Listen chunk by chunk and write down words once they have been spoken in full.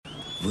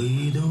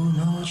Выйду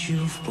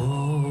ночью в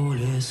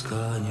поле с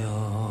конем,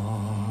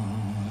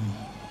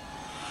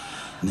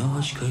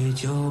 ночкой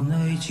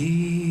темной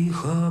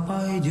тихо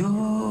пойдем,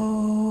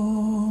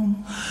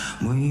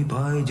 мы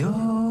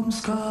пойдем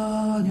с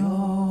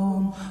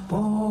конем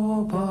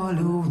по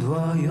полю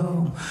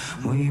вдвоем,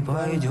 мы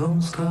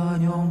пойдем с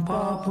конем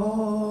по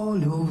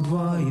полю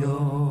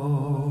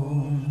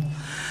вдвоем,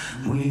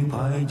 мы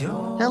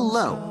пойдем.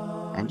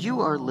 Hello, and you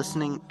are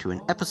listening to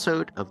an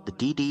episode of the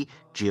DD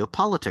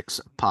Geopolitics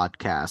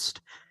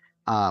podcast.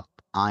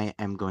 I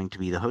am going to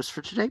be the host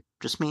for today,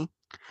 just me,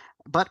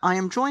 but I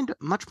am joined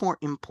much more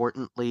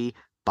importantly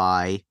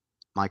by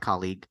my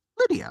colleague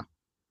Lydia.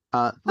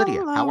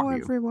 Lydia, how Hello, are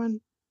you? everyone.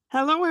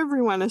 Hello,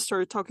 everyone. I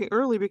started talking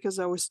early because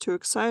I was too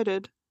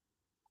excited.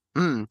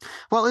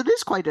 Well, it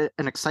is quite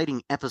an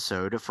exciting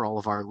episode for all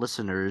of our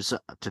listeners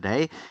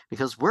today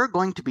because we're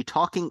going to be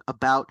talking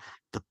about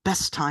the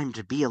best time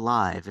to be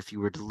alive if you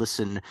were to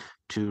listen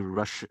to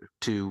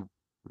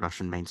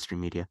Russian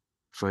mainstream media.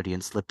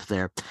 Freudian slip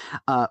there.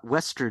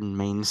 Western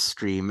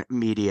mainstream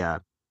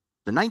media.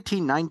 The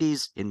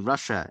 1990s in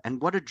Russia,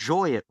 and what a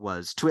joy it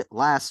was to at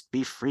last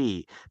be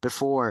free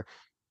before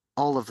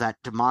all of that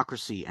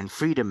democracy and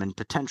freedom and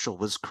potential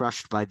was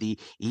crushed by the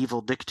evil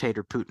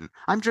dictator Putin.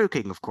 I'm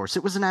joking, of course.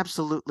 It was an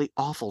absolutely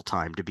awful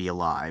time to be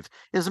alive.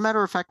 As a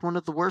matter of fact, one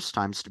of the worst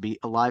times to be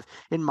alive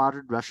in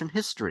modern Russian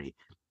history.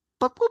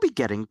 But we'll be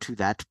getting to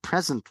that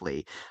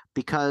presently,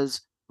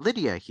 because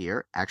Lydia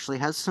here actually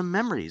has some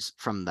memories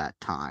from that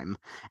time.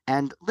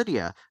 And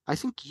Lydia, I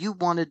think you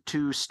wanted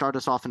to start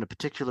us off in a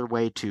particular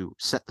way to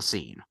set the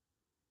scene.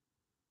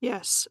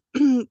 Yes,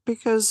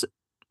 because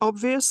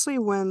obviously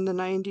when the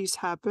 90s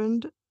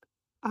happened,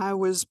 I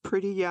was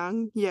pretty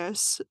young.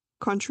 Yes,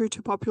 contrary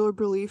to popular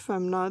belief,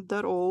 I'm not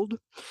that old.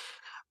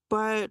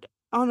 But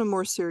on a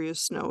more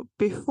serious note,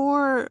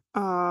 before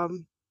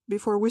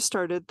we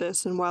started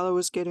this and while I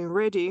was getting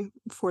ready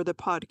for the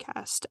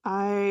podcast,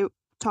 I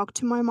talked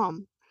to my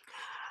mom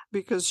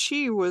because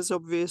she was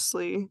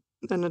obviously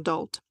an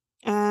adult.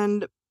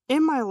 And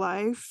in my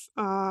life,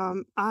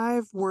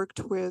 I've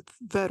worked with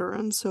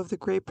veterans of the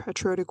Great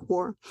Patriotic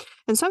War.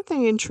 And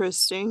something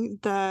interesting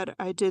that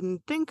I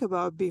didn't think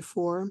about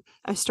before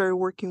I started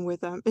working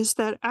with them is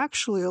that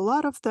actually a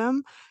lot of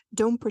them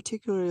don't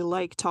particularly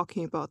like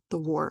talking about the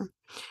war.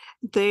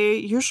 They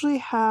usually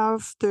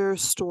have their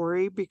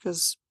story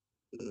because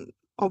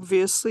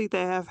obviously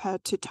they have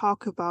had to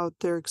talk about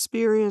their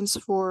experience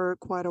for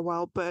quite a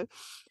while, but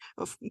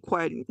of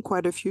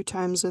quite a few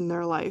times in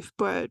their life.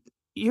 But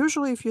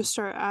usually if you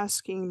start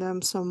asking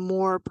them some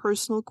more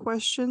personal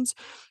questions,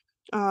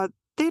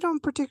 they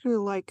don't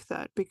particularly like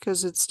that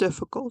because it's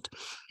difficult.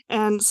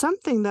 And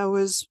something that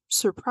was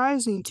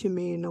surprising to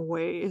me in a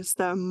way is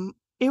that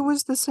it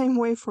was the same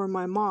way for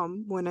my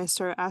mom when I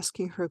started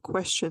asking her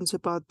questions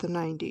about the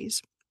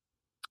 90s.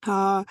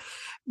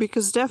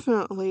 Because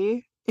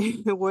definitely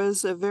it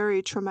was a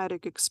very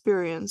traumatic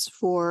experience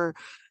for,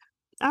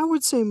 I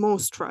would say,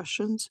 most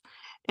Russians.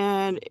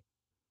 And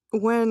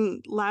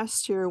when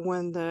last year,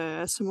 when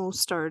the SMO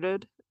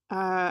started,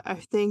 I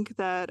think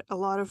that a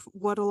lot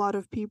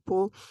of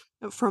people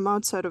from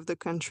outside of the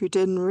country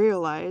didn't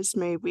realize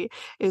maybe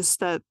is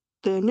that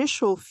the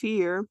initial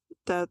fear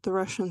that the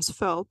Russians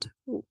felt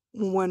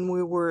when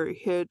we were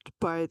hit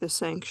by the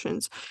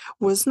sanctions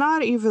was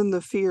not even the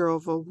fear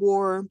of a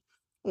war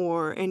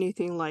or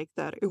anything like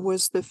that. It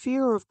was the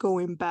fear of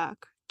going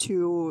back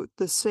to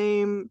the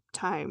same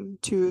time,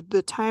 to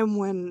the time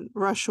when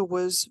Russia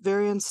was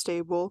very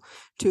unstable,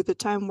 to the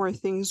time where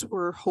things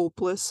were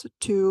hopeless,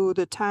 to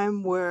the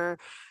time where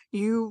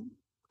you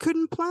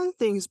couldn't plan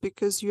things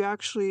because you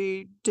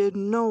actually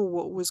didn't know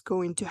what was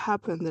going to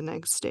happen the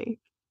next day.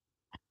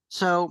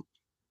 So,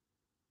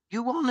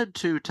 you wanted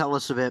to tell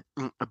us a bit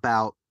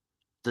about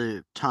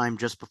the time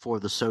just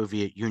before the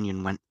Soviet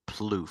Union went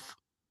ploof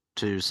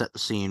to set the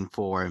scene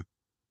for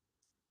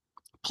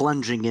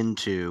plunging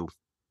into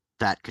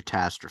that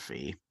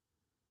catastrophe.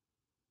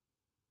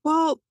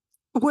 Well,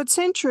 what's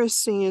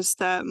interesting is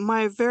that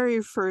my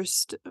very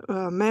first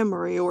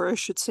memory, or I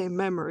should say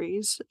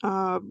memories,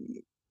 are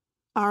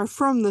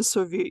from the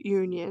Soviet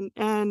Union.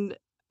 And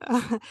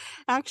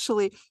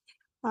actually,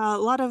 a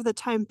lot of the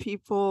time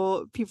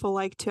people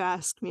like to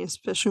ask me,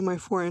 especially my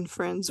foreign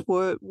friends,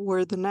 what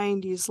were the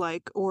 90s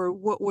like, or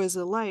what was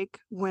it like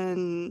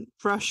when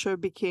Russia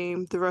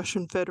became the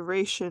Russian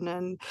Federation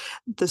and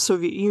the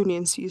Soviet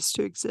Union ceased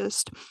to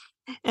exist.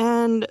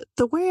 And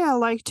the way I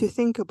like to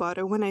think about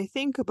it, when I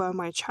think about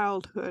my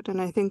childhood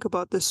and I think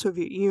about the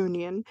Soviet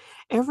Union,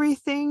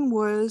 everything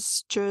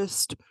was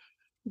just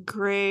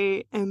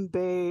gray and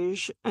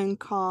beige and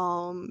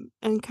calm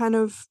and kind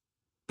of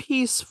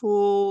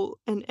peaceful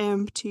and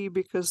empty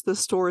because the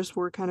stores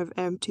were kind of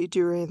empty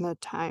during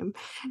that time.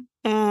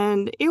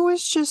 And it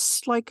was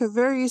just like a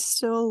very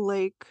still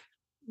lake.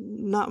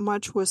 Not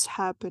much was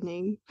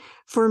happening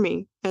for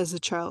me as a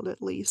child,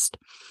 at least.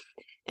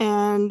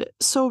 And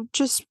so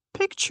just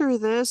picture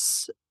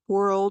this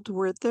world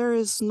where there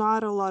is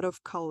not a lot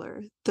of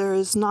color. There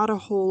is not a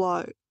whole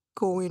lot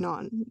going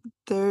on.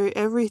 There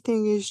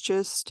everything is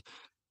just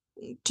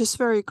just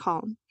very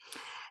calm.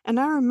 And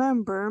I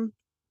remember,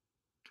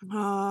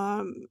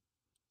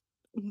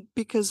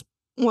 because,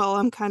 well,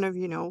 I'm kind of,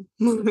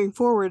 moving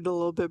forward a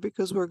little bit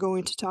because we're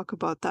going to talk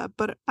about that.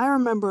 But I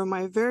remember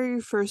my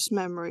very first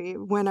memory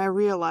when I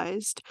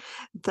realized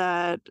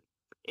that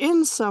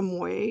in some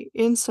way,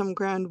 in some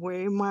grand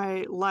way,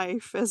 my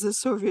life as a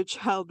Soviet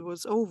child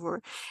was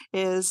over.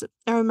 Is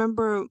I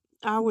remember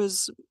I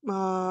was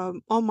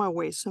on my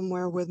way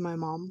somewhere with my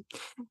mom,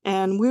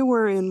 and we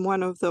were in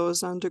one of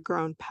those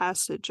underground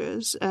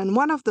passages. And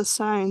one of the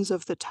signs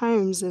of the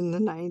times in the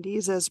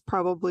 90s, as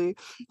probably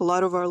a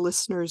lot of our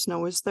listeners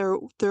know, is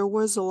there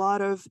was a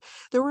lot of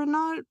there were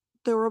not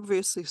there were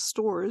obviously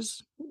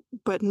stores,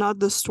 but not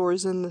the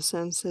stores in the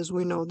sense as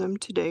we know them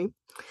today.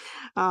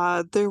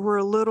 There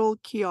were little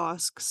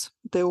kiosks.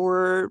 There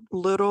were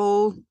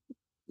little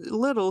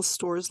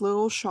stores,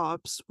 little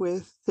shops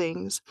with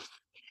things.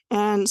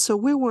 And so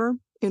we were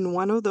in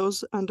one of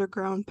those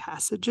underground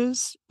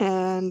passages,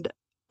 and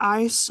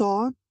I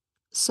saw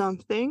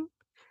something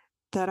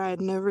that I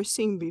had never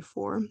seen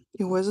before.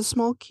 It was a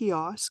small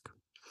kiosk,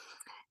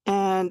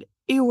 and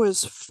it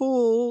was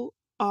full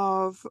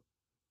of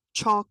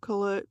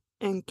chocolate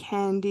and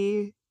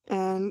candy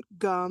and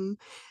gum,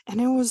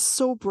 and it was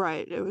so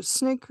bright. It was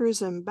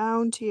Snickers and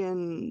Bounty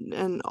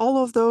and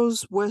all of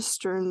those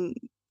Western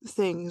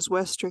things,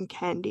 Western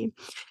candy.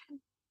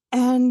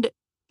 And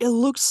it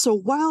looked so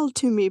wild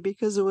to me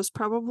because it was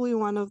probably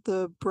one of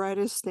the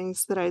brightest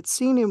things that I'd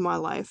seen in my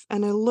life,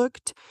 and it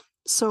looked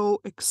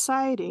so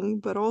exciting,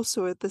 but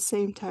also at the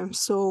same time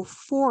so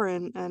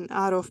foreign and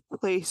out of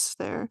place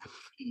there.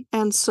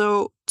 And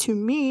so to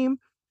me,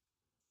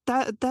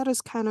 that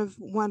is kind of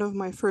one of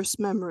my first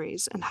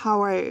memories, and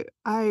how I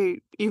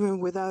even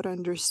without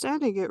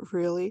understanding it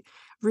really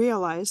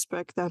realized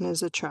back then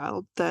as a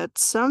child that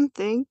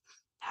something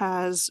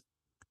has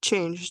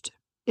changed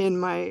in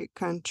my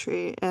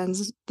country, and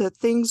that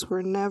things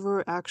were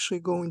never actually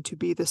going to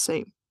be the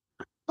same.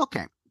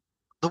 Okay.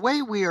 The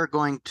way we are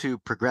going to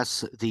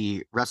progress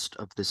the rest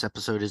of this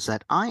episode is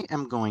that I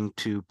am going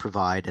to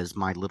provide, as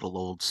my little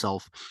old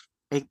self,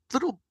 a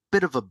little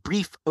bit of a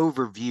brief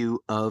overview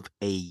of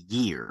a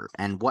year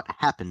and what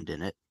happened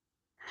in it.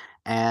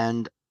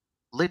 And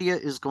Lydia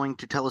is going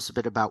to tell us a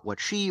bit about what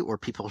she or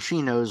people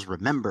she knows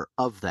remember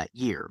of that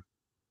year.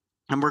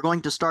 And we're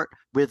going to start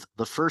with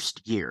the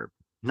first year,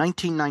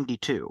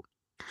 1992.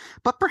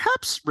 But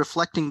perhaps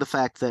reflecting the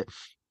fact that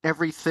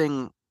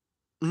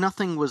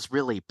nothing was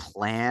really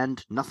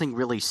planned. Nothing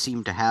really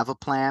seemed to have a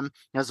plan.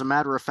 As a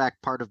matter of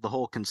fact, part of the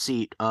whole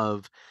conceit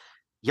of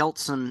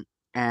Yeltsin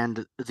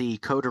and the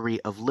coterie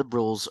of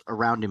liberals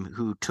around him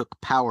who took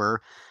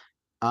power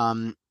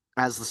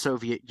as the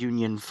Soviet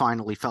Union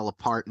finally fell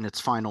apart in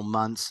its final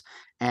months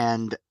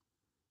and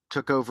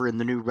took over in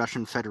the new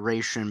Russian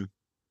Federation,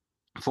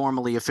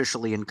 formally,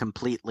 officially, and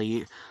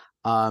completely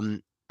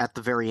at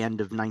the very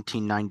end of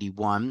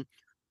 1991,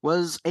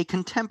 was a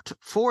contempt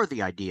for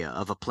the idea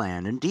of a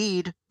plan.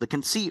 Indeed, the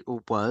conceit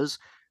was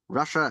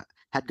Russia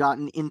had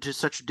gotten into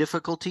such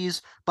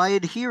difficulties by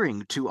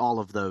adhering to all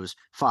of those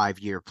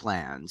 5-year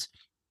plans.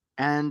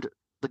 And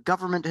the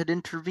government had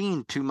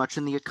intervened too much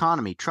in the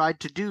economy, tried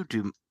to do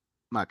too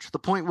much. The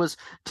point was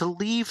to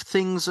leave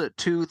things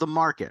to the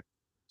market.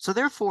 So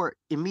therefore,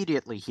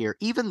 immediately here,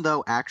 even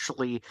though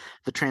actually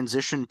the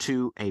transition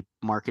to a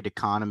market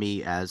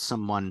economy, as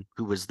someone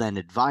who was then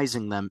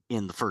advising them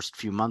in the first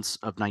few months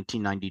of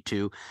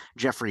 1992,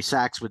 Jeffrey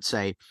Sachs would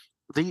say,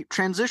 the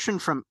transition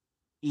from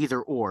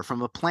either or,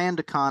 from a planned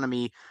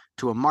economy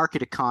to a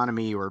market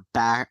economy, or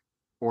back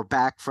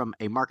from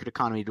a market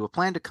economy to a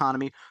planned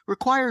economy,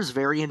 requires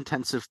very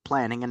intensive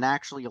planning and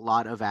actually a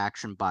lot of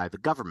action by the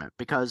government,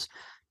 because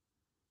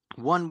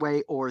one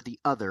way or the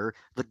other,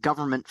 the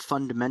government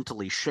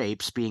fundamentally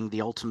shapes, being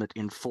the ultimate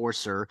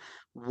enforcer,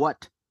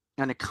 what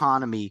an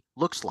economy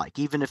looks like,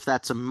 even if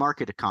that's a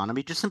market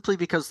economy, just simply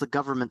because the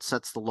government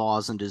sets the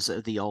laws and is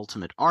the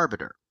ultimate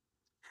arbiter.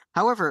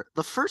 However,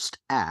 the first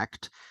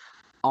act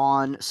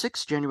on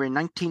 6 January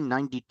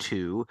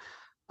 1992,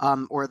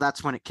 or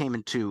that's when it came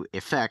into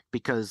effect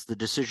because the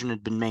decision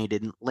had been made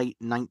in late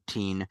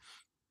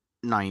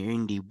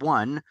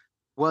 1991,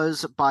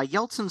 was by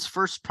Yeltsin's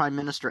first prime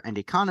minister and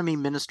economy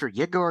minister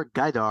Yegor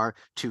Gaidar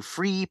to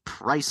free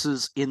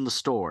prices in the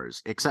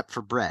stores, except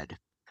for bread.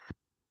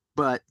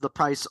 But the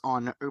price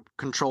on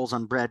controls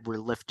on bread were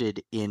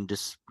lifted in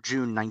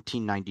June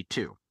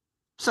 1992.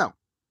 So,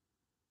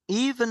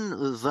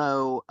 even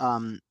though,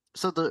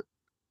 so the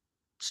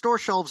store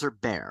shelves are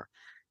bare.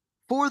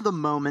 For the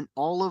moment,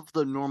 all of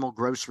the normal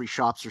grocery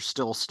shops are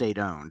still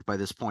state-owned by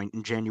this point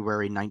in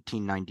January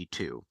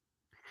 1992.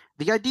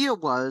 The idea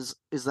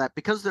is that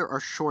because there are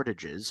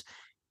shortages,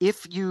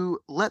 if you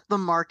let the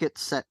market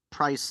set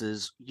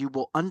prices, you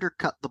will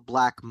undercut the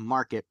black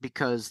market,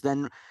 because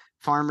then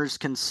farmers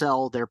can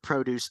sell their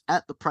produce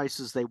at the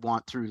prices they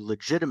want through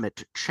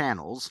legitimate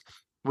channels,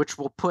 which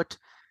will put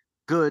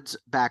goods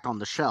back on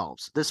the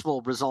shelves. This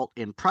will result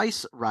in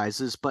price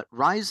rises, but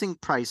rising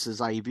prices,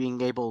 i.e.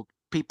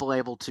 people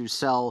able to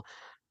sell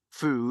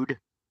food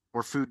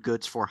or food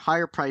goods for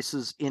higher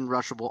prices in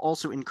Russia will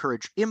also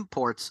encourage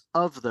imports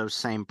of those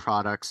same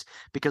products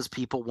because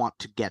people want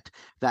to get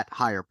that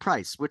higher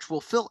price, which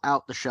will fill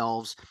out the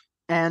shelves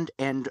and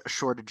end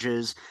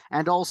shortages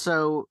and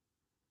also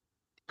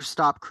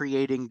stop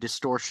creating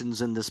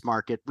distortions in this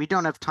market. We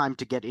don't have time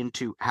to get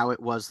into how it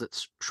was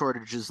that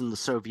shortages in the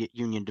Soviet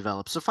Union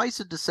developed. Suffice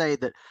it to say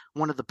that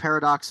one of the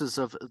paradoxes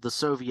of the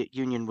Soviet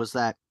Union was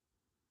that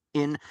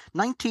in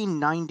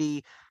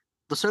 1990,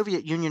 the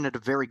Soviet Union had a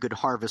very good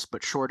harvest,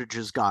 but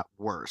shortages got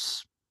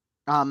worse.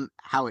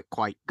 How it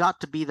quite got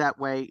to be that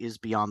way is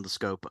beyond the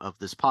scope of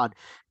this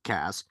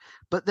podcast,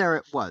 but there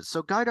it was.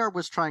 So Gaidar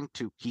was trying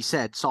to, he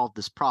said, solve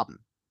this problem.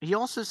 He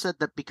also said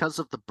that because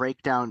of the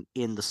breakdown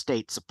in the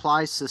state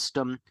supply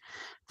system,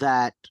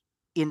 that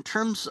in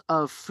terms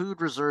of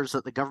food reserves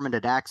that the government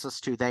had access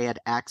to, they had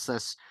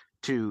access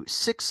to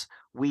 6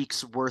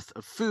 weeks worth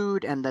of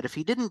food, and that if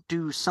he didn't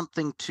do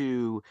something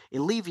to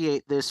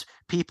alleviate this,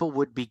 people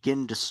would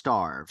begin to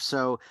starve.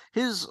 So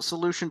his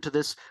solution to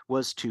this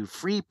was to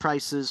free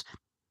prices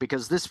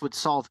because this would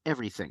solve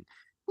everything.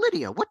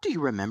 Lydia, what do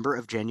you remember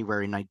of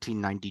January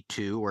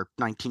 1992 or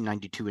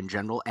 1992 in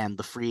general and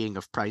the freeing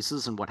of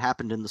prices and what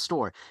happened in the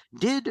store?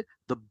 Did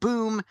the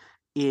boom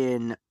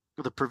in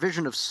the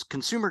provision of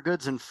consumer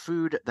goods and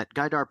food that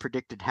Gaidar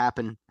predicted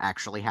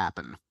actually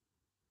happen?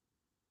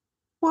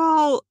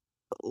 Well,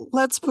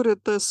 let's put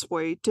it this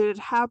way. Did it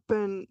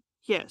happen?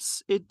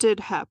 Yes, it did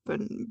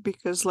happen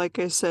because, like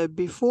I said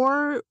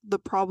before, the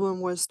problem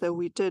was that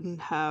we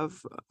didn't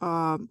have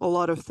a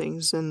lot of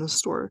things in the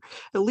store,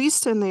 at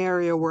least in the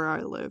area where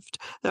I lived.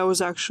 That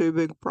was actually a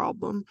big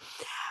problem.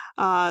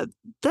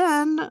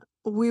 Then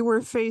we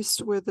were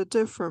faced with a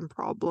different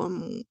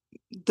problem.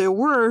 There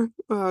were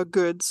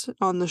goods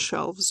on the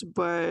shelves,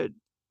 but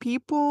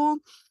people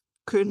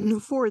couldn't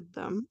afford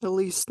them, at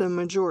least the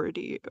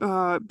majority,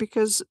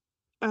 because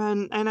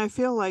and I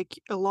feel like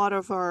a lot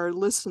of our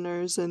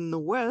listeners in the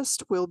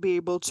West will be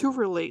able to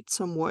relate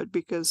somewhat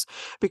because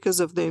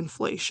of the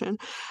inflation.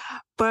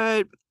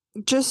 But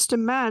just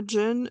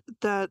imagine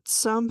that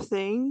some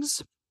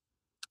things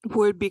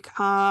would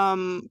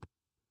become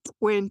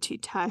 20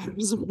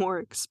 times more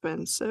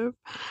expensive,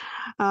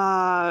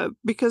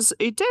 because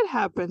it did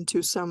happen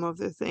to some of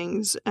the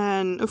things.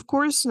 And of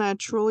course,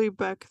 naturally,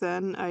 back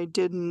then I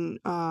didn't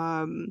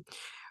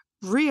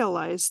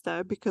realize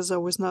that because I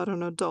was not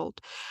an adult.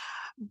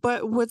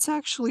 But what's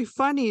actually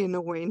funny in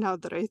a way, now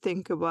that I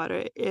think about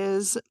it,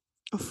 is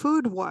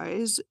food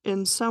wise,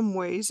 in some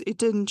ways, it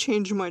didn't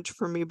change much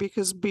for me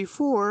because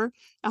before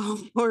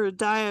our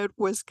diet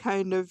was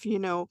kind of,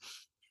 didn't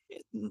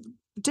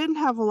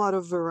have a lot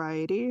of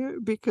variety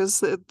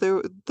because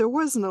there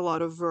wasn't a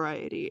lot of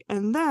variety.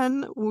 And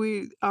then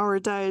our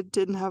diet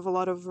didn't have a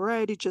lot of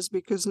variety just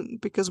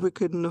because we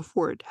couldn't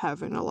afford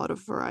having a lot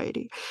of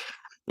variety.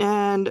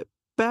 And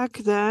back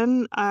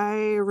then,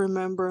 I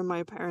remember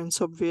my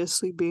parents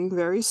obviously being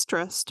very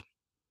stressed.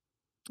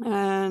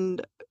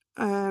 And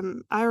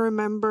I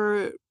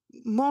remember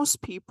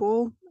most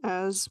people,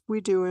 as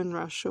we do in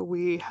Russia,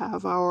 we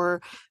have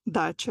our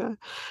dacha,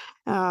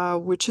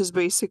 which is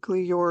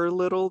basically your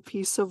little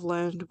piece of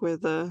land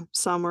with a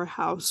summer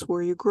house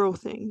where you grow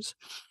things.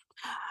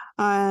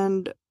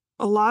 And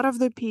a lot of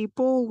the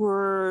people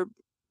were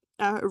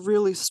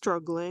really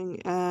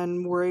struggling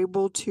and were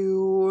able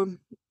to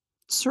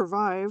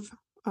survive.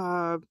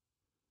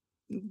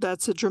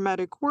 That's a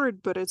dramatic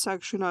word, but it's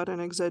actually not an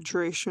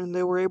exaggeration.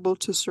 They were able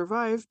to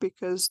survive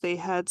because they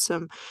had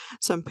some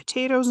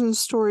potatoes in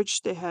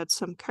storage, they had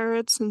some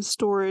carrots in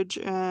storage,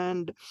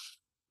 and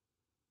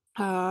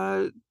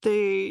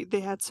they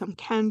had some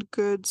canned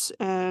goods,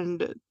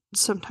 and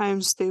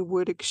sometimes they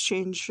would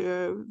exchange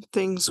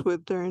things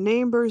with their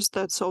neighbors.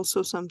 That's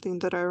also something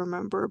that I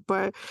remember.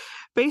 But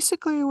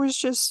basically, it was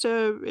just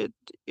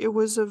it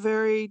was a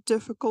very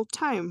difficult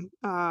time.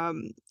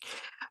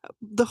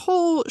 The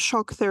whole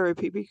shock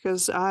therapy,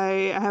 because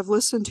I have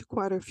listened to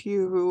quite a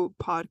few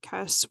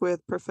podcasts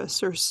with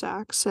Professor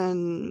Sachs,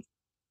 and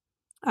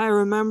I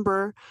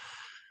remember,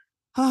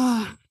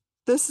 ah,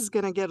 this is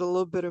gonna get a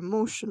little bit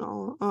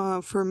emotional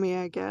for me,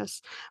 I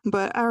guess.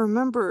 But I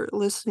remember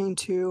listening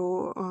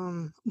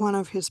to one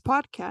of his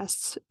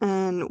podcasts,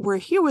 and where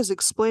he was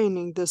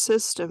explaining the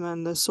system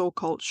and the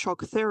so-called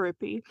shock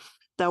therapy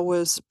that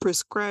was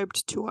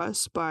prescribed to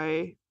us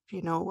by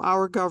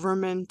our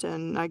government,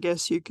 and I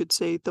guess you could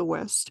say the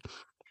West,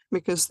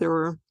 because they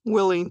were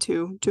willing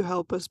to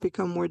help us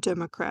become more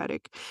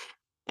democratic.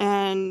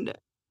 And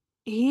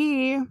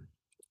he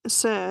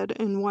said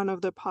in one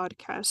of the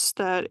podcasts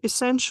that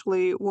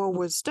essentially what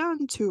was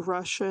done to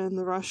Russia and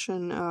the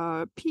Russian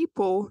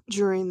people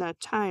during that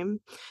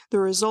time, the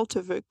result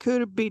of it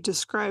could be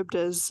described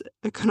as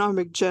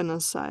economic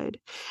genocide.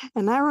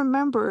 And I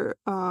remember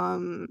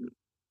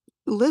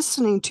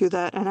listening to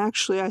that, and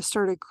actually I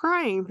started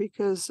crying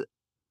because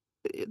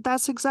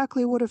that's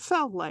exactly what it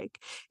felt like,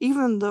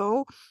 even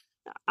though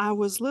I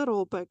was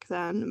little back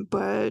then.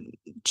 But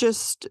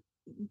just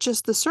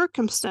the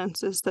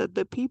circumstances that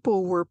the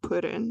people were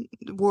put in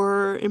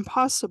were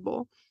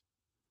impossible.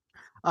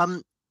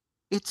 Um,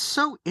 It's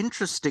so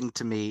interesting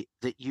to me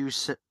that you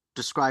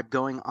describe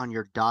going on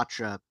your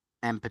dacha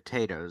and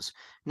potatoes.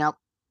 Now,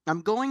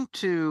 I'm going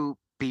to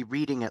be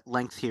reading at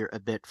length here a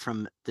bit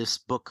from this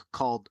book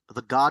called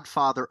The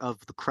Godfather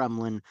of the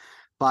Kremlin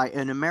by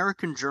an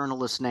American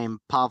journalist named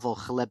Pavel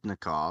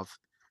Khlebnikov.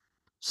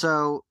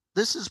 So,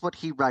 this is what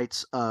he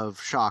writes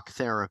of shock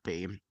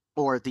therapy,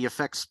 or the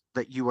effects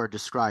that you are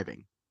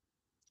describing.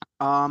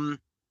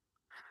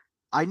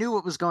 I knew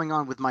what was going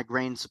on with my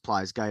grain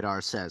supplies,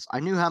 Gaidar says. I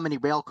knew how many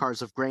rail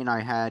cars of grain I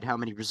had, how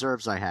many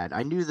reserves I had.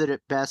 I knew that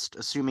at best,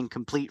 assuming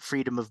complete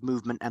freedom of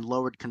movement and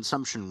lowered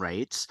consumption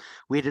rates,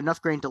 we had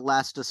enough grain to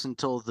last us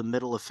until the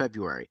middle of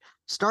February.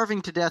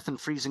 Starving to death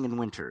and freezing in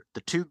winter,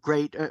 the two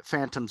great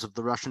phantoms of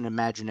the Russian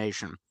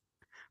imagination.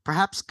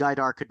 Perhaps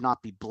Gaidar could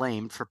not be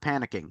blamed for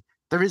panicking.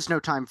 There is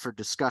no time for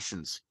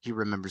discussions, he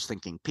remembers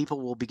thinking.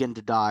 People will begin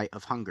to die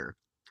of hunger.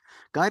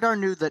 Gaidar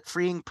knew that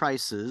freeing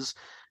prices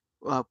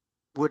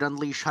would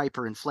unleash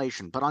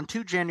hyperinflation, but on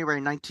 2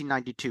 January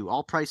 1992,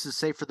 all prices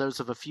save for those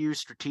of a few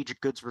strategic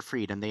goods were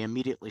freed, and they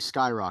immediately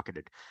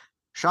skyrocketed.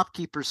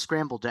 Shopkeepers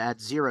scrambled to add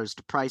zeros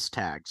to price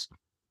tags.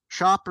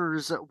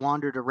 Shoppers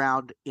wandered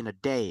around in a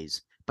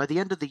daze. By the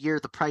end of the year,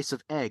 the price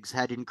of eggs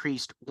had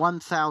increased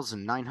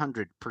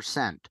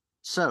 1,900%,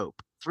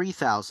 soap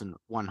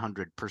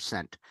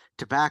 3,100%,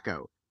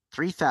 tobacco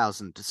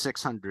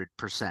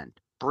 3,600%,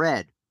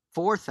 bread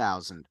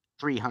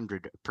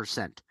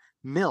 4,300%,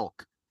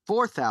 milk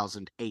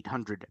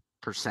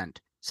 4,800%.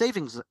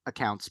 Savings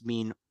accounts,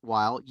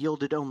 meanwhile,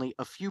 yielded only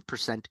a few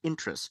percent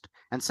interest,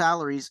 and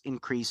salaries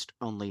increased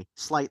only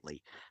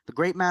slightly. The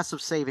great mass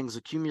of savings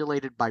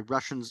accumulated by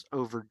Russians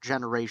over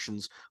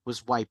generations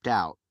was wiped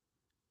out.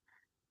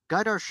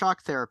 Gaidar's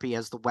shock therapy,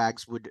 as the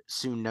wags would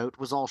soon note,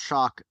 was all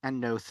shock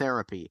and no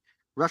therapy.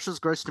 Russia's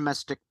gross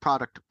domestic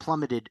product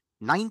plummeted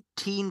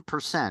 19%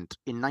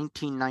 in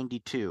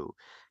 1992,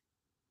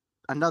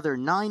 another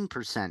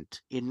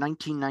 9% in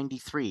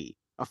 1993,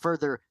 a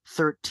further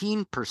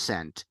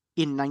 13%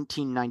 in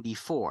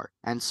 1994,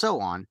 and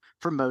so on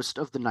for most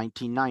of the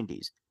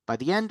 1990s. By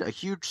the end, a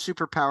huge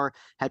superpower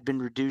had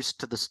been reduced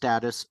to the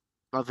status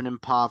of an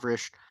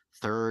impoverished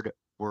third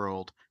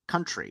world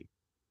country.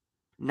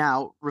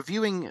 Now,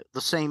 reviewing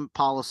the same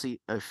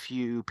policy a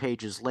few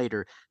pages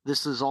later,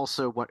 this is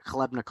also what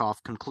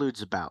Khlebnikov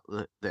concludes about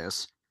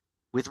this.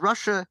 With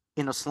Russia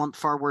in a slump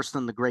far worse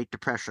than the Great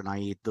Depression,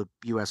 i.e., the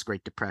U.S.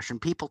 Great Depression,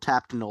 people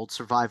tapped an old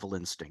survival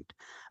instinct.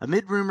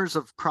 Amid rumors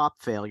of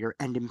crop failure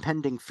and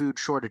impending food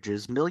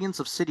shortages, millions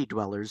of city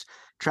dwellers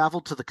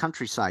traveled to the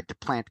countryside to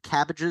plant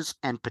cabbages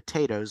and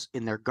potatoes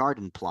in their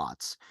garden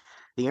plots.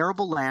 The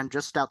arable land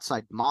just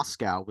outside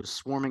Moscow was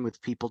swarming with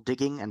people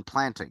digging and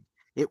planting.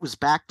 It was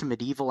back to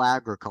medieval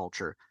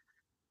agriculture.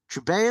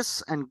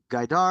 Chubais and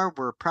Gaidar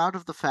were proud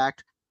of the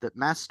fact that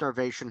mass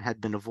starvation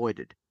had been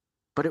avoided.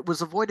 But it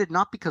was avoided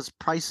not because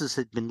prices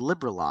had been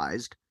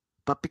liberalized,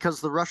 but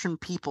because the Russian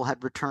people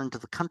had returned to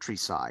the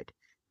countryside.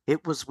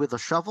 It was with a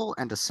shovel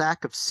and a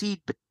sack of seed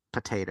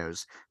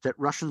potatoes that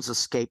Russians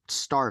escaped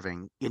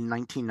starving in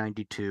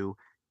 1992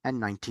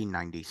 and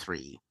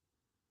 1993.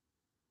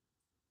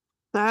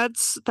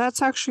 That's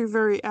actually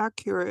very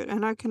accurate,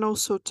 and I can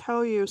also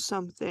tell you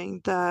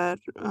something that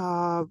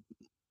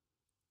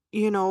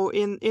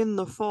in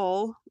the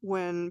fall,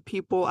 when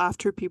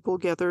after people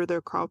gather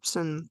their crops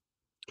and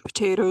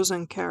potatoes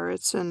and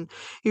carrots, and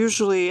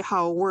usually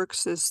how it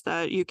works is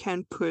that you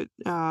can't put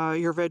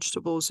your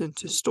vegetables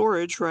into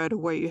storage right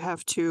away. You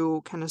have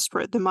to kind of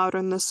spread them out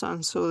in the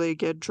sun so they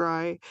get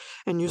dry,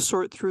 and you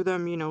sort through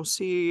them,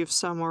 see if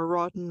some are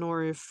rotten,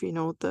 or if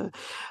the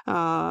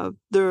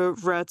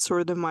rats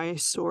or the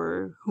mice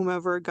or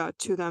whomever got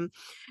to them.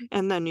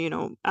 And then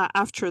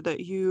after that,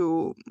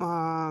 you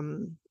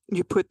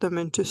put them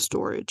into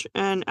storage,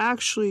 and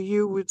actually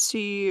you would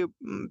see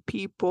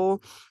people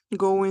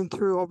going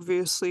through,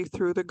 obviously,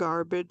 through the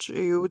garbage.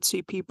 You would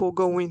see people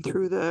going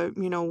through the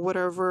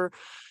whatever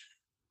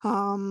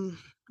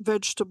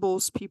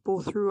vegetables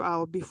people threw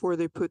out before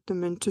they put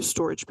them into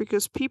storage,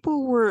 because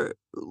people were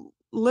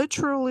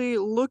literally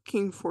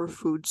looking for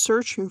food,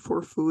 searching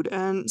for food.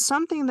 And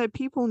something that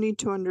people need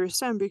to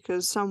understand,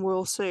 because some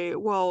will say,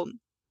 well,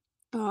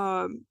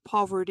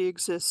 poverty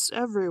exists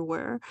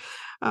everywhere,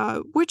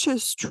 which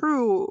is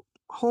true.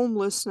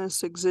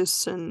 Homelessness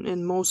exists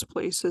in most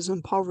places,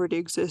 and poverty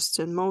exists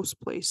in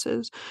most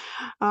places.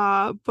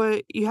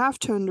 But you have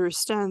to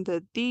understand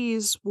that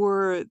these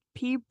were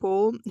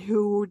people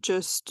who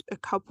just a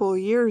couple of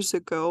years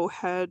ago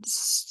had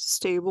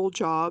stable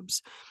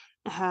jobs,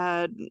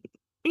 had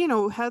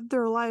had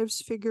their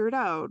lives figured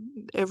out.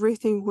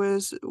 Everything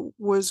was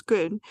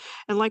good.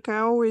 And like I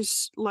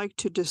always like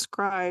to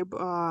describe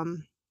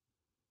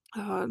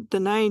the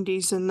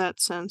 90s in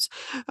that sense.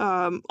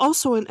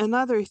 Also,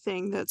 another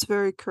thing that's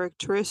very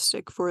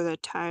characteristic for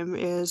that time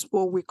is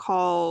what we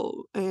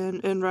call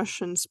in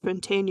Russian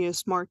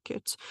spontaneous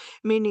markets,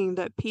 meaning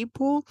that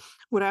people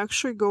would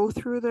actually go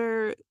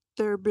through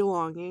their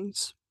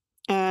belongings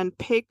and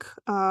pick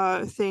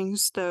anything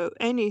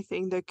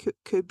that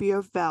could be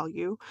of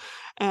value,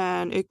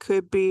 and it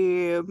could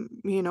be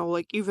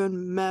like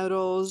even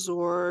metals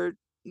or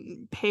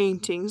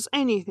paintings,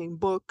 anything,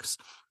 books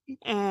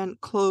and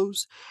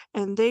clothes,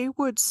 and they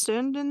would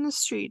stand in the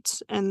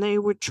streets and they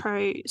would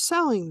try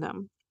selling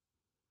them,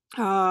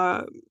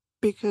 uh,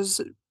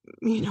 because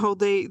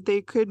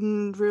they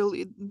couldn't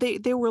really,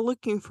 they were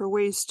looking for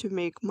ways to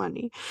make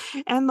money.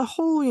 And the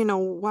whole,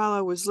 while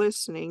I was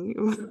listening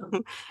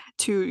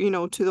to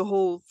the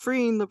whole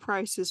freeing the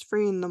prices,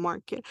 freeing the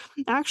market,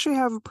 I actually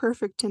have a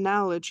perfect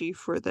analogy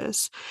for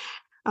this.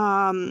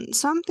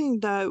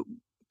 Something that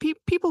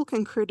people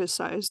can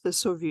criticize the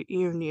Soviet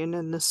Union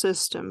and the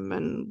system,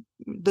 and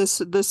this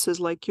is,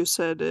 like you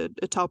said,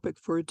 a topic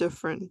for a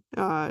different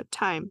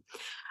time.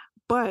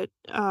 But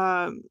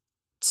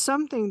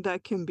something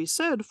that can be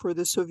said for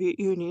the Soviet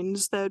Union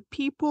is that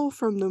people,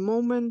 from the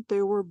moment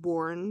they were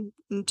born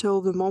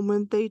until the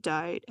moment they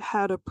died,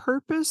 had a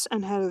purpose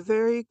and had a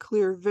very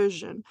clear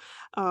vision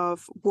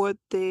of what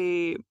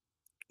they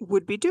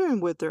would be doing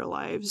with their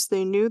lives.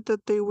 They knew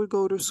that they would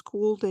go to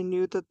school, they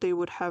knew that they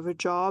would have a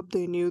job,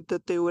 they knew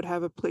that they would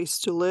have a place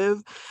to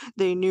live,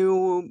 they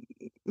knew,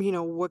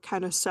 what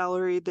kind of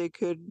salary they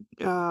could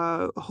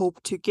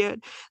hope to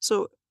get.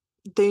 So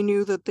they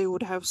knew that they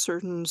would have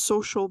certain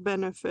social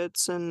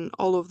benefits and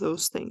all of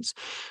those things.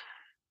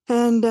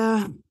 And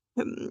the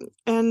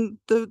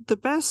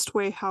best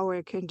way how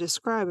I can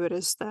describe it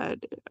is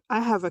that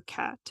I have a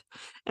cat,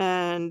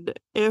 and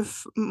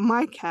if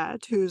my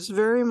cat, who's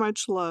very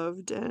much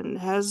loved and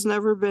has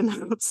never been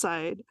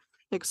outside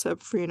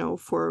except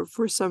for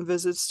for some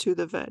visits to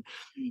the vet,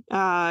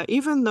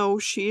 even though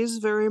she is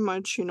very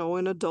much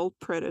an adult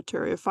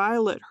predator, if I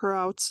let her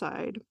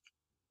outside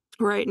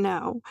right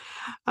now,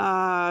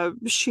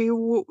 she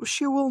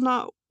will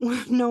not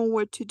know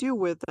what to do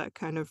with that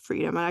kind of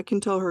freedom. And I can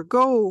tell her,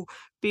 go,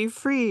 be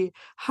free,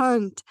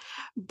 hunt,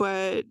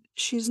 but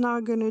she's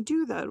not going to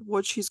do that.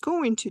 What she's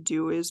going to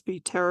do is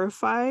be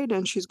terrified,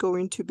 and she's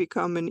going to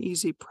become an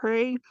easy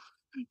prey,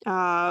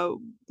 uh,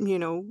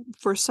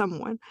 for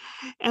someone.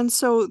 And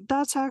so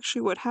that's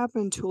actually what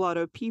happened to a lot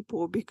of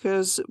people,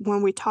 because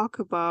when we talk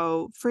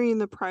about freeing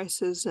the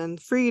prices and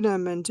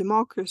freedom and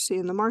democracy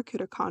in the market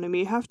economy,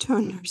 you have to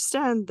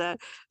understand that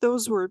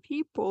those were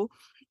people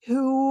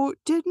who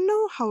didn't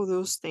know how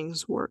those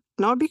things work,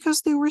 not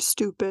because they were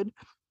stupid,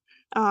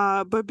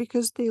 but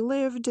because they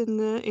lived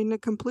in a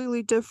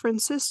completely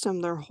different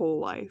system their whole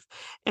life.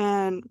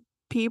 And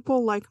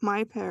people like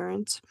my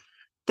parents,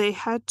 they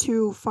had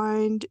to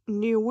find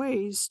new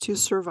ways to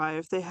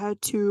survive. They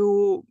had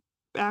to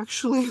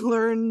actually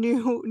learn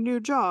new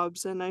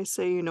jobs, and I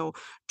say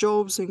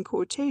jobs in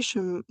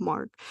quotation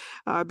mark,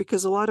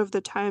 because a lot of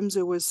the times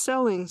it was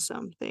selling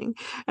something.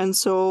 And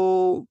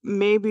so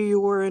maybe you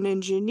were an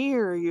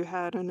engineer, you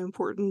had an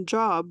important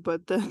job,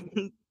 but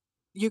then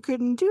you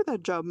couldn't do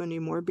that job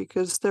anymore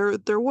because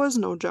there was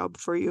no job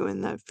for you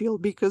in that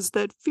field, because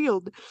that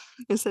field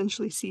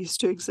essentially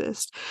ceased to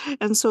exist.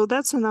 And so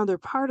that's another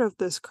part of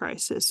this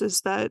crisis,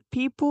 is that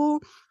people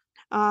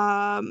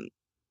um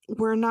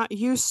were not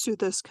used to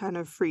this kind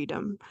of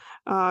freedom,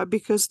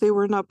 because they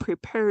were not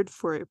prepared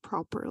for it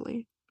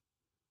properly.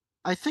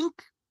 I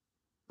think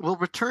we'll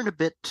return a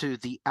bit to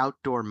the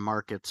outdoor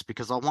markets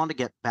because I want to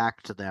get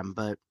back to them,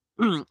 but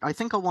I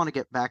think I want to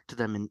get back to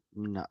them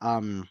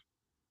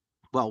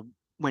well,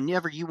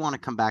 whenever you want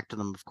to come back to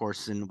them, of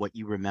course, in what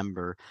you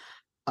remember.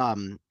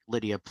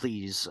 Lydia,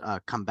 please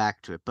come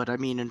back to it. But I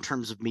mean, in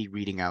terms of me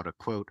reading out a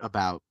quote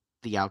about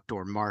the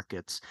outdoor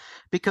markets,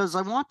 because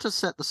I want to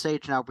set the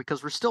stage now,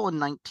 because we're still in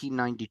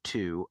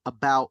 1992,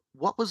 about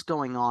what was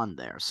going on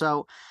there.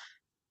 So,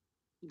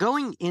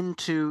 going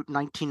into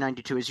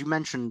 1992, as you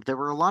mentioned, there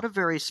were a lot of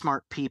very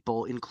smart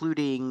people,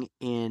 including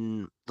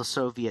in the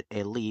Soviet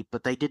elite,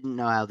 but they didn't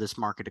know how this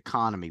market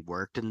economy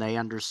worked, and they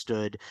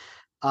understood,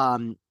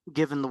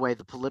 given the way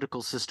the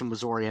political system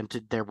was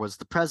oriented, there was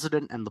the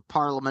president and the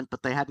parliament,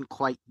 but they hadn't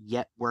quite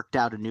yet worked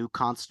out a new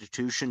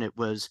constitution. It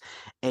was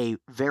a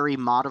very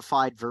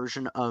modified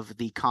version of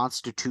the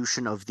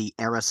constitution of the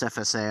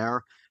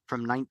RSFSR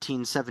from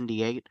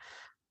 1978.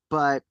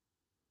 But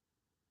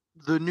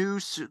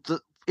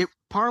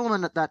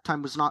parliament at that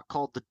time was not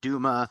called the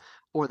Duma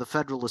or the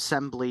Federal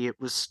Assembly. It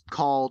was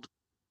called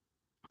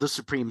the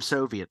Supreme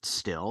Soviet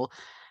still.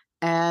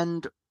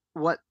 And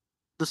what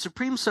the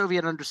Supreme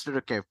Soviet understood,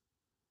 okay,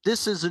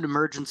 this is an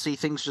emergency,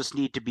 things just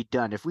need to be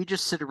done. If we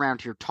just sit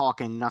around here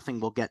talking, nothing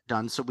will get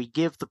done. So we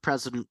give the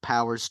president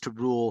powers to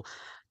rule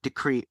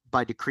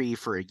by decree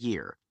for a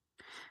year.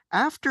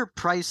 After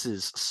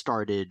prices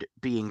started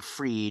being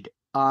freed,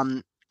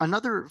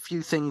 another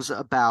few things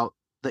about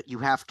that you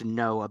have to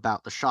know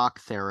about the shock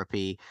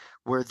therapy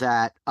were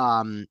that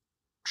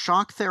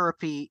shock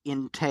therapy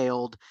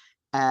entailed,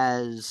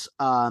 as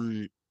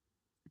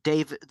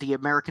the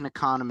American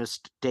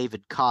economist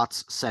David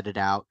Kotz set it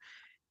out,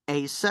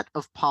 a set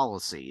of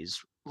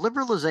policies.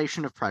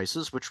 Liberalization of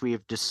prices, which we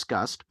have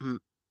discussed,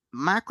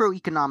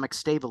 macroeconomic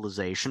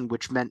stabilization,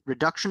 which meant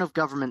reduction of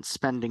government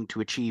spending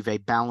to achieve a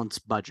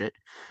balanced budget,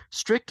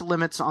 strict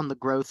limits on the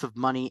growth of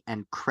money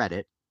and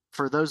credit.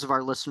 For those of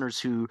our listeners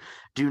who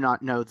do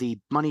not know, the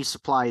money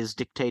supply is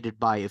dictated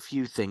by a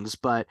few things,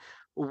 but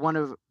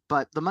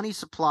the money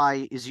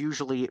supply is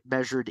usually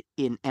measured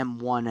in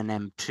M1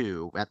 and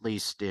M2, at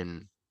least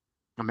in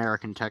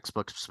American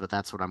textbooks, but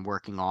that's what I'm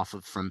working off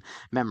of from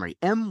memory.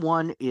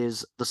 M1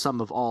 is the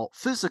sum of all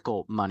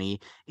physical money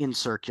in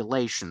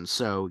circulation,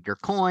 so your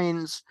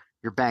coins,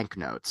 your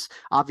banknotes.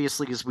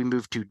 Obviously, as we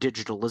move to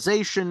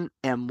digitalization,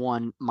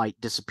 M1 might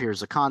disappear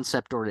as a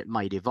concept or it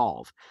might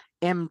evolve.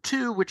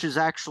 M2, which is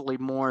actually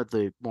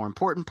the more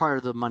important part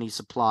of the money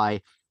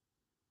supply,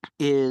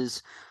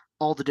 is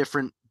all the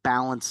different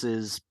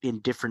balances in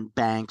different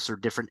banks or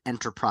different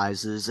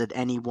enterprises at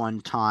any one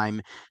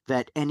time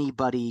that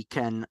anybody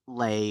can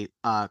lay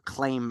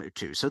claim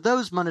to. So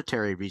those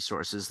monetary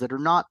resources that are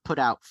not put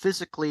out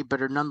physically,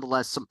 but are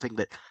nonetheless something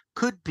that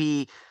could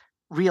be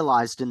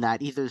realized in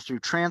that either through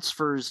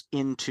transfers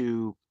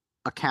into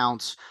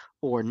accounts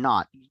or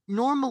not.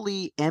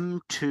 Normally,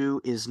 M2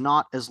 is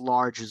not as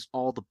large as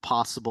all the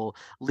possible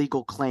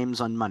legal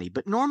claims on money,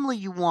 but normally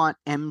you want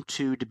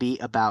M2 to be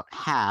about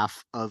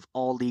half of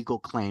all legal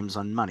claims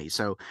on money.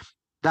 So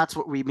that's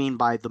what we mean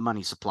by the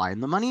money supply.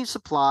 And the money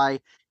supply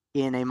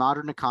in a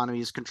modern economy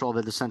is controlled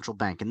by the central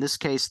bank, in this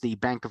case, the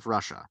Bank of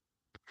Russia.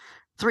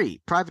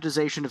 3,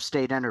 privatization of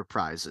state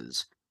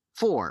enterprises.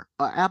 4,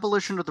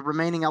 abolition of the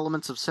remaining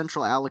elements of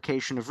central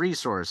allocation of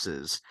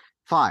resources.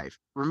 5,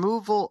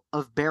 removal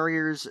of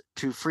barriers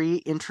to free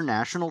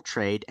international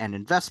trade and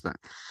investment.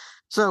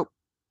 So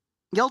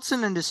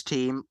Yeltsin and his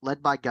team,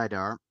 led by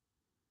Gaidar,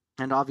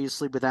 and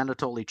obviously with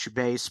Anatoly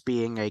Chubais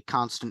being a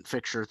constant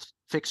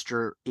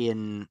fixture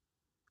in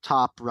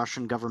top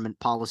Russian government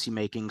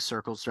policymaking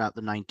circles throughout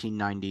the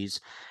 1990s,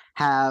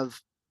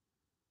 have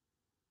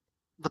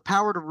the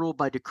power to rule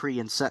by decree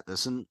and set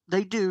this, and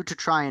they do to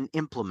try and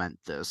implement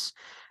this.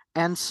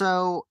 And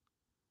so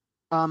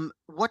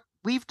what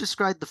we've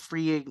described the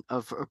freeing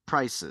of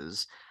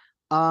prices.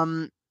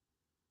 So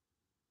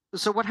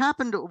what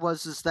happened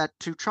is that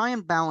to try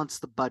and balance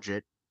the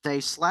budget, they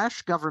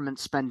slashed government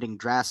spending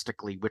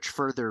drastically, which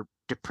further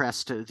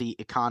depressed the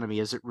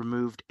economy as it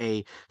removed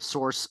a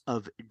source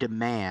of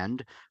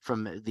demand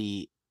from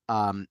the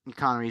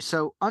economy.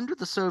 So under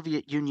the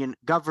Soviet Union,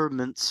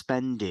 government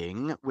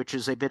spending, which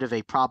is a bit of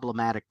a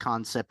problematic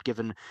concept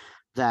given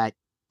that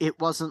it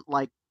wasn't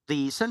like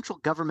the central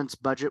government's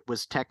budget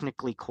was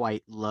technically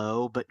quite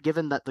low, but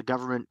given that the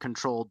government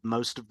controlled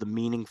most of the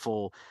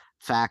meaningful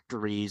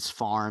factories,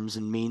 farms,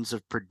 and means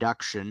of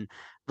production,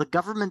 the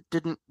government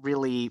didn't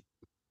really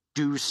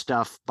do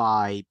stuff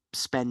by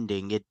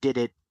spending. It did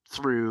it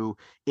through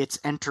its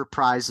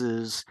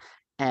enterprises,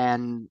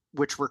 and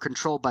which were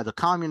controlled by the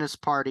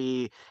Communist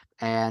Party,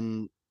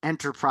 and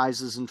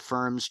enterprises and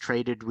firms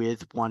traded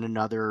with one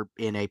another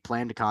in a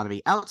planned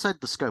economy outside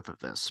the scope of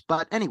this.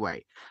 But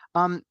anyway,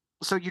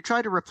 so you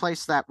try to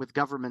replace that with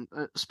government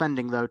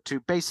spending, though, to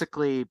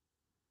basically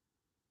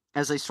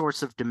as a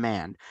source of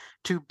demand.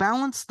 To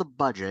balance the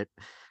budget,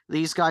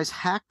 these guys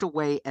hacked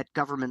away at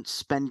government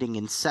spending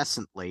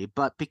incessantly,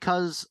 but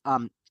because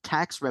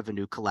tax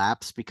revenue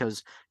collapsed,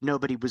 because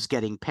nobody was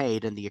getting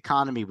paid and the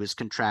economy was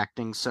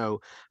contracting,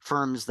 so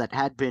firms that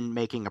had been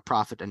making a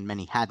profit, and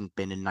many hadn't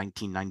been in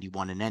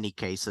 1991 in any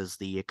case, as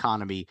the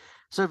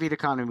Soviet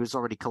economy was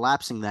already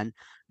collapsing then,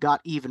 got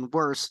even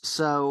worse.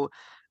 So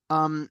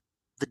the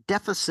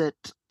deficit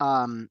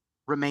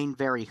remained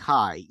very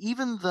high,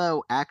 even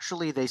though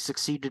actually they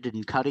succeeded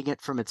in cutting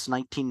it from its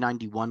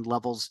 1991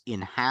 levels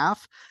in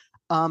half.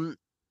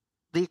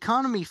 The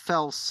economy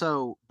fell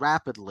so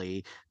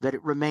rapidly that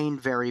it remained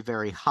very,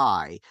 very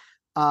high.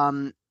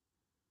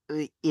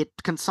 It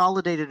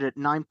consolidated at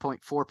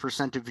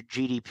 9.4% of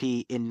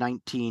GDP in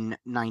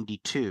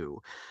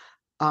 1992.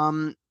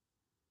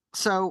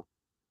 So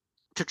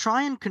to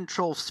try and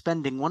control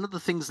spending, one of the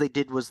things they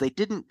did was they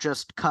didn't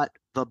just cut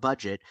the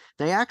budget.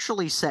 They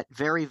actually set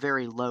very,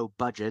 very low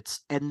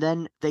budgets, and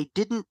then they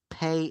didn't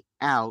pay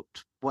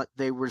out what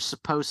they were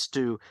supposed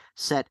to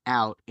set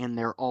out in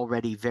their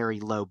already very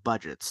low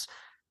budgets.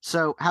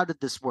 So how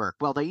did this work?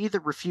 Well, they either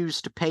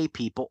refused to pay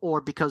people,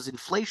 or because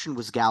inflation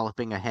was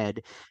galloping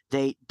ahead,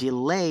 they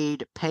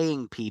delayed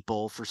paying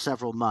people for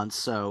several months.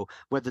 So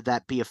whether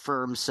that be a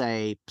firm,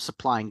 say,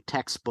 supplying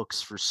textbooks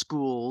for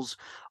schools,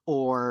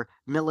 or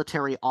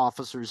military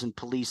officers and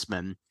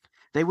policemen,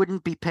 they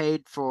wouldn't be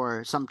paid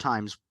for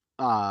sometimes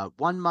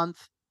 1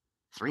 month,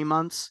 3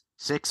 months,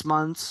 6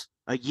 months,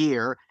 a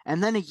year,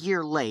 and then a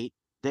year late,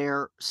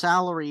 their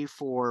salary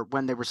for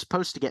when they were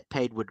supposed to get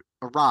paid would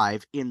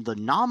arrive in the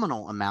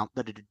nominal amount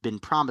that it had been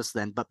promised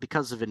then, but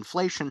because of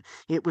inflation,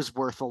 it was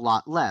worth a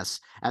lot less.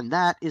 And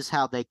that is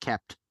how they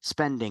kept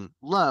spending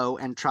low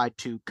and tried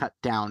to cut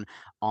down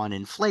on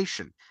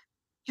inflation.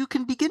 You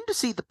can begin to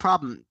see the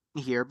problem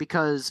here,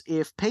 because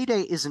if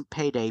payday isn't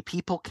payday,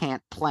 people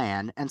can't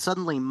plan, and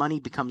suddenly money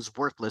becomes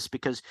worthless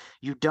because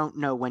you don't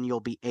know when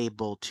you'll be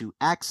able to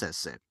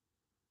access it.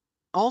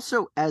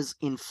 Also, as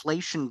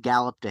inflation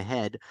galloped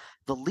ahead,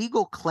 the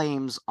legal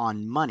claims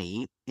on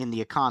money in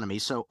the economy,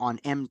 so on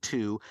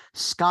M2,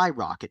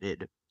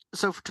 skyrocketed.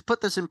 So to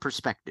put this in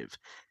perspective,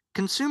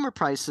 consumer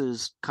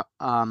prices,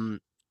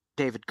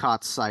 David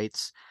Kotz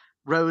cites,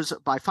 rose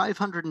by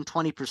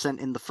 520%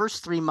 in the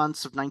first 3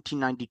 months of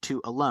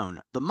 1992 alone.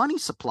 The money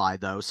supply,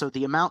 though, so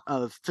the amount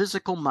of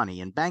physical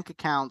money in bank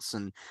accounts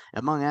and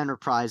among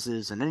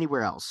enterprises and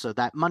anywhere else, so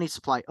that money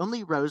supply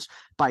only rose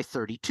by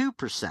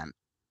 32%.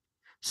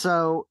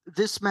 So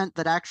this meant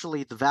that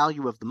actually the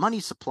value of the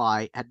money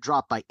supply had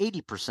dropped by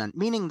 80%,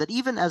 meaning that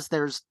even as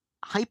there's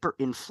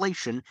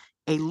hyperinflation,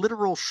 a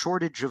literal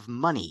shortage of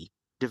money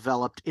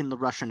developed in the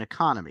Russian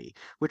economy,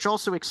 which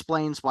also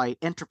explains why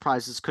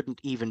enterprises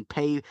couldn't even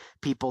pay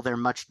people their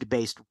much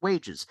debased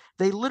wages.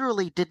 They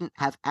literally didn't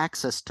have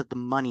access to the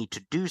money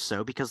to do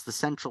so because the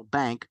central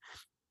bank,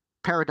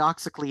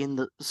 paradoxically in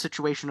the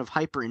situation of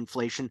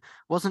hyperinflation,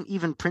 wasn't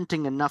even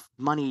printing enough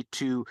money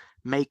to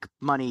make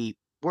money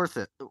worth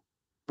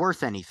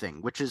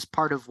anything, which is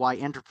part of why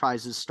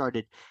enterprises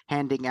started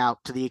handing out,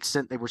 to the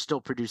extent they were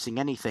still producing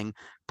anything,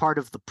 part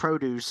of the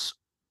produce.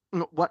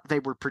 What they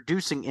were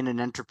producing in an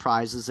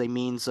enterprise is a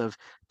means of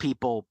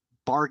people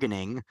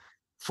bargaining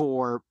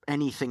for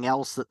anything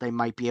else that they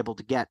might be able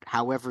to get,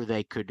 however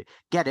they could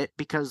get it,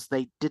 because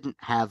they didn't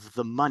have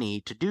the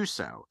money to do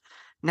so.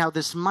 Now,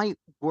 this might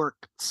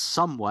work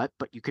somewhat,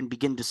 but you can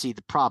begin to see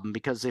the problem,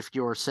 because if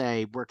you're,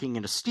 say, working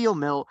in a steel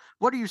mill,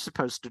 what are you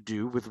supposed to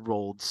do with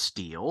rolled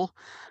steel?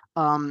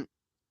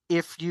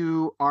 If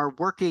you are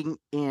working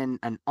in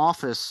an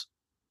office,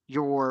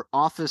 your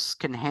office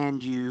can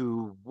hand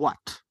you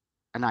what?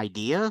 An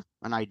idea?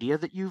 An idea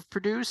that you've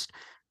produced?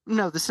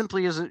 No, this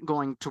simply isn't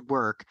going to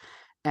work.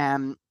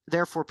 And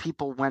therefore,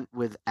 people went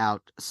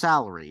without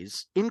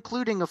salaries,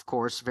 including, of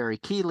course, very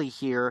keenly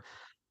here,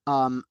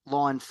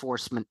 law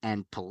enforcement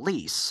and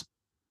police,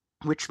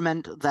 which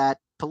meant that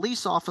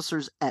police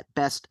officers at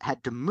best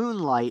had to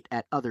moonlight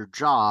at other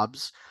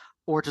jobs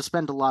or to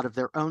spend a lot of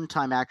their own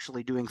time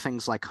actually doing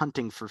things like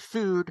hunting for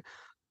food,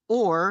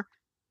 or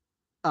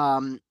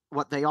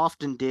what they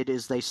often did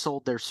is they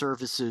sold their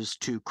services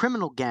to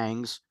criminal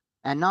gangs,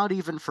 and not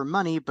even for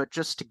money, but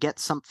just to get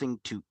something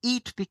to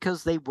eat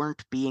because they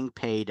weren't being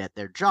paid at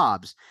their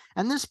jobs.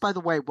 And this, by the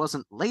way,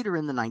 wasn't later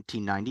in the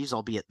 1990s,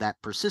 albeit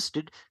that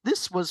persisted.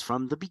 This was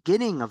from the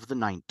beginning of the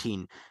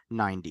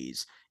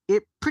 1990s.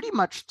 It pretty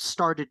much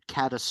started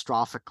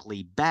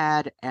catastrophically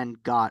bad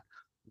and got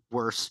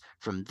worse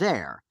from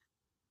there.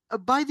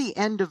 By the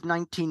end of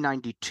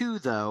 1992,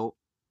 though,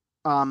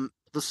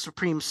 the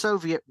Supreme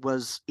Soviet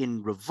was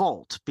in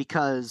revolt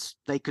because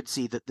they could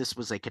see that this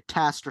was a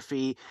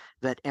catastrophe,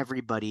 that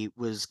everybody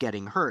was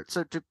getting hurt.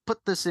 So to put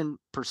this in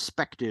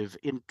perspective,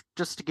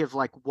 just to give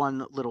like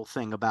one little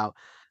thing about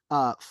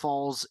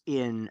falls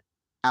in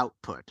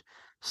output.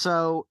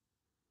 So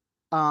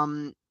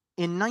in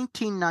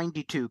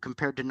 1992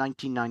 compared to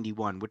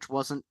 1991, which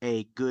wasn't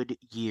a good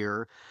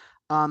year,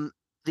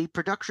 the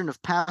production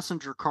of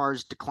passenger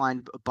cars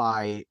declined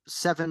by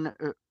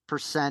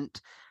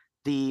 7%.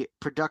 The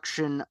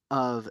production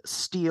of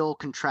steel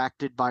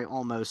contracted by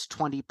almost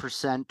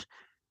 20%.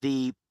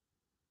 The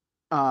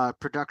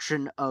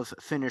production of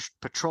finished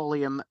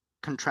petroleum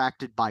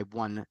contracted by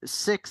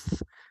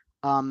 1/6.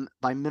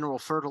 By mineral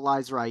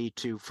fertilizer, i.e.,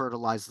 to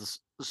fertilize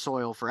the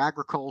soil for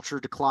agriculture,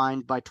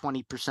 declined by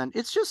 20%.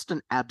 It's just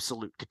an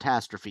absolute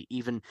catastrophe,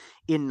 even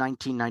in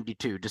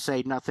 1992, to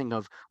say nothing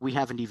of we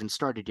haven't even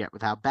started yet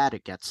with how bad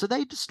it gets. So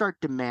they just start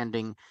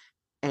demanding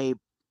a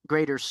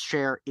greater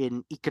share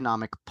in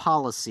economic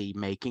policy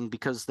making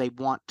because they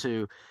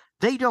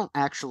don't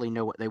actually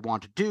know what they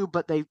want to do,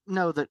 but they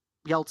know that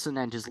Yeltsin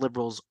and his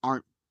liberals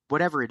aren't,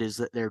 whatever it is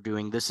that they're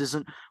doing, this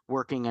isn't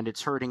working and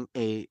it's hurting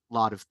a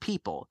lot of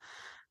people.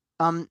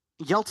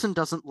 Yeltsin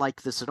doesn't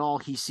like this at all.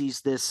 He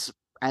sees this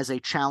as a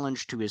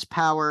challenge to his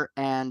power,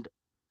 and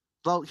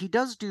though he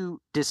does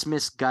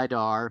dismiss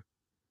Gaidar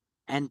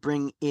and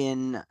bring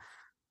in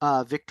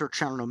Viktor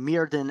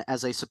Chernomyrdin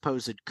as a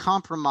supposed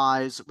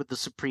compromise with the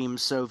Supreme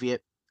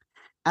Soviet,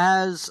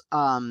 as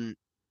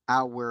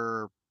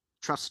our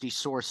trusty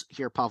source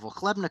here, Pavel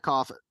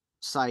Khlebnikov,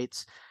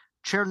 cites,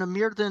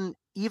 Chernomyrdin,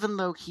 even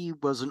though he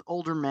was an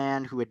older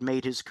man who had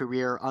made his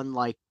career,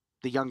 unlike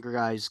the younger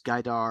guys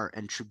Gaidar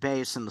and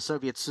Chubais in the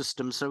Soviet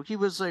system, so he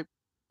was a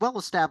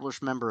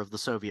well-established member of the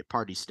Soviet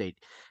party state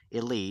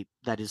elite,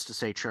 that is to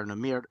say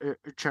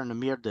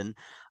Chernomyrdin,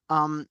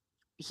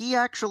 he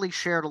actually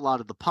shared a lot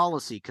of the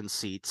policy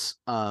conceits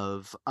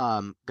of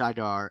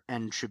Gaidar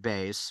and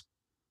Chubais,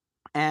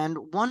 and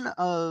one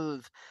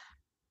of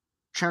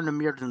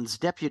Chernomyrdin's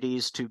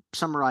deputies, to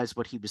summarize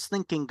what he was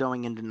thinking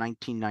going into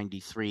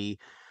 1993,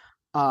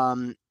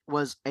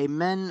 was a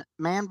man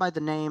by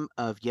the name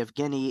of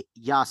Yevgeny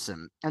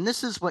Yassin. And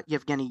this is what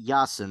Yevgeny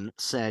Yassin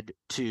said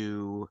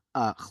to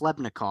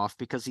Khlebnikov,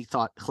 because he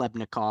thought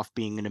Khlebnikov,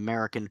 being an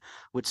American,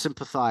 would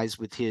sympathize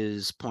with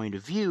his point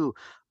of view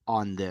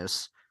on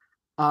this.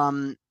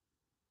 Yassin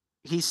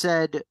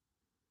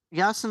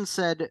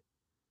said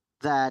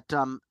that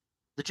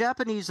The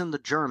Japanese and the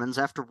Germans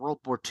after World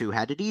War II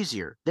had it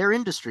easier. Their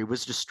industry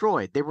was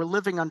destroyed. They were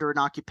living under an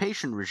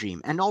occupation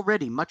regime, and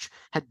already much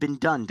had been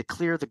done to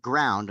clear the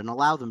ground and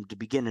allow them to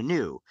begin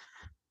anew.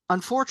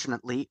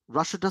 Unfortunately,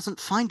 Russia doesn't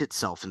find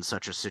itself in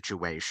such a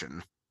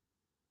situation.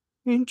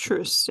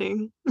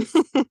 Interesting.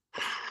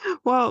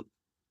 Well,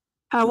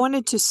 I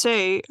wanted to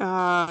say,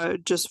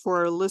 just for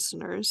our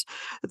listeners,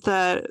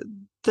 that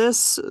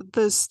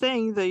this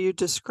thing that you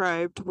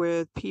described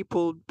with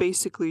people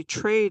basically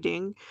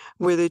trading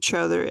with each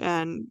other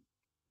and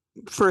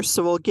first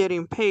of all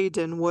getting paid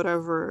in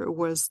whatever it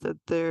was that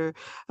their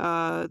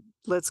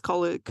let's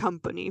call it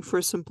company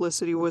for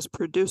simplicity was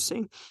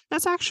producing,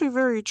 that's actually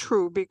very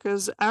true,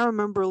 because I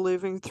remember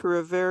living through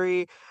a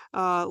very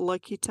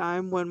lucky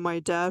time when my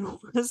dad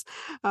was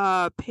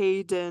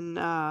paid in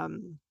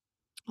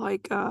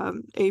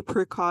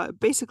apricot,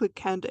 basically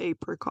canned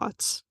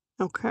apricots.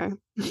 Okay.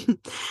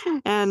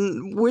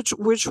 And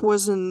which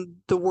wasn't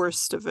the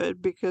worst of it,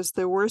 because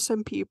there were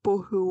some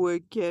people who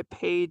would get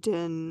paid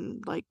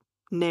in like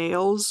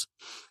nails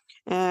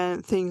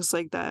and things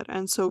like that.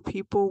 And so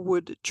people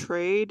would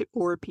trade,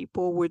 or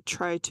people would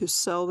try to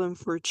sell them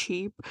for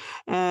cheap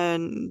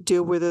and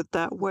deal with it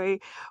that way.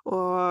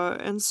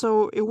 And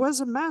so it was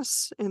a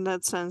mess in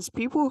that sense.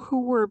 People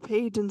who were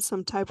paid in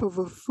some type of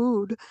a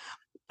food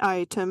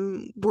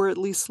item were at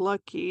least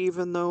lucky,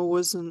 even though it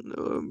wasn't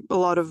a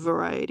lot of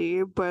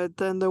variety. But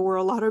then there were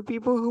a lot of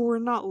people who were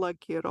not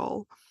lucky at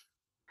all.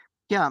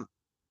 Yeah,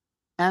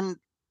 and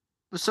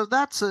so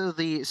that's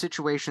the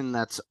situation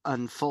that's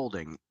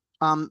unfolding.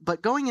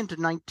 But going into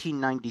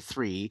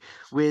 1993,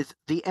 with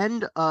the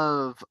end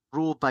of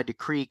rule by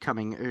decree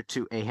coming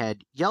to a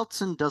head,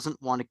 Yeltsin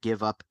doesn't want to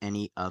give up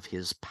any of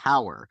his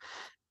power.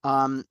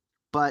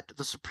 But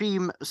the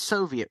Supreme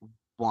Soviet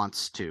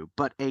wants to,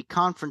 but a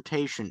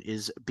confrontation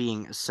is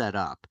being set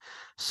up.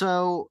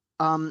 So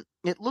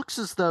it looks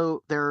as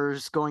though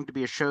there's going to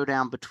be a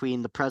showdown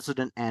between the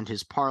president and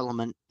his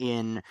parliament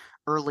in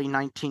early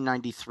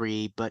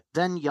 1993, but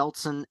then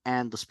Yeltsin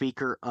and the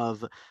Speaker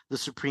of the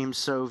Supreme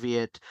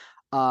Soviet,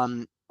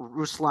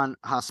 Ruslan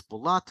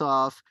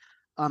Hasbulatov,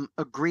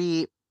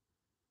 agree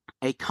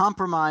a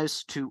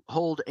compromise to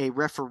hold a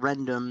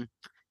referendum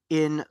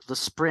in the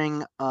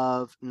spring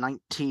of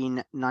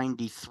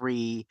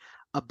 1993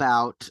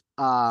 about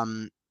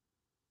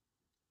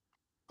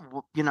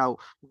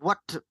what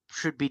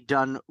should be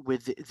done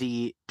with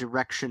the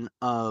direction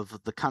of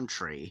the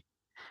country.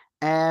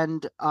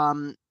 And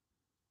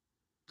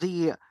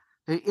the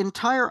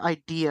entire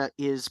idea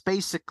is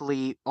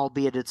basically,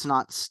 albeit it's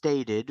not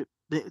stated,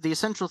 the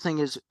essential thing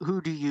is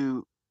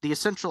the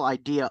essential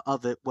idea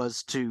of it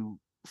was to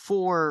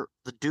for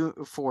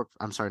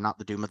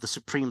the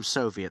Supreme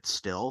Soviet,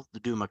 still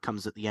the Duma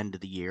comes at the end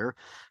of the year,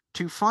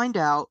 to find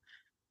out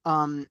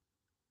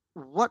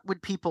what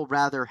would people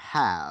rather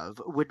have?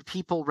 Would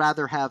people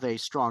rather have a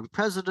strong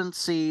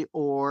presidency,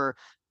 or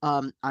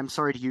I'm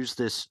sorry to use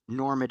this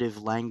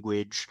normative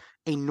language,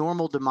 a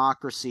normal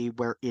democracy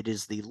where it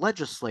is the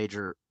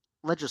legislature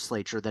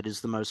that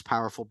is the most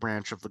powerful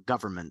branch of the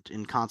government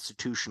in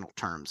constitutional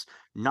terms,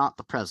 not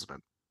the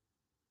president.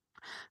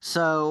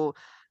 So,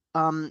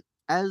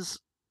 as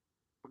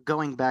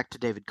going back to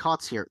David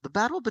Kotz here, the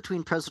battle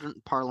between President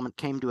and Parliament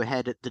came to a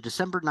head at the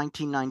December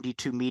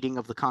 1992 meeting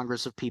of the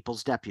Congress of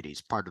People's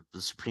Deputies, part of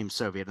the Supreme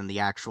Soviet and the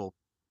actual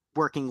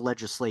working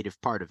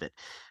legislative part of it.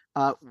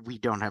 We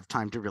don't have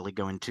time to really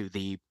go into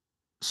the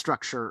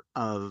structure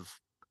of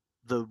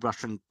the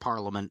Russian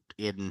Parliament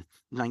in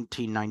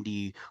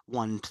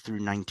 1991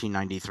 through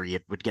 1993.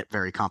 It would get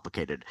very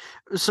complicated.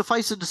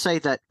 Suffice it to say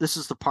that this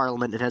is the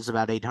Parliament. It has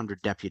about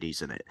 800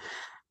 deputies in it.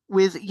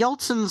 With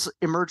Yeltsin's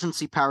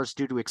emergency powers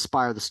due to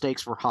expire, the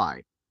stakes were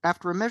high.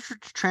 After a measure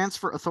to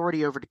transfer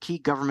authority over to key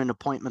government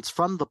appointments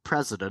from the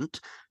president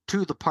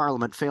to the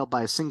parliament failed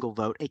by a single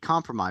vote, a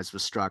compromise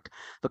was struck.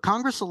 The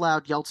Congress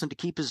allowed Yeltsin to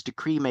keep his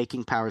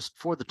decree-making powers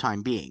for the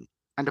time being,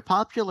 and a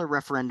popular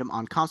referendum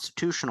on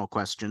constitutional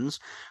questions,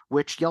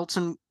 which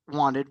Yeltsin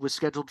wanted, was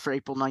scheduled for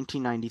April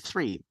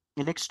 1993.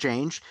 In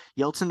exchange,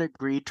 Yeltsin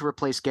agreed to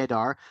replace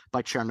Gaidar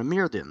by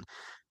Chernomyrdin.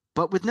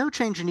 But with no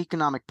change in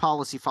economic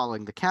policy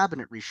following the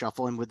cabinet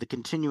reshuffle and with the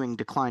continuing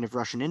decline of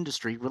Russian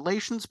industry,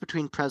 relations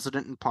between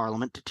president and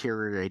parliament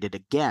deteriorated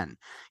again.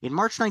 In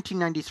March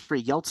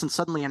 1993, Yeltsin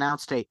suddenly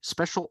announced a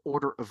special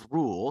order of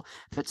rule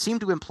that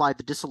seemed to imply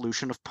the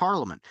dissolution of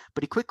parliament,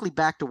 but he quickly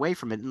backed away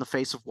from it in the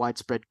face of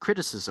widespread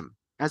criticism,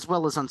 as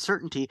well as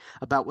uncertainty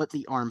about what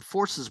the armed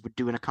forces would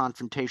do in a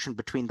confrontation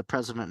between the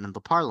president and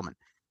the parliament.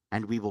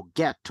 And we will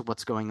get to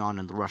what's going on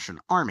in the Russian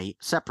army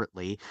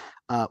separately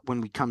when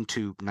we come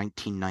to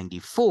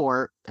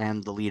 1994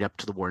 and the lead up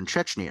to the war in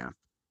Chechnya.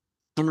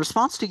 In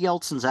response to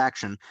Yeltsin's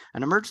action,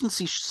 an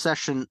emergency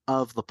session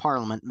of the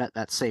parliament met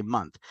that same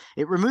month.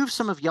 It removed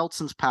some of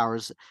Yeltsin's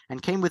powers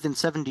and came within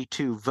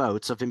 72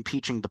 votes of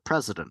impeaching the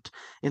president.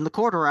 In the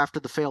corridor after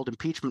the failed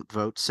impeachment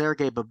vote,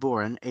 Sergei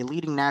Baburin, a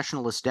leading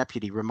nationalist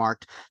deputy,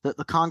 remarked that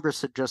the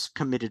Congress had just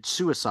committed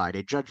suicide,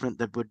 a judgment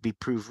that would be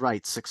proved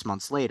right 6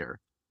 months later.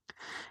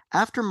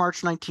 After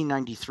March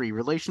 1993,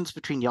 relations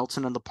between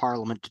Yeltsin and the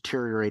parliament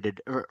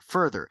deteriorated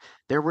further.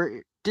 There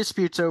were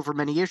disputes over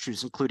many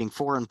issues, including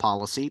foreign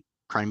policy.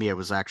 Crimea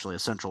was actually a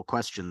central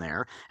question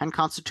there, and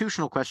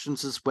constitutional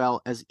questions as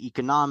well as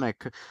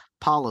economic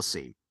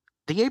policy.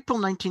 The April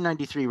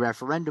 1993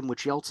 referendum,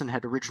 which Yeltsin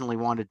had originally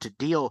wanted to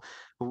deal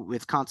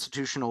with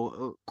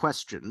constitutional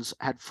questions,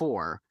 had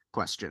four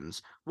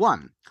questions.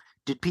 1.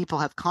 Did people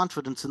have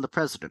confidence in the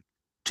president?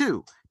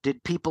 2.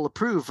 Did people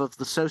approve of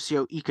the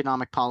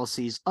socio-economic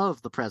policies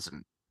of the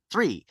president?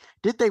 3.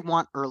 Did they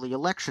want early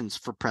elections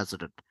for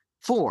president?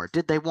 4.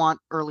 Did they want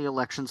early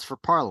elections for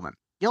parliament?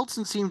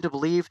 Yeltsin seemed to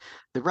believe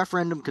the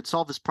referendum could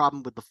solve his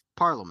problem with the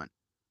parliament.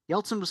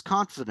 Yeltsin was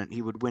confident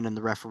he would win in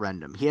the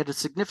referendum. He had a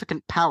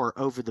significant power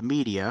over the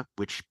media,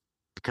 which,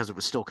 because it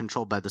was still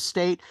controlled by the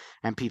state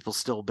and people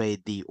still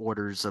obeyed the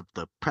orders of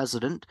the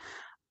president,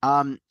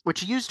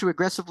 which he used to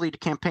aggressively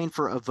campaign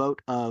for a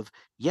vote of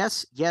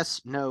yes, yes,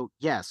 no,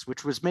 yes,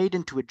 which was made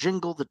into a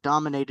jingle that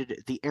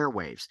dominated the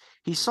airwaves.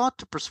 He sought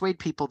to persuade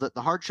people that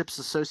the hardships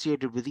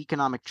associated with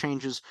economic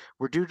changes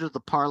were due to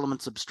the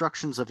parliament's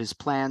obstructions of his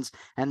plans,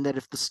 and that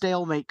if the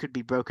stalemate could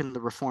be broken,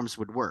 the reforms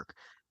would work.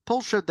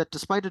 Polls showed that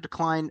despite a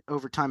decline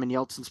over time in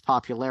Yeltsin's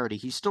popularity,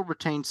 he still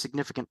retained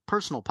significant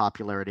personal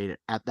popularity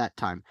at that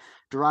time,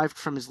 derived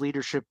from his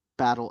leadership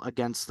battle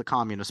against the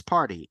Communist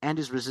Party and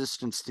his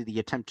resistance to the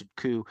attempted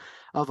coup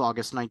of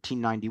August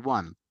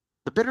 1991.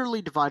 The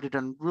bitterly divided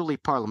and unruly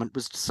parliament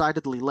was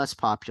decidedly less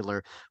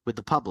popular with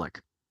the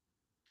public.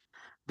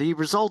 The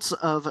results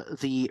of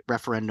the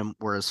referendum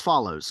were as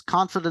follows.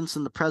 Confidence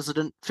in the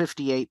president,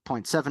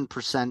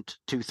 58.7%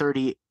 to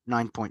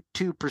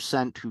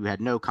 39.2% who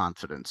had no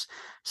confidence.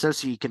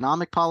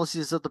 Socioeconomic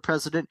policies of the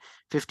president,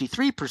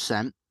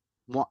 53%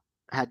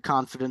 had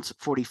confidence,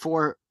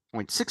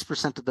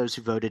 44.6% of those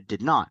who voted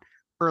did not.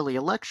 Early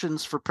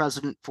elections for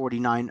president,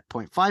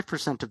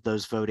 49.5% of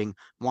those voting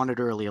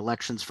wanted early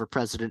elections for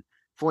president,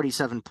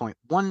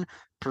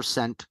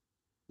 47.1%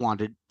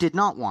 did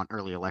not want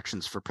early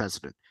elections for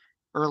president.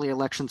 Early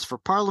elections for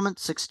parliament,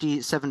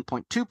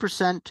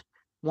 67.2%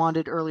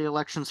 wanted early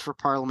elections for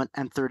parliament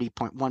and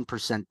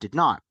 30.1% did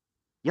not.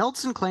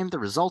 Yeltsin claimed the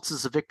results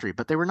as a victory,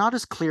 but they were not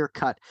as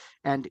clear-cut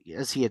and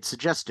as he had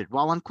suggested.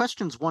 While on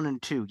questions 1 and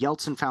 2,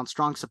 Yeltsin found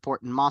strong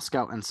support in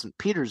Moscow and St.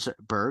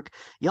 Petersburg,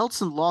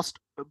 Yeltsin lost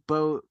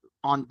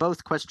on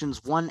both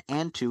questions 1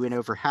 and 2 in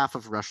over half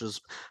of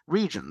Russia's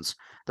regions.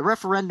 The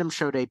referendum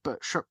showed a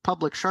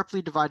public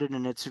sharply divided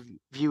in its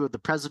view of the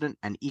president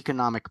and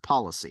economic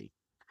policy.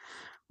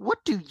 What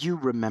do you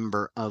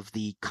remember of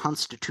the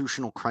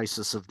constitutional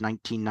crisis of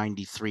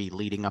 1993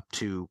 leading up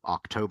to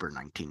October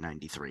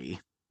 1993?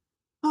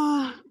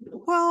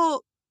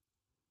 Well,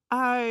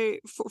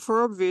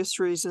 for obvious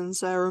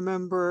reasons, I don't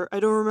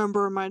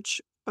remember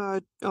much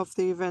of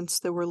the events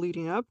that were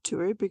leading up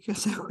to it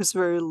because I was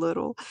very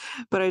little,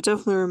 but I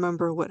definitely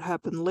remember what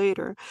happened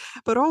later.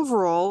 But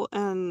overall,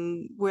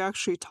 and we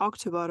actually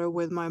talked about it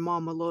with my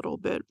mom a little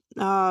bit,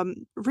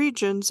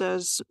 regions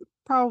as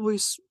probably,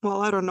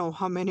 well, I don't know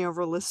how many of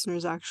our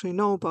listeners actually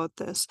know about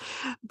this,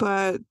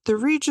 but the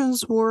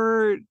regions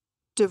were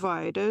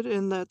divided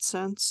in that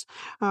sense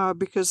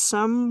because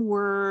some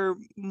were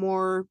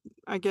more,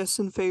 I guess,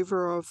 in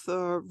favor of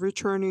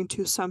returning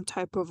to some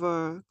type of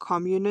a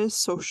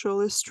communist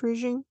socialist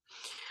regime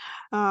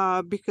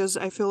because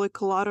I feel like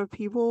a lot of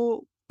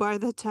people by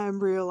the time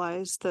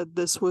realized that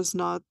this was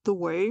not the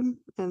way,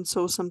 and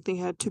so something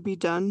had to be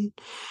done.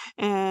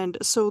 And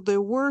so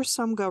there were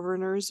some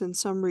governors in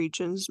some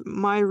regions,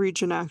 my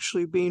region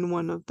actually being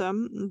one of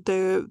them.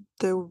 They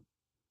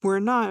were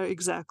not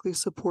exactly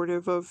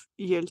supportive of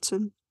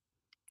Yeltsin.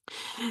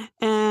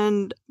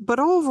 But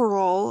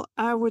overall,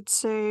 I would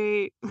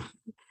say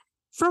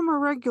from a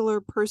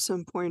regular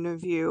person point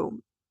of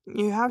view,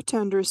 you have to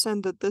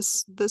understand that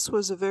this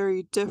was a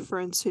very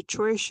different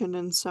situation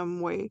in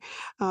some way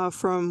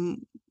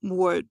from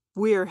what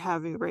we are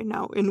having right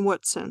now. In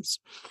what sense?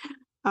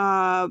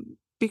 Uh,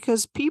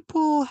 because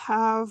people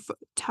have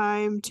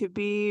time to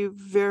be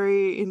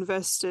very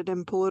invested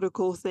in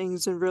political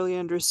things and really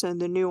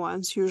understand the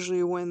nuance,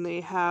 usually when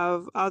they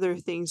have other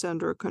things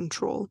under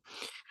control.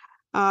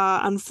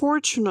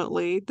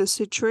 Unfortunately, the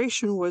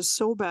situation was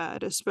so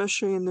bad,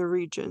 especially in the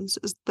regions,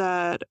 is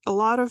that a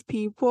lot of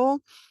people,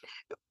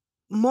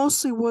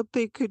 mostly what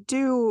they could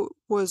do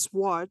was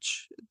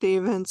watch the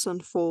events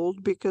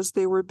unfold because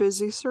they were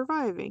busy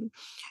surviving.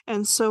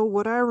 And so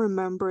what I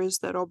remember is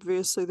that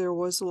obviously there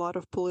was a lot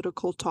of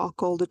political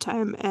talk all the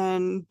time,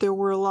 and there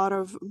were a lot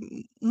of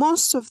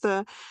most of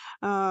the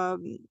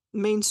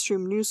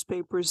mainstream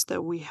newspapers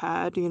that we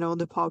had,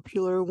 the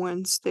popular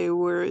ones, they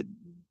were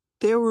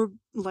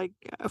like,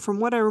 from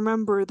what I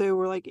remember, they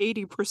were like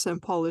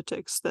 80%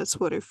 politics. That's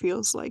what it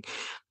feels like.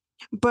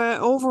 But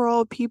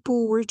overall,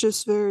 people were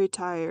just very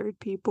tired.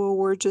 People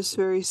were just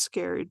very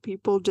scared.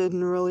 People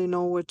didn't really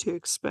know what to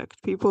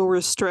expect. People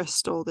were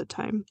stressed all the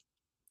time.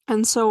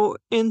 And so,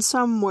 in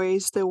some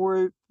ways, they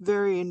were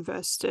very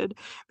invested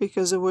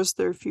because it was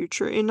their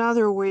future. In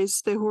other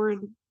ways, they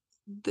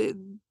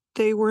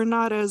they were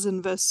not as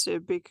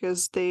invested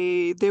because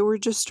they were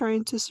just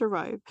trying to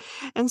survive.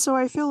 And so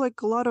I feel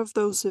like a lot of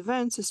those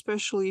events,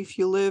 especially if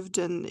you lived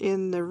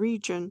in the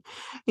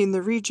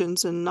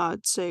regions and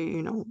not, say,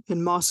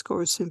 in Moscow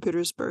or St.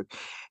 Petersburg,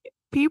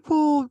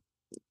 people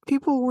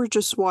people were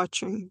just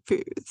watching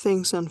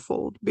things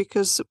unfold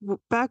because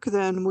back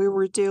then we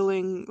were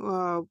dealing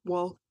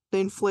well, the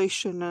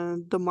inflation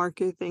and the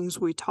market things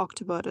we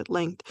talked about at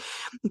length,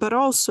 but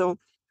also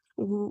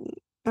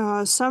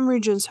some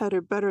regions had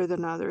it better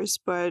than others,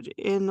 but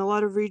in a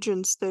lot of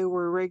regions they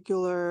were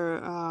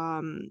regular.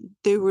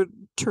 They would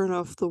turn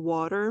off the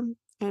water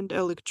and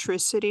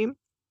electricity,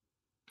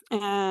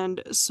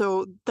 and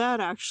so that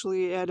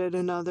actually added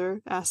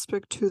another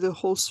aspect to the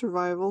whole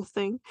survival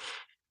thing.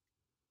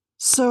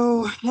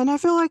 So, and I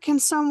feel like in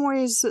some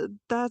ways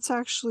that's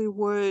actually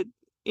what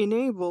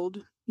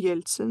enabled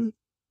Yeltsin.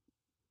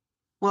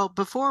 Well,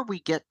 before we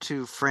get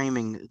to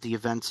framing the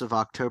events of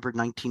October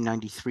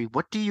 1993,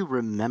 what do you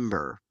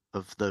remember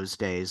of those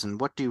days,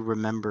 and what do you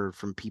remember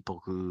from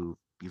people who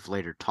you've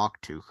later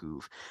talked to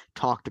who've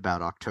talked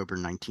about October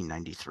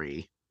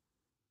 1993?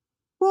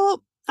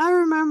 Well, I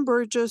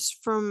remember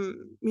just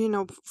from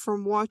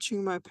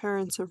watching my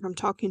parents and from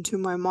talking to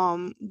my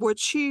mom, what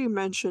she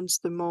mentions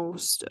the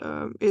most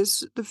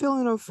is the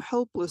feeling of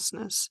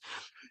helplessness,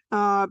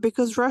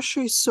 because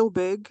Russia is so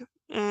big,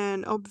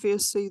 and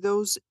obviously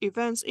those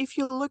events, if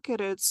you look at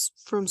it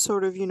from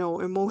sort of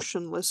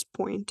emotionless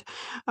point,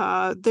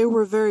 they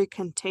were very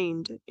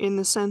contained in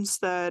the sense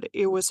that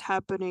it was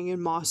happening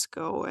in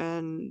Moscow,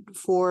 and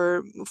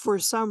for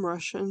some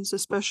Russians,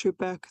 especially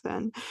back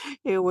then,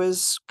 it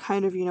was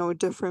kind of a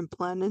different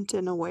planet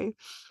in a way.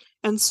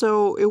 And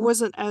so it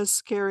wasn't as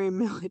scary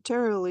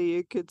militarily,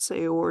 you could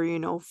say, or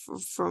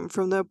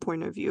from that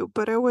point of view,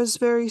 but it was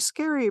very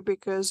scary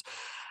because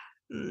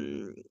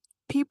mm,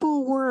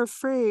 people were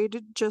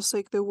afraid, just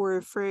like they were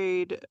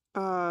afraid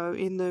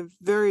in the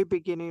very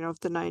beginning of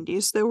the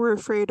 90s. They were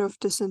afraid of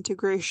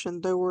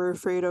disintegration, they were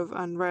afraid of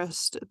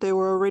unrest, they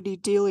were already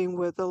dealing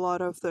with a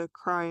lot of the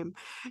crime.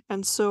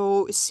 And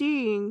so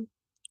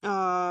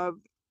uh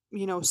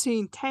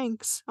seeing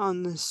tanks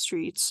on the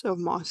streets of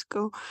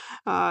Moscow,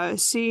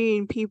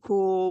 seeing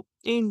people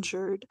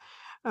injured,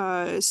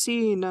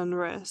 seeing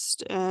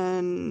unrest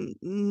and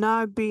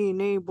not being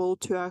able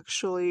to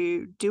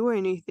actually do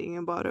anything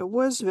about it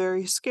was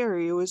very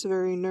scary. It was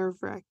very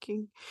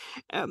nerve-wracking.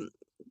 Um,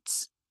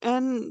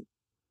 and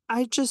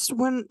I just,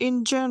 when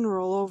in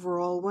general,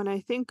 overall, when I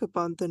think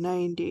about the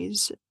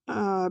 90s,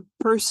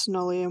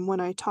 personally, and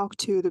when I talk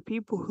to the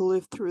people who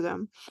lived through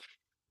them,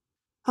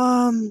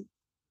 um,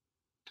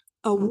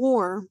 a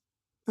war,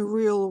 a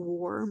real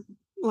war,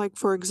 like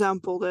for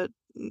example that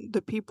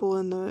the people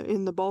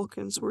in the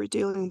Balkans were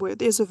dealing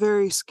with, is a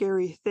very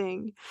scary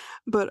thing.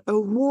 But a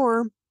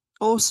war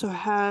also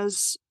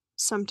has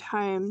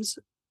sometimes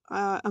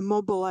a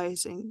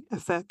mobilizing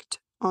effect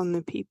on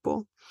the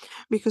people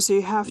because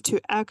you have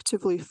to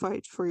actively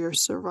fight for your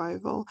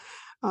survival.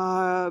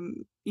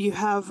 You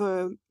have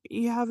a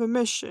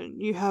mission,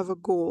 you have a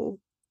goal,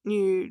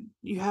 you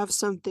have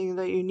something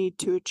that you need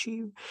to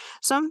achieve,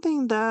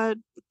 something that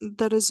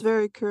is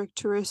very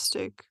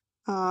characteristic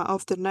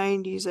of the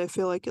 90s. I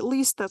feel like at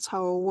least that's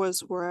how it was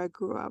where I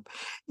grew up,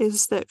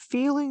 is that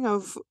feeling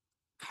of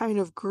kind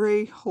of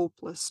gray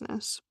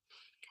hopelessness.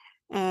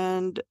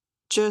 And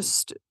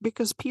just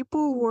because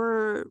people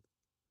were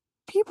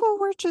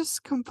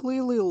just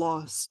completely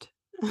lost.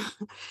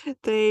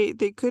 They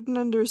couldn't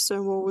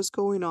understand what was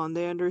going on.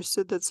 They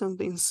understood that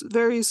something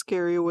very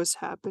scary was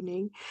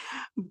happening,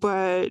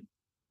 but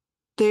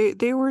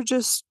they were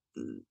just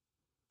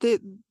they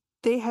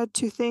they had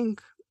to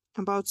think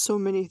about so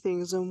many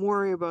things and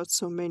worry about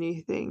so many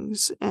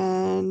things,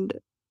 and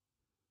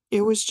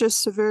it was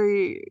a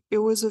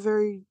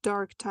very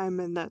dark time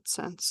in that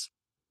sense.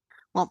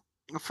 Well,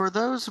 for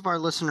those of our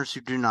listeners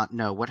who do not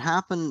know, what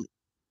happened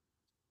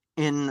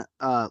in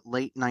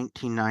late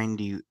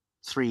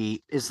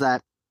 1993 is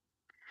that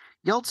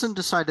Yeltsin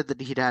decided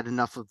that he'd had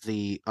enough of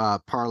the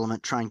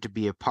parliament trying to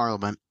be a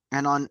parliament,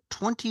 and on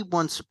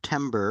 21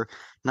 September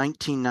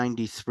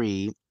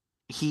 1993,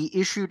 he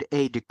issued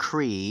a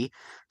decree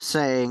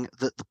saying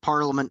that the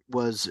parliament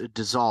was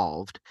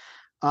dissolved.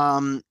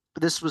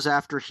 This was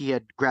after he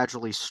had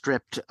gradually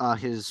stripped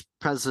his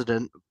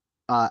president,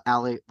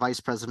 Vice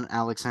President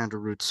Alexander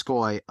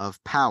Rutskoy,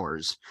 of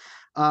powers.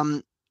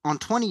 On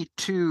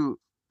 22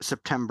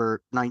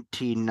 September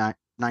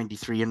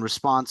 1993, in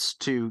response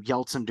to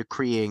Yeltsin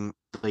decreeing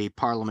the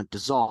parliament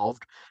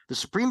dissolved, the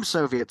Supreme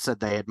Soviet said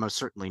they had most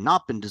certainly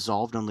not been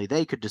dissolved, only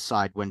they could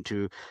decide when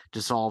to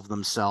dissolve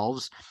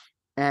themselves.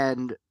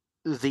 And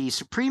the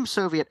Supreme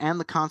Soviet and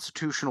the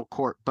Constitutional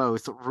Court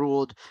both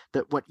ruled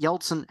that what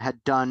Yeltsin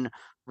had done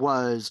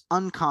was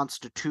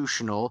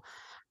unconstitutional.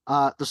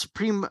 The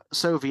Supreme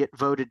Soviet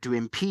voted to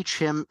impeach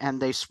him,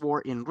 and they swore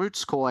in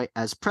Rutskoy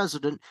as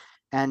president.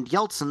 And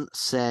Yeltsin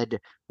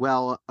said,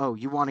 well, oh,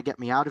 you want to get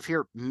me out of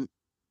here?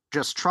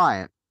 Just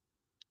try it.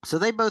 So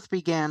they both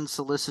began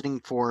soliciting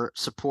for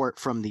support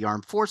from the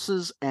armed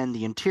forces and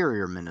the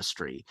Interior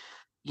Ministry.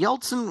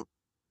 Yeltsin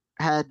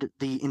had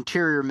the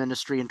Interior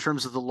Ministry, in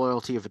terms of the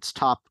loyalty of its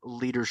top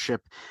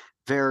leadership,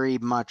 very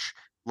much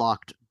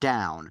locked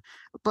down.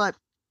 But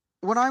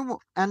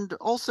and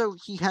also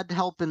he had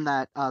help in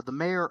that the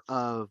mayor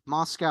of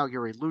Moscow,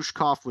 Yuri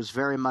Lushkov, was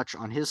very much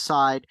on his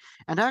side,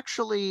 and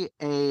actually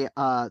a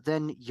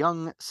then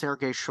young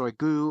Sergei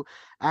Shoigu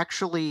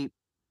actually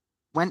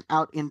went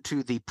out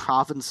into the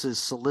provinces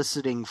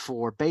soliciting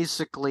for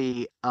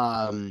basically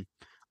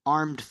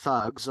armed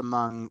thugs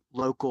among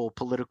local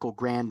political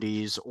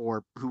grandees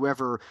or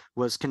whoever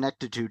was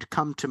connected to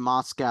come to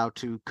Moscow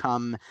to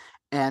come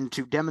and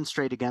to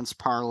demonstrate against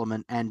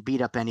Parliament and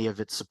beat up any of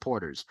its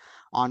supporters.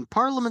 On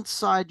Parliament's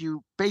side,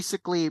 you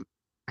basically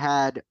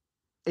had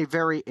a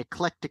very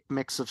eclectic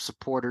mix of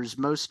supporters,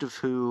 most of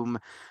whom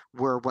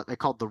were what they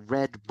called the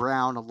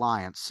Red-Brown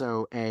Alliance.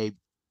 So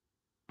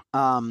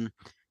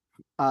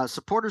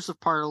supporters of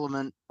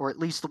Parliament, or at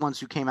least the ones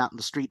who came out in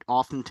the street,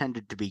 often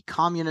tended to be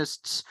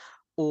communists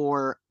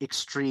or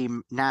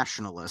extreme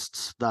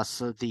nationalists,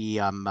 thus the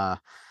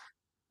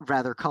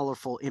rather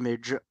colorful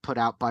image put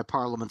out by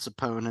Parliament's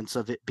opponents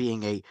of it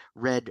being a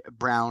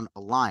red-brown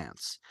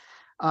alliance.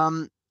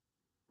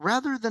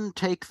 Rather than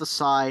take the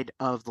side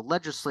of the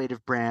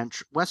legislative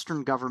branch,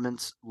 Western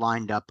governments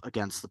lined up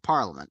against the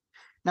Parliament.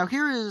 Now,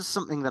 here is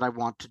something that I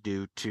want to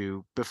do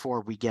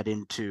before we get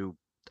into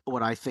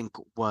what I think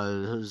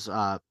was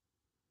a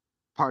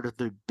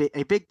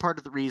big part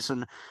of the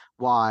reason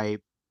why,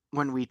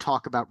 when we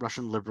talk about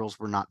Russian liberals,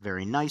 we're not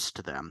very nice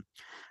to them.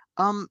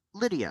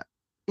 Lydia,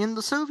 in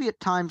the Soviet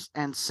times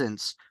and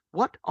since,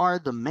 what are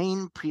the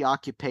main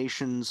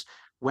preoccupations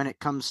when it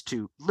comes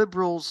to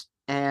liberals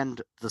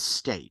and the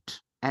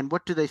state? And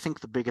what do they think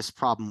the biggest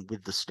problem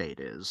with the state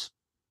is?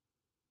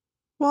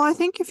 Well, I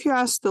think if you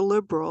ask the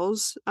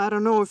liberals, I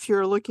don't know if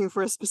you're looking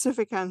for a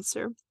specific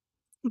answer,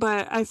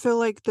 but I feel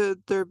like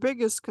their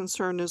biggest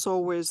concern is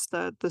always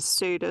that the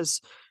state is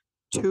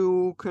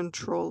too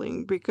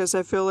controlling, because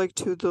I feel like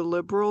to the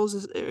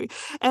liberals,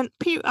 and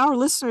our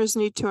listeners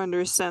need to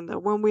understand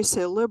that when we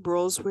say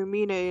liberals, we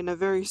mean it in a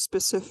very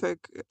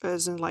specific,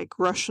 as in like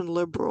Russian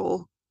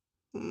liberal.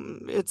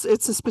 It's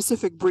a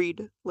specific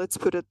breed, let's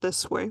put it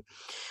this way.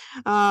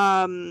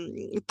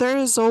 There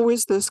is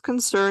always this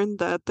concern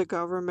that the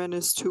government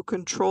is too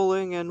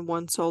controlling and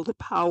wants all the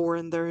power,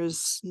 and there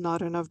is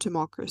not enough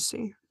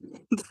democracy.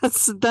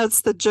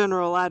 That's the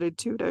general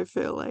attitude, I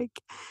feel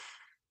like.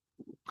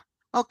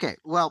 Okay,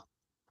 well,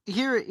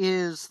 here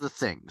is the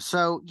thing.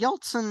 So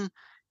Yeltsin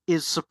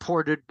is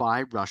supported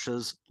by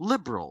Russia's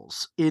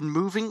liberals in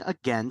moving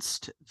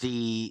against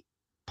the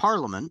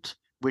parliament,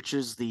 which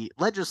is the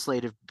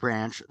legislative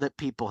branch that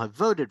people have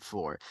voted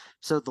for.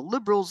 So the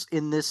liberals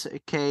in this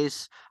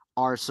case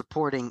are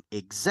supporting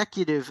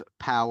executive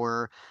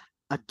power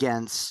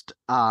against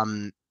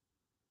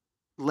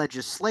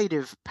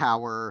legislative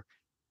power,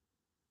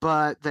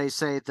 but they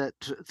say that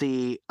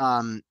the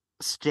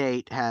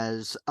state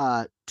has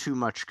too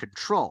much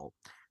control.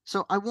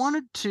 So I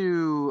wanted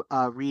to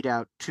read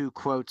out two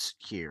quotes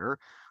here.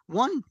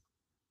 One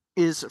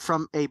is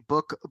from a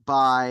book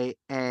by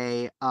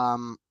a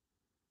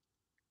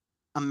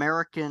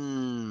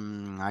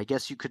American, I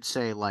guess you could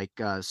say, like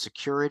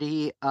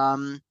security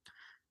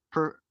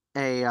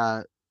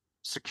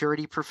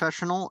security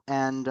professional,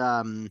 and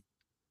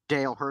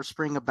Dale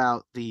Herspring,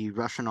 about the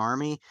Russian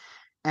army.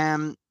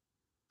 And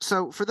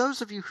so, for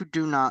those of you who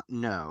do not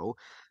know,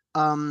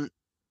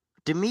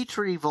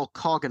 Dmitry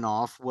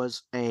Volkogonov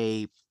was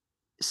a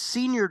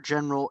senior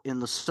general in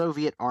the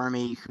Soviet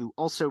army who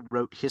also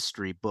wrote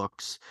history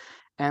books.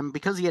 And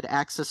because he had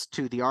access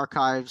to the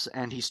archives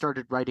and he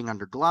started writing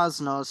under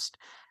glasnost,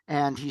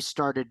 and he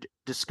started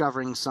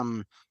discovering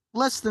some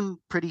less than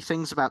pretty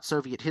things about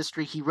Soviet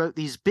history, he wrote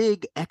these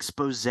big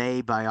expose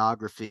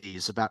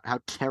biographies about how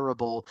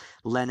terrible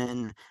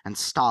Lenin and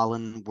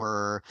Stalin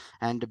were,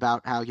 and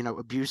about how,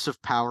 abuse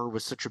of power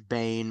was such a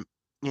bane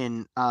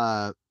in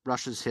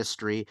Russia's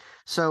history.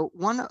 So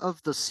one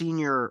of the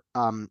senior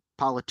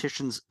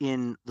politicians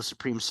in the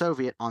Supreme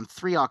Soviet on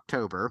 3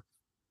 October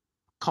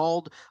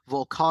called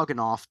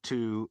Volkogonov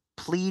to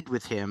plead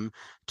with him,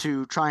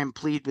 to try and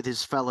plead with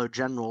his fellow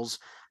generals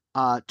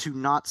to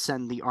not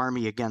send the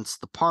army against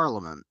the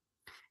parliament.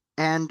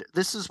 And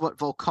this is what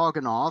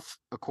Volkogonov,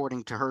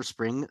 according to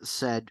Herspring,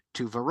 said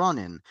to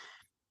Voronin.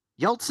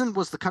 Yeltsin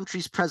was the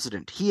country's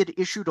president. He had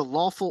issued a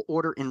lawful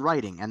order in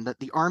writing, and that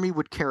the army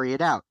would carry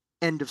it out.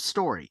 End of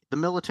story. The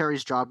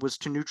military's job was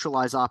to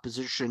neutralize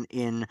opposition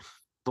in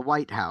the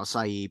White House,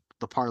 i.e.,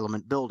 the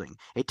Parliament building,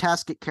 a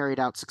task it carried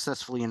out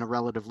successfully in a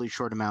relatively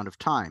short amount of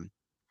time.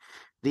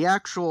 The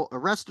actual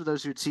arrest of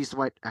those who had seized the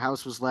White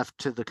House was left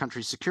to the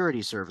country's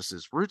security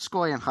services.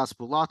 Rutskoy and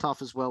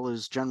Khasbulatov, as well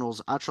as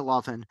Generals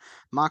Achalov and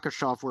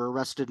Makashov, were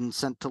arrested and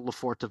sent to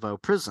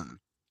Lefortovo prison.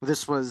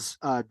 This was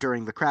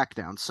during the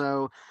crackdown.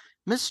 So,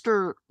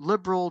 Mr.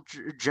 Liberal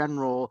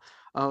General,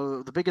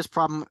 the biggest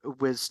problem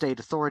with state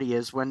authority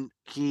is when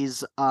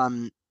he's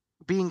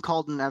being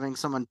called and having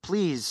someone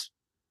please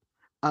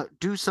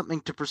do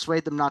something to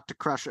persuade them not to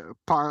crush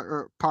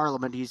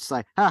Parliament. He's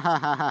like, ha ha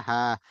ha ha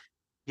ha,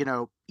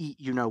 eat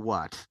you know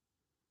what.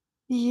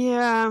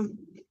 Yeah,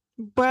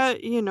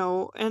 but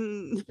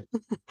and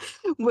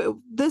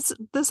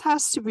this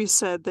has to be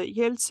said that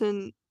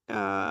Yeltsin.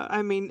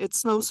 I mean,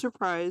 it's no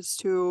surprise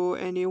to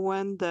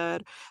anyone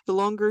that the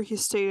longer he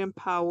stayed in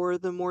power,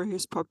 the more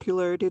his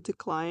popularity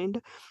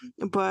declined.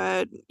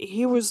 But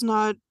he was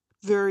not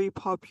very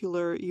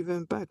popular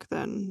even back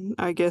then.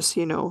 I guess,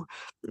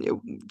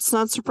 it's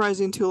not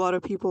surprising to a lot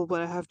of people,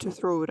 but I have to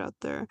throw it out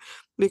there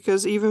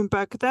because even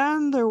back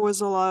then there was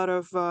a lot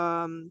of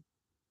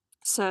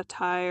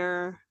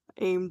satire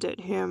aimed at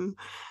him.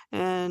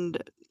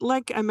 And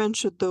like I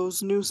mentioned,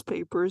 those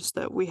newspapers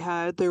that we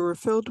had, they were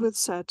filled with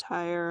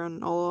satire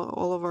on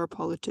all of our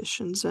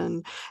politicians.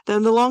 And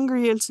then the longer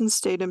Yeltsin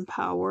stayed in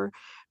power,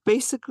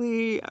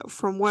 basically,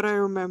 from what I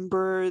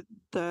remember,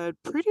 that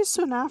pretty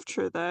soon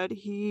after that,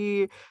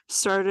 he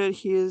started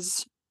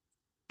his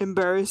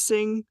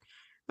embarrassing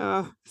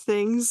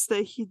things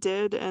that he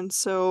did, and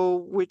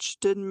so which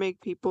didn't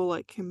make people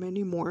like him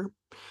anymore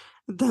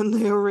than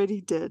they already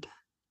did.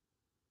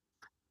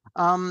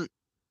 Um,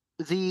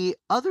 the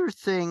other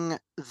thing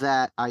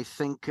that I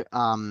think,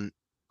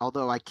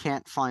 although I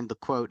can't find the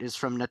quote, is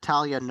from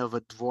Natalia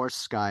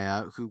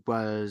Novodvorskaya, who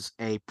was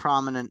a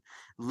prominent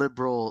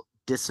liberal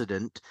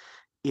dissident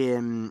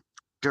in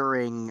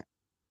during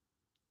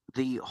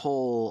the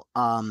whole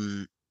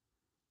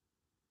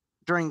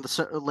during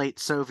the late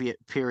Soviet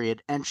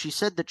period, and she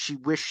said that she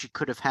wished she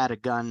could have had a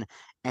gun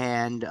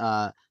and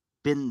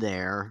been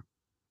there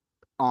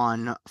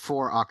on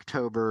 4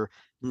 October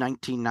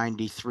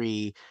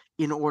 1993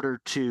 in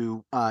order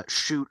to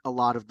shoot a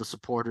lot of the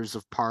supporters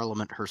of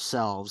Parliament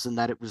herself, and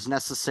that it was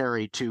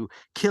necessary to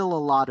kill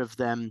a lot of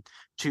them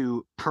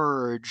to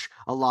purge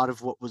a lot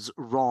of what was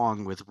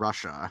wrong with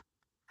Russia.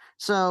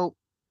 So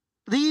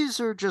these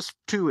are just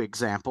two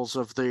examples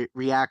of the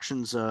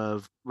reactions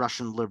of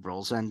Russian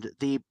liberals, and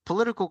the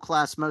political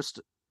class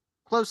most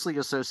closely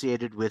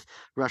associated with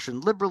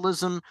Russian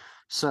liberalism,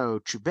 so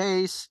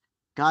Chubais,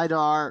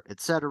 Gaidar,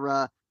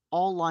 etc.,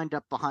 all lined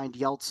up behind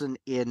Yeltsin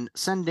in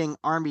sending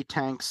army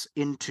tanks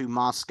into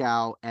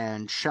Moscow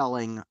and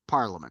shelling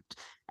parliament.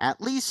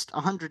 At least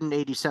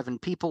 187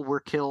 people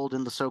were killed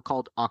in the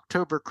so-called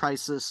October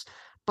Crisis,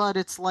 but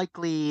it's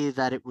likely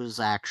that it was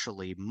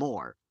actually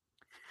more.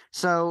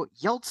 So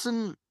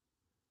Yeltsin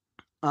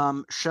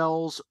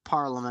shells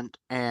Parliament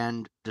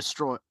and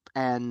destroy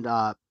and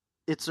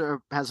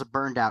has a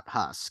burned out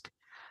husk.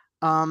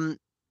 Um,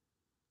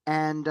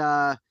 and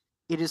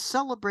it is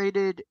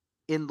celebrated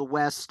in the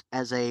West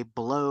as a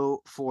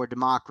blow for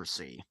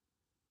democracy.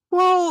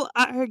 Well,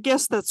 I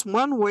guess that's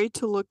one way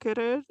to look at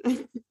it.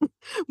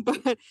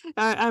 But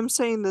I'm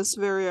saying this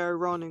very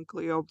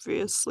ironically,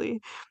 obviously,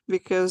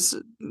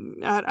 because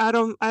I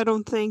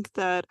don't think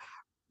that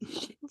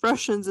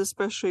Russians,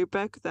 especially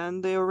back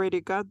then, they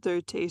already got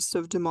their taste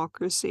of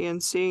democracy,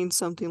 and seeing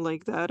something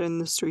like that in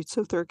the streets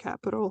of their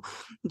capital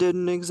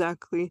didn't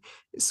exactly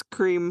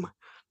scream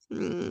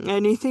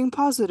anything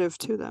positive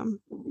to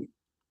them.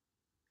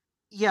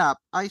 Yeah,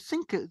 I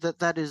think that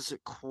that is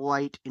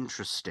quite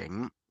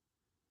interesting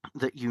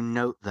that you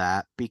note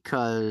that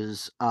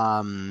because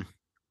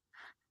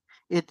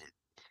it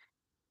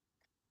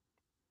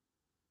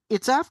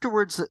it's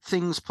afterwards that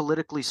things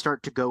politically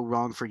start to go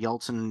wrong for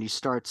Yeltsin, and he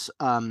starts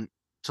to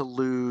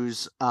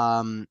lose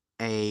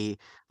a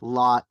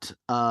lot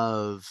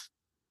of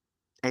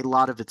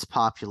its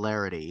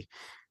popularity.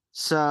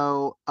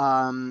 So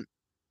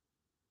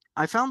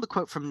I found the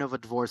quote from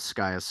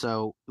Novodvorskaya.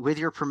 So with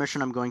your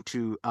permission, I'm going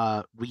to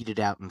read it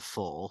out in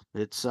full.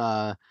 It's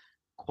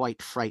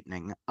quite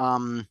frightening.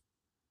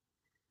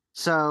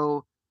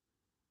 So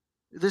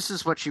this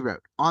is what she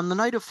wrote. On the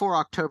night of 4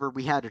 October,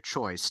 we had a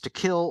choice, to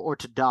kill or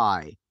to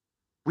die.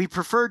 We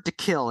preferred to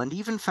kill and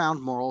even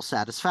found moral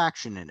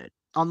satisfaction in it.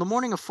 On the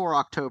morning of 4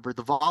 October,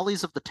 the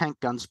volleys of the tank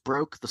guns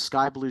broke the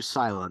sky blue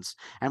silence,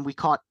 and we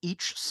caught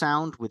each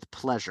sound with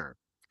pleasure.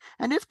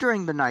 And if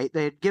during the night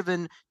they had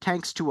given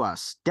tanks to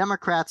us,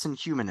 Democrats and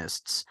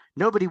humanists,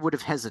 nobody would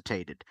have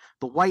hesitated.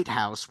 The White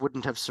House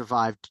wouldn't have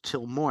survived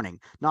till morning.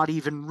 Not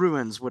even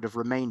ruins would have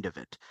remained of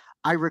it.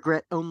 I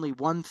regret only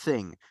one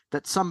thing,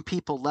 that some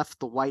people left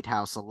the White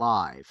House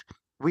alive.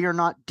 We are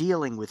not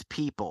dealing with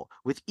people,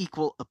 with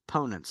equal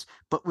opponents,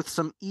 but with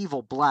some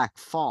evil black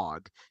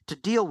fog. To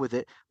deal with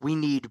it, we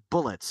need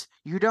bullets.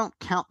 You don't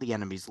count the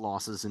enemy's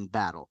losses in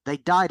battle. They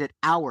died at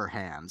our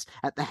hands,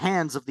 at the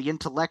hands of the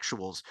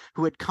intellectuals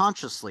who had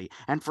consciously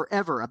and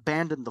forever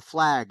abandoned the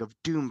flag of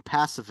doomed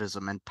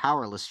pacifism and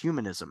powerless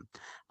humanism.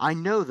 I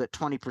know that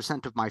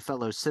 20% of my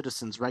fellow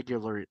citizens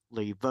regularly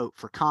vote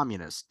for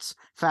communists,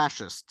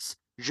 fascists,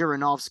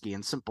 Zhirinovsky,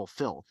 and simple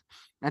filth,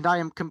 and I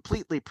am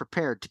completely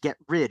prepared to get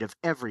rid of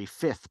every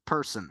fifth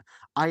person.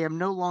 I am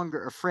no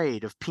longer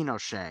afraid of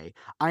Pinochet.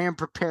 I am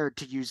prepared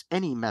to use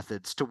any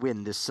methods to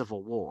win this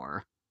civil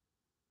war.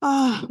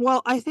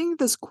 Well, I think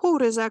this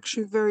quote is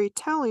actually very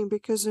telling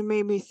because it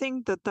made me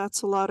think that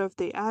that's a lot of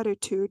the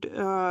attitude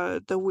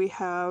that we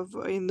have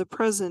in the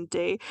present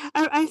day.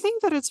 I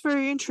think that it's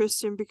very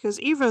interesting because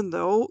even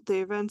though the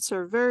events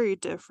are very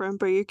different,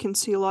 but you can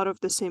see a lot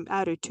of the same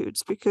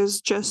attitudes because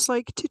just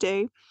like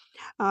today,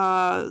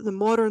 the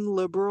modern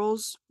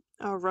liberals,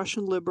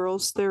 Russian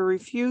liberals, they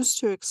refuse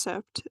to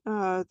accept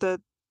that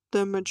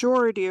the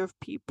majority of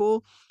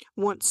people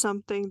want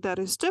something that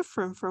is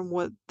different from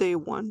what they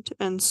want.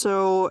 And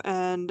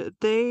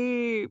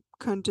they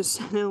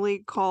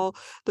condescendingly call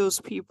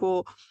those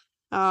people,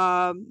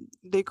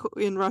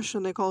 in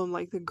Russian, they call them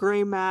like the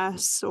gray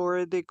mass,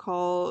 or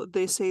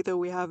they say that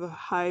we have a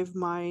hive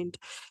mind.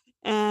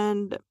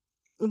 And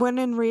when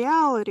in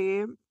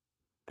reality,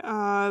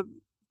 uh,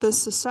 the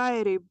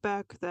society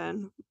back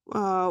then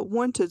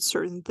wanted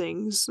certain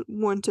things,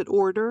 wanted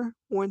order,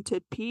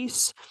 wanted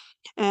peace.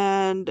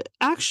 And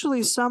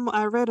actually,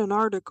 I read an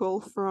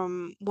article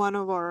from one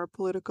of our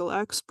political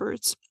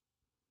experts,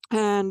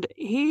 and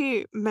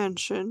he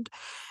mentioned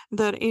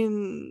that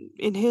in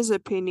his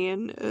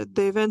opinion,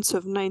 the events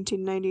of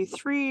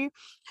 1993,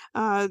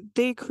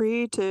 they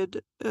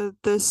created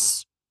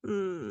this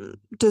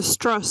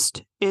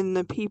distrust in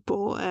the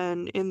people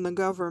and in the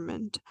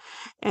government,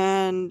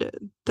 and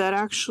that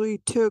actually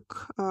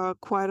took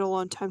quite a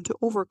long time to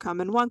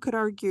overcome. And one could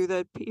argue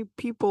that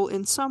people,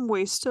 in some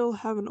ways, still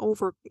haven't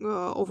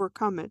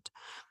overcome it,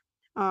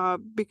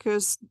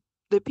 because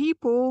the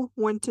people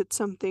wanted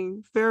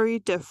something very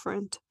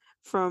different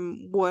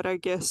from what I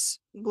guess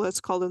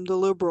let's call them the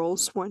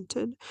liberals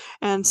wanted.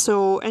 And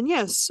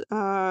yes,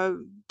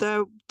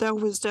 that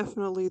was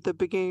definitely the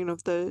beginning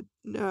of the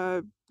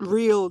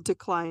real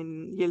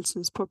decline in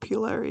Yeltsin's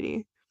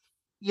popularity.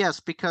 Yes,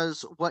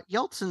 because what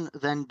Yeltsin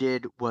then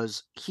did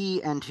was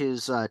he and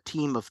his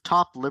team of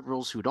top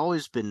liberals who'd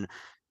always been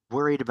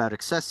worried about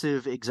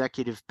excessive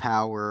executive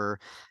power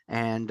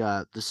and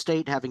the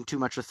state having too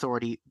much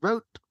authority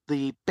wrote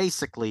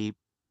basically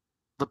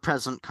the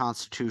present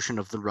constitution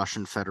of the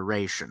Russian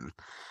Federation,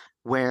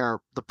 where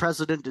the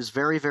president is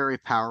very, very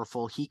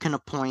powerful. He can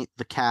appoint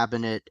the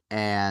cabinet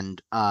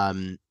and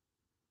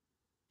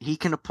he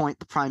can appoint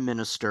the prime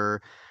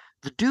minister.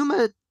 The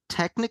Duma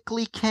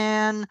technically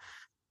can,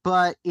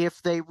 but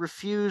if they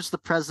refuse the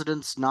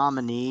president's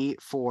nominee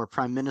for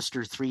prime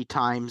minister 3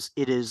 times,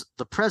 it is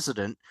the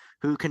president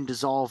who can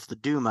dissolve the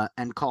Duma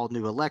and call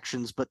new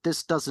elections. But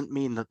this doesn't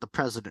mean that the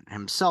president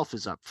himself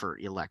is up for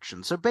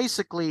election. So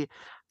basically,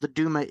 the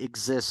Duma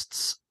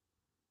exists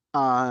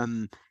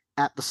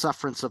at the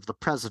sufferance of the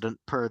president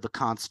per the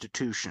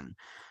Constitution.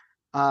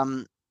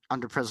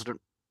 Under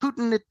President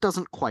Putin, it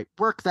doesn't quite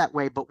work that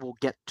way, but we'll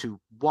get to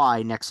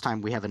why next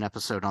time we have an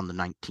episode on the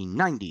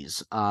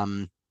 1990s.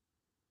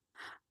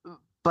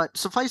 But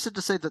suffice it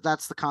to say that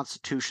that's the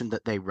Constitution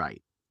that they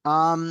write.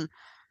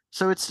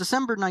 So it's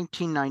December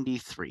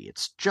 1993.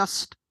 It's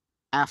just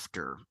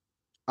 2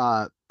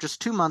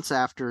 months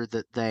after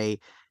that they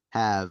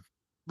have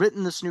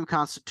written this new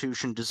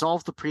Constitution,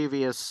 dissolved the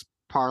previous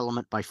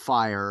parliament by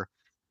fire,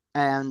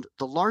 and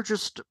the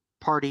largest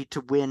party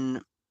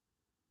to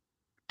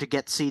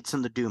get seats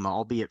in the Duma,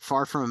 albeit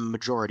far from a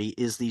majority,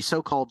 is the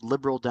so-called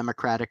Liberal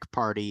Democratic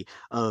Party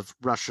of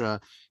Russia,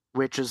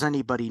 which, as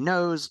anybody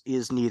knows,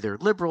 is neither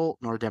liberal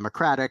nor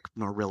democratic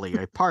nor really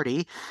a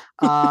party.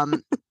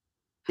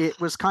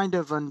 It was kind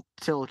of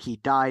until he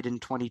died in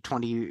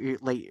 2020,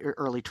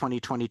 early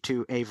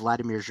 2022, a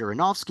Vladimir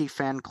Zhirinovsky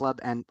fan club.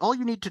 And all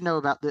you need to know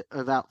about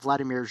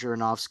Vladimir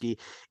Zhirinovsky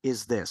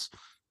is this: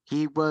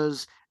 he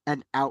was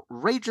an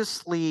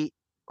outrageously,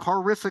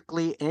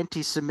 horrifically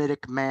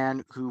anti-Semitic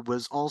man who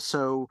was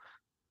also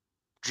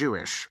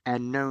Jewish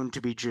and known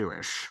to be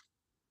Jewish.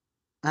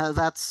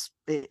 It's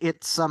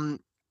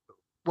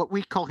what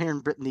we call here in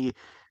Britain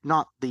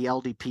not the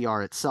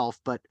LDPR itself,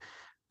 but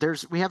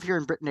we have here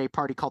in Britain a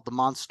party called the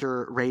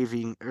Monster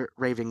Raving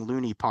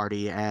Loony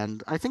Party,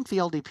 and I think the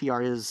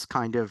LDPR is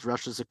kind of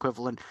Russia's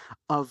equivalent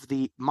of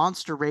the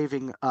Monster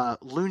Raving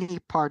Loony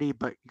Party,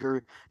 but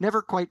you're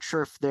never quite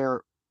sure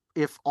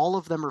if all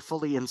of them are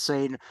fully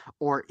insane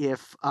or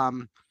if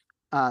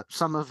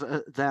some of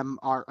them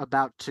are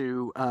about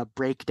to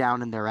break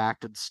down in their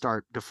act and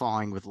start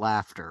guffawing with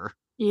laughter.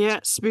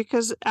 Yes,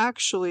 because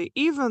actually,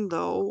 even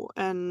though,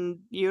 and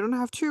you don't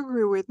have to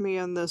agree with me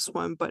on this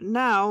one, but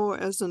now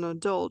as an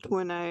adult,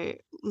 when I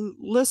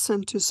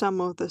listen to some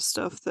of the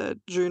stuff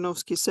that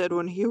Zhirinovsky said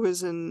when he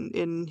was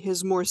in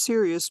his more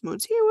serious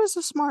moods, he was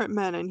a smart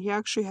man and he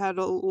actually had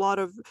a lot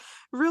of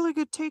really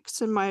good takes,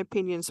 in my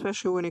opinion,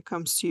 especially when it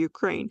comes to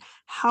Ukraine.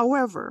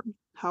 However,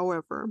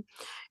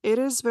 it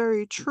is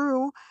very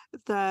true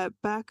that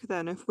back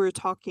then, if we're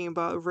talking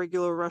about a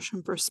regular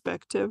Russian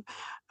perspective,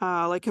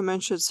 like I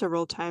mentioned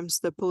several times,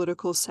 the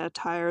political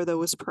satire that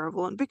was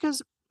prevalent.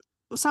 Because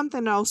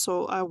something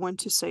also I want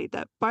to say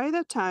that by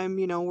the time,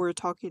 we're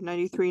talking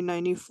 93,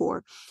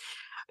 94,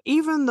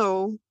 even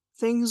though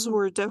things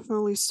were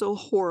definitely still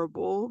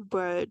horrible,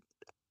 but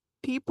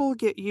people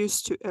get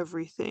used to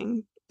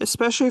everything.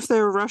 especially if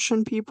they're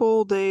Russian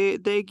people, they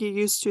get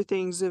used to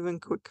things even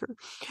quicker.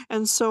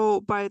 And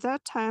so by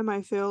that time,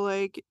 I feel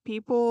like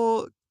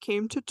people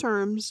came to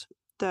terms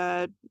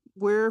that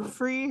we're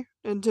free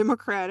and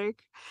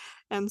democratic,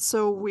 and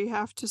so we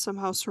have to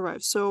somehow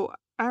survive. So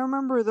I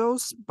remember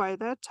those by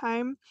that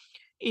time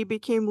it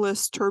became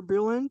less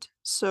turbulent.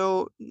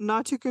 So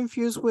not to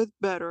confuse with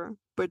better,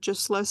 but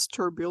just less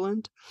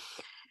turbulent.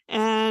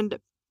 And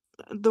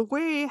the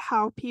way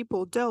how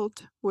people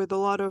dealt with a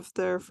lot of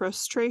their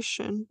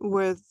frustration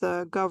with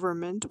the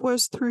government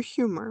was through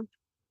humor.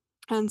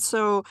 And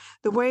so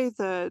the way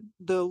that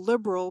the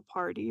Liberal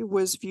Party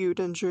was viewed,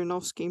 and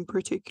Zhirinovsky in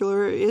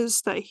particular,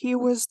 is that he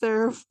was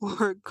there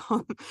for,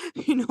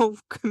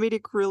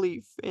 comedic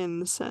relief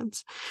in a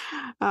sense.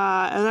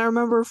 And I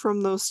remember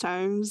from those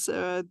times,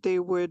 they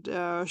would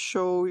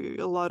show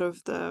a lot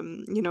of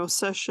the,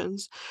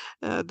 sessions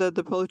that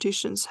the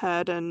politicians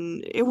had,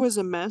 and it was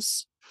a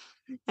mess.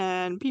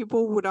 And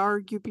people would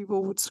argue,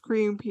 people would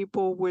scream,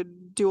 people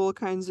would do all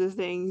kinds of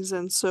things.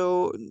 And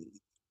so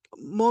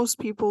most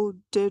people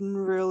didn't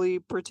really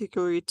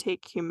particularly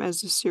take him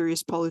as a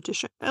serious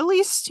politician, at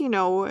least,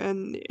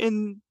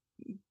 in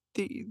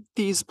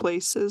these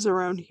places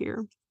around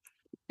here.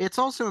 It's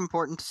also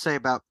important to say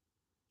about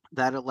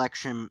that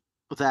election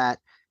that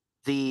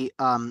the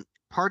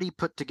party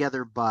put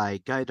together by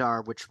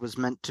Gaidar, which was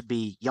meant to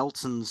be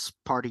Yeltsin's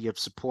party of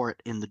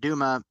support in the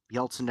Duma.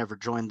 Yeltsin never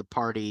joined the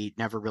party,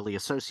 never really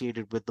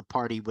associated with the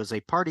party, was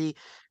a party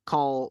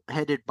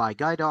headed by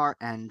Gaidar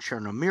and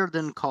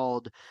Chernomyrdin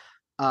called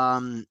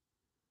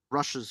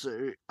Russia's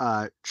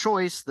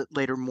choice, that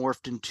later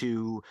morphed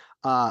into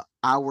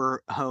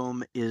Our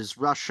Home is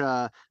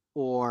Russia,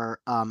 or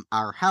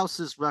Our House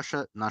is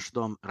Russia, Nash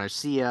Dom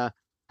Россия,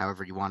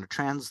 however you want to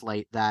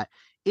translate that.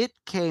 It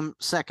came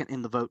second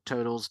in the vote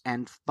totals,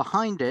 and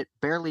behind it,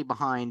 barely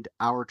behind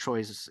Our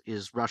Choice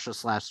is Russia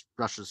 /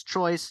 Russia's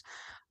Choice,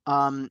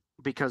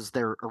 because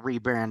they're a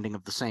rebranding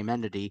of the same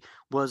entity,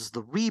 was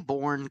the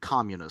Reborn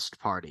Communist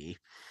Party,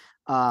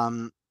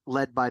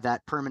 led by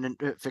that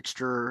permanent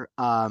fixture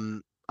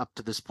up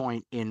to this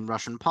point in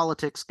Russian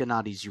politics,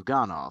 Gennady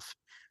Zyuganov.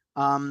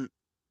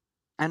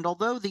 And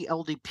although the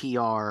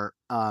LDPR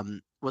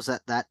was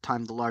at that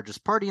time the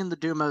largest party in the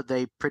Duma,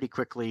 they pretty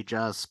quickly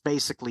just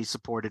basically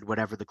supported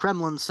whatever the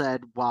Kremlin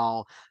said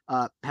while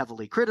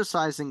heavily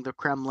criticizing the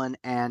Kremlin,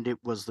 and it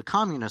was the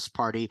Communist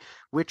Party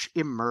which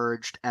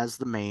emerged as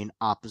the main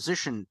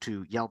opposition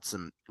to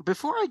Yeltsin.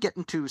 Before I get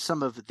into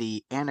some of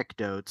the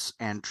anecdotes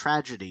and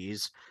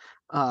tragedies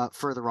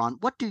further on,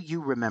 what do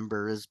you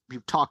remember as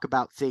you talk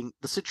about the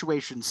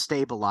situation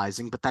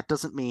stabilizing, but that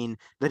doesn't mean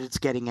that it's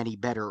getting any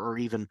better or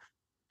even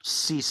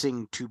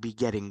ceasing to be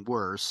getting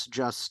worse?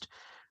 Just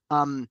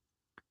the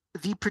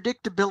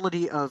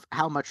predictability of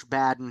how much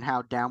bad and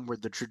how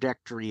downward the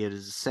trajectory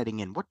is setting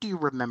in. What do you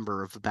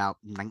remember of about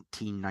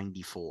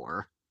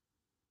 1994?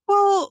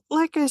 Well,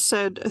 like I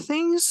said,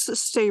 things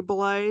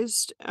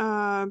stabilized.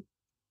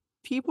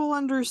 People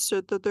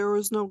understood that there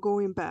was no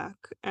going back.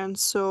 And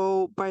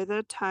so by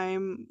that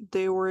time,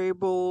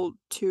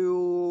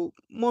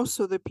 most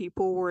of the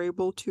people were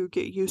able to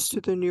get used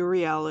to the new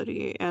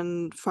reality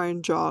and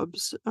find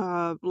jobs.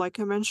 Like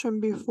I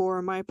mentioned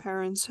before, my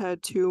parents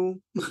had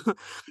to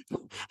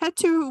had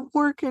to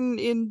work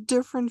in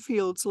different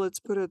fields,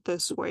 let's put it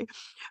this way.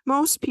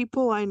 Most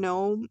people I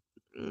know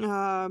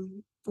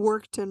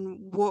worked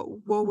in what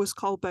was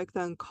called back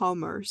then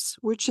commerce,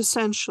 which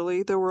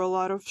essentially there were a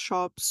lot of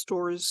shops,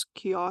 stores,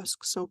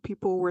 kiosks, so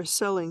people were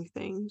selling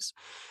things.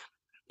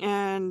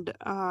 And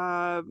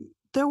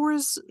there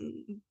was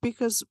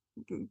because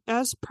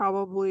as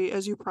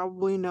you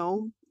probably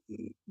know,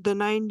 the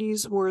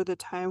 90s were the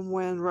time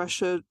when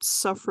Russia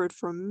suffered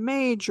from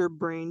major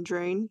brain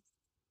drain.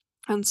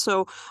 And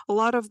so a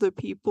lot of the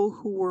people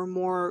who were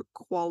more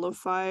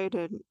qualified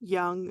and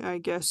young, I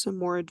guess, and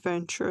more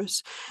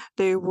adventurous,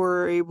 they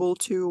were able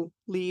to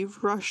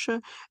leave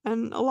Russia.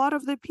 And a lot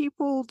of the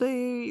people,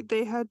 they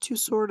had to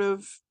sort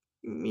of,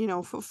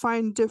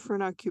 find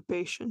different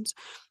occupations.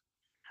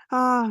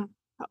 Uh,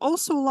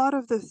 Also, a lot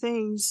of the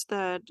things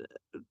that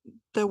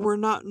were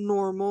not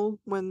normal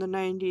when the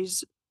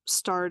 90s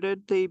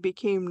started, they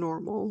became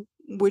normal,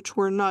 which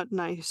were not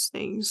nice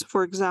things.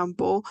 For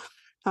example,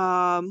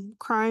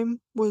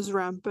 crime was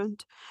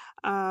rampant.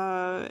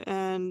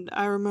 And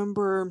I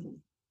remember,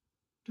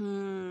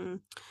 hmm,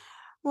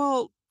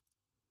 well,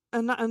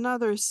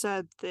 another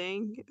sad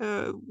thing,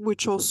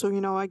 which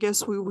also, I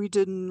guess we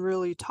didn't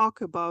really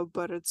talk about,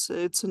 but it's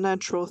a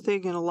natural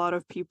thing, and a lot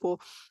of people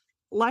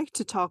like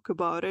to talk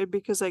about it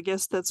because I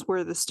guess that's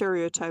where the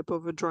stereotype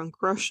of a drunk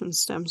Russian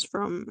stems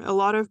from. A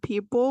lot of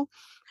people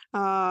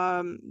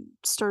um,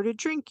 started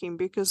drinking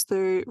because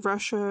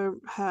Russia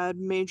had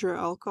major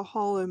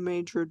alcohol and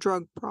major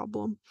drug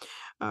problem,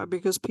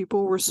 because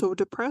people were so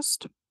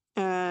depressed,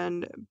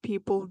 and a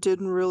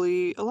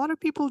lot of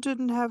people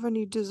didn't have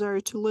any desire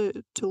to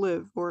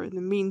live or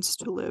the means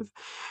to live.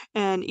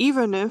 And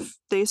even if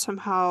they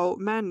somehow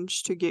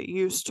managed to get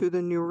used to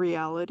the new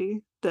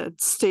reality,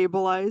 that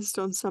stabilized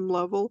on some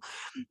level,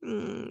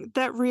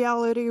 that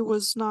reality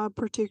was not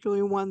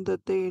particularly one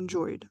that they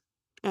enjoyed.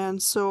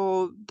 And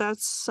so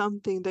that's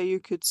something that you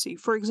could see.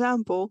 For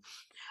example,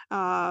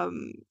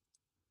 um,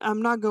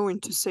 I'm not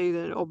going to say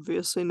that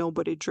obviously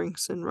nobody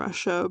drinks in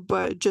Russia,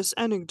 but just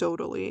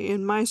anecdotally,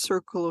 in my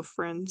circle of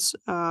friends,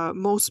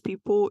 most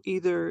people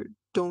either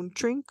don't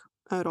drink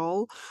at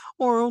all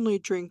or only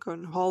drink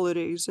on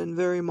holidays and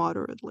very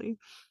moderately.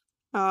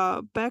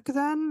 Back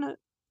then,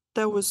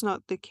 that was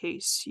not the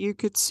case. You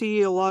could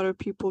see a lot of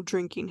people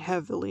drinking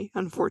heavily,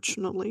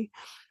 unfortunately.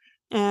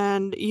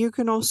 And you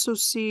can also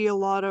see a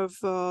lot of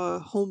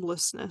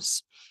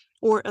homelessness,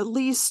 or at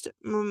least,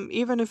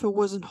 even if it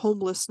wasn't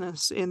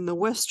homelessness in the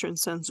Western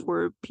sense,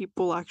 where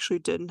people actually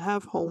didn't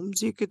have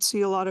homes, you could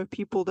see a lot of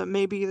people that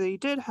maybe they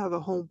did have a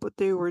home, but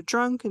they were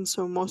drunk, and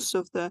so most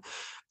of the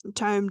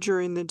time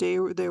during the day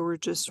they were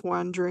just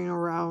wandering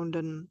around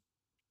and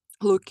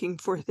looking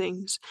for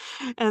things.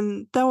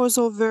 And that was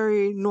all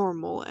very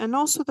normal. And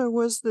also there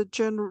was the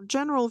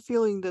general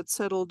feeling that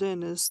settled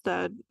in is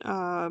that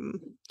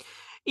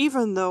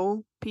even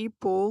though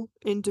people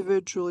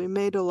individually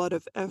made a lot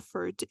of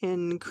effort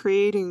in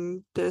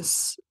creating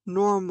this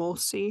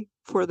normalcy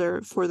for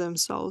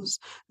themselves,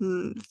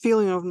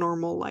 feeling of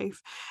normal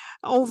life,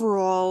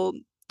 overall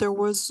there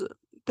was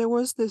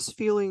this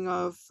feeling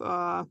of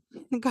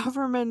the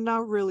government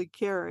not really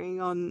caring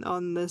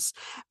on this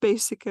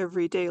basic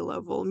everyday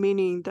level,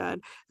 meaning that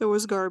there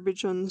was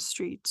garbage on the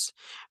streets.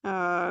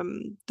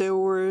 There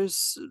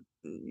was,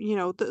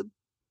 the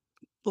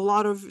a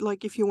lot of,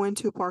 like, if you went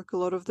to a park, a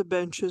lot of the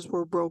benches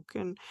were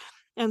broken.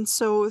 And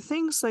so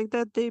things like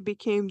that, they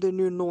became the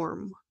new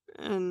norm.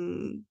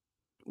 And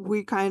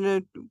we kind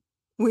of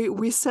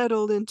we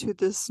settled into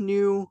this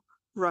new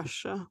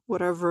Russia,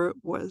 whatever it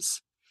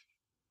was.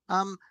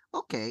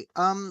 Okay.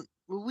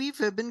 We've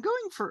been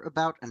going for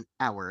about an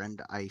hour,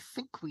 and I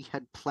think we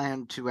had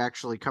planned to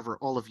actually cover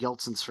all of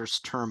Yeltsin's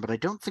first term, but I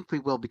don't think we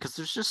will because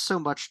there's just so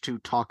much to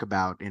talk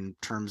about in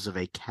terms of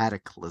a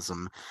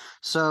cataclysm.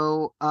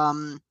 So,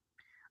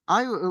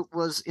 I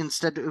was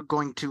instead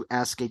going to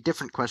ask a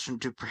different question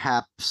to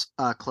perhaps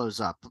close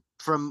up.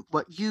 From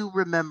what you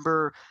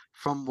remember,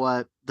 from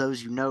what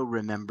those you know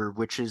remember,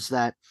 which is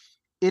that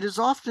it is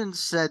often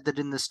said that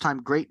in this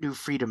time great new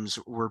freedoms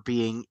were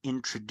being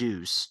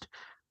introduced.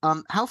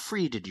 How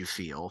free did you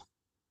feel?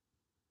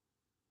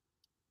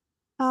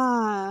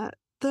 Ah,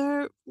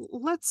 there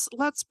let's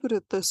put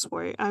it this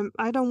way.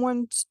 I don't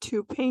want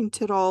to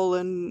paint it all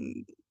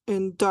in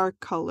dark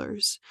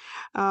colors.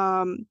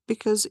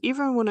 Because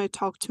even when I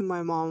talk to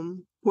my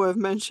mom, who I've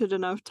mentioned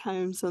enough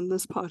times on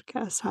this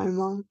podcast, hi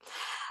mom.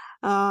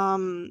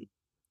 Um,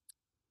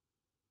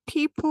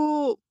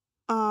 people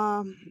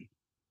how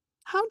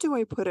do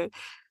I put it?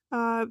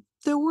 Uh,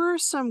 there were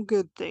some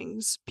good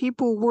things.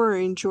 People were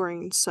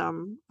enjoying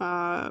some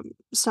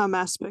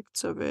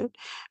aspects of it,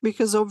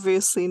 because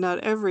obviously not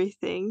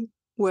everything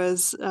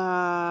was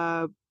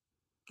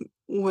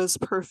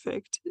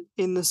perfect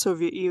in the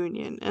Soviet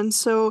Union. And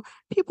so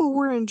people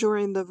were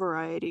enjoying the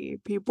variety.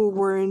 People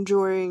were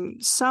enjoying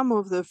some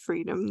of the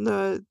freedom,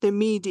 the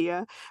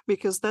media,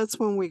 because that's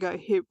when we got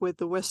hit with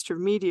the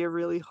Western media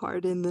really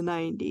hard in the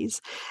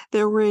 90s.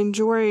 They were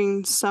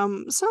enjoying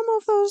some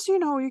of those,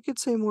 you could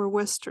say more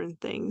Western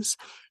things.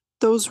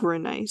 Those were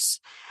nice.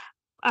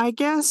 I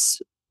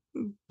guess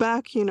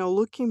back,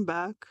 looking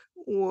back,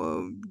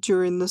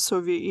 during the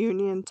Soviet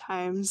Union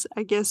times,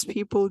 I guess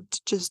people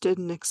just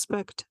didn't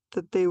expect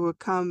that they would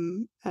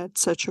come at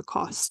such a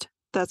cost.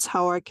 That's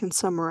how I can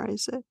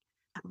summarize it.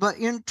 But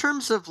in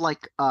terms of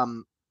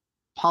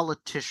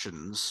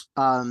politicians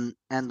and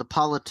the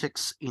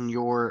politics in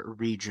your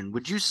region,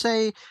 would you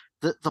say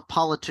that the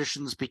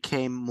politicians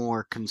became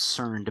more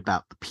concerned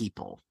about the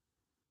people?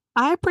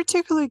 I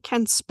particularly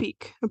can't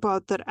speak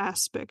about that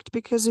aspect,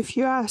 because if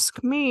you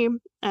ask me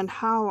and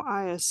how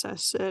I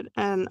assess it,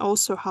 and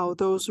also how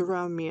those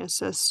around me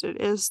assessed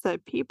it, is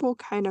that people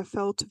kind of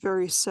felt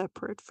very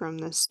separate from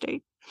the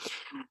state.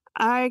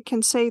 I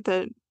can say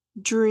that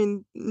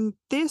during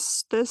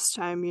this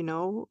time,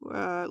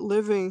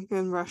 living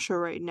in Russia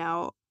right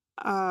now,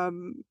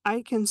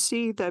 I can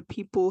see that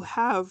people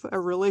have a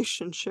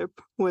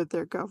relationship with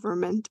their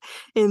government,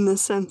 in the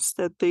sense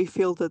that they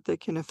feel that they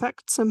can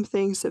affect some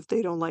things. If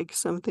they don't like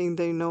something,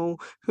 they know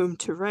whom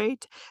to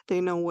write,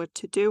 they know what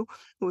to do.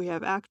 We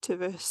have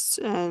activists,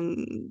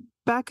 and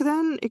back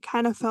then it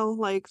kind of felt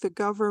like the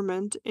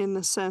government, in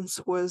the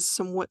sense, was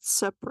somewhat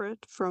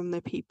separate from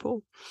the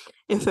people,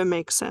 if it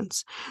makes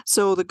sense.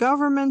 So the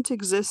government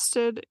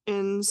existed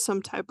in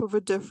some type of a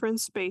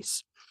different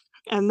space.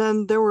 And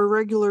then there were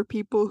regular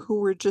people who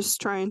were just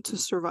trying to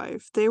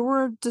survive. They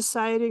were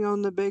deciding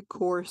on the big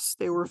course.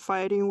 They were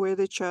fighting with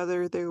each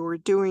other. They were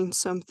doing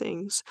some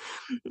things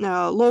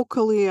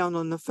locally and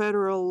on the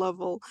federal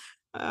level.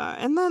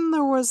 And then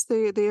there was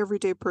the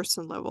everyday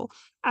person level.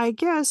 I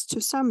guess to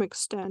some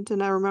extent,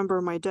 and I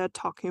remember my dad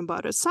talking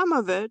about it, some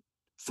of it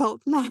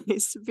felt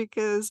nice,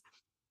 because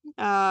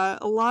A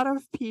lot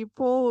of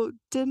people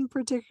didn't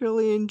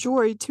particularly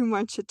enjoy too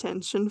much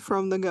attention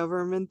from the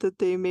government that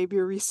they maybe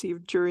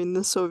received during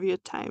the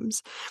Soviet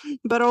times.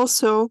 But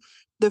also,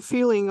 the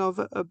feeling of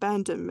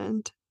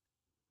abandonment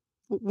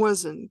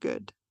wasn't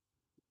good.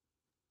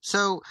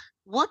 So,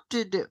 what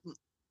did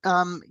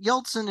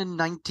Yeltsin in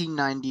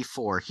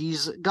 1994?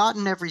 He's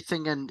gotten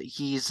everything, and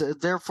he's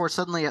therefore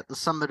suddenly at the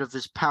summit of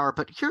his power.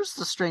 But here's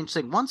the strange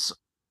thing: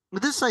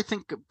 this, I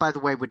think, by the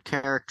way, would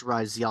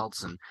characterize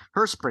Yeltsin.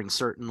 Herspring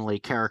certainly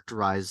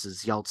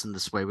characterizes Yeltsin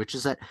this way, which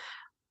is that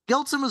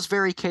Yeltsin was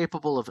very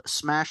capable of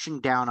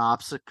smashing down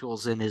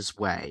obstacles in his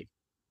way.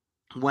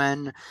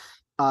 When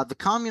the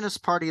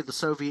Communist Party of the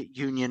Soviet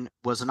Union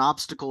was an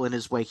obstacle in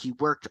his way, he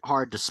worked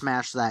hard to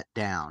smash that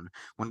down.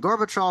 When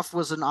Gorbachev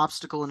was an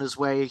obstacle in his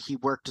way, he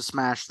worked to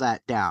smash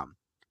that down.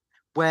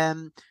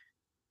 When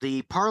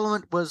the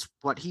parliament was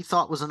what he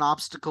thought was an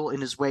obstacle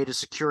in his way to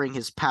securing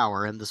his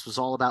power, and this was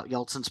all about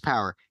Yeltsin's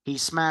power, he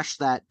smashed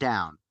that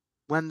down.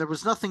 When there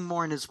was nothing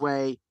more in his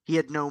way,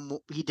 he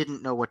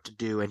didn't know what to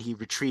do, and he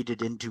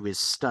retreated into his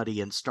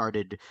study and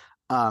started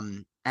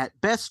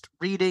at best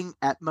reading,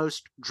 at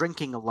most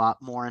drinking a lot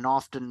more, and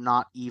often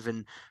not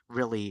even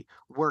really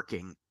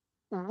working.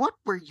 What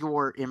were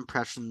your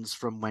impressions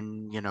from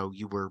when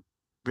you were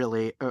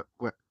really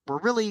were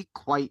really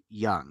quite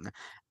young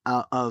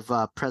of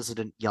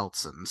President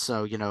Yeltsin?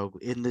 So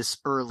in this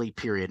early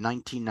period,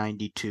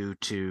 1992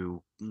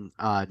 to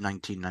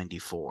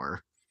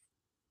 1994.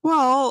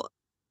 Well,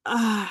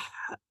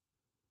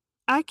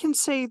 I can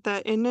say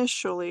that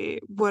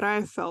initially, what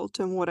I felt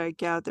and what I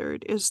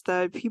gathered is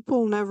that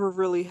people never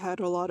really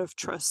had a lot of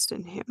trust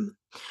in him.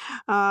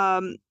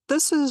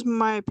 This is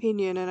my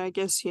opinion, and I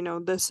guess,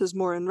 this is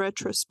more in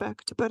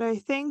retrospect, but I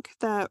think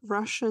that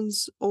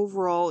Russians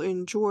overall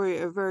enjoy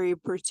a very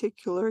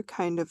particular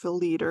kind of a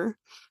leader,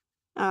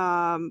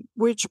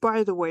 which,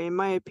 by the way, in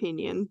my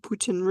opinion,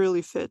 Putin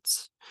really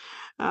fits.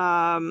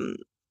 Um,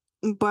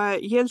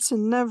 but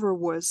Yeltsin never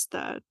was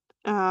that.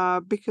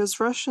 Because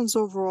Russians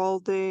overall,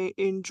 they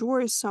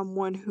enjoy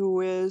someone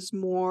who is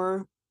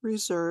more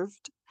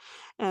reserved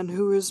and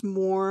who is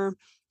more,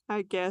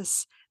 I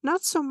guess,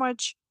 not so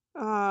much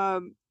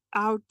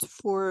out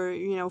for,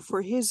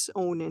 for his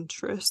own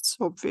interests,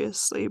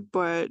 obviously,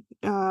 but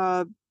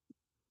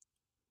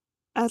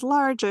at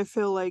large, I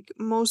feel like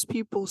most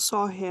people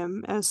saw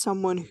him as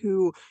someone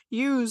who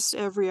used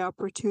every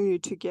opportunity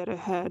to get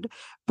ahead,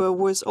 but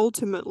was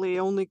ultimately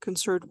only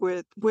concerned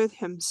with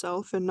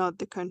himself and not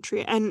the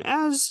country. And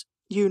as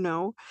you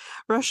know,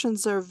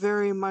 Russians are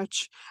very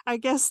much, I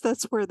guess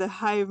that's where the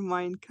hive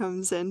mind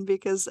comes in,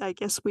 because I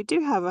guess we do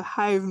have a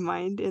hive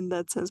mind in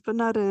that sense, but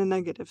not in a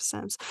negative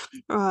sense.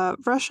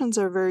 Russians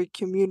are very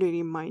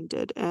community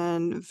minded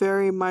and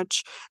very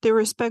much they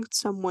respect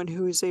someone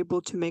who is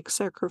able to make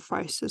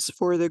sacrifices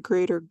for the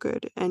greater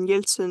good, and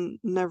Yeltsin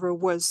never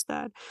was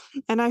that.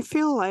 And I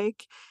feel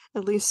like,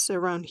 at least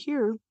around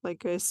here,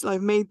 like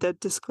I've made that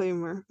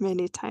disclaimer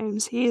many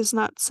times, he is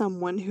not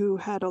someone who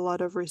had a lot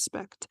of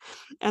respect.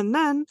 And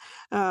then,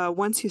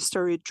 once he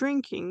started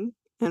drinking,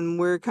 and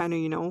we're kind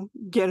of,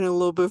 getting a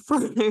little bit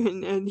further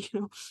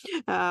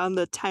on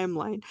the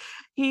timeline,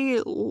 he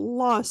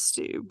lost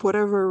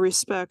whatever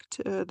respect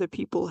the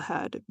people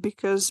had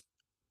because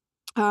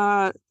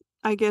uh,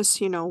 I guess,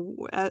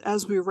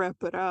 as we wrap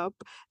it up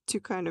to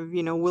kind of,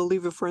 we'll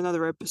leave it for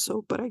another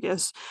episode, but I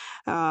guess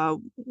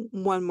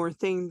one more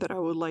thing that I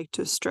would like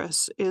to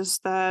stress is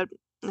that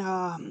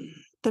the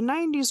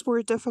 90s were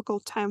a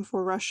difficult time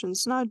for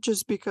Russians, not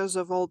just because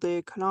of all the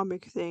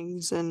economic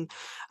things and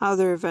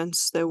other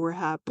events that were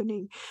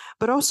happening,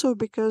 but also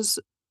because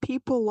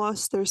people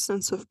lost their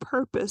sense of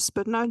purpose,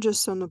 but not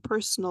just on a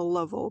personal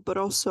level, but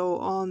also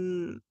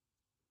on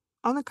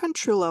a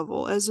country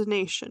level as a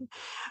nation.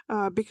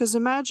 Because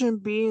imagine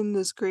being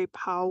this great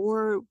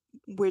power,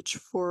 which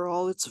for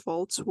all its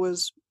faults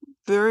was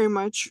very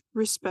much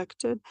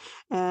respected,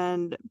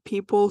 and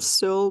people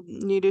still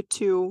needed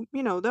to, the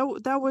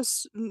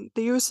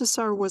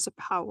USSR was a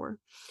power.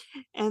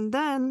 And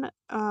then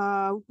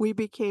we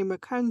became a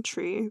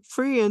country,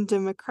 free and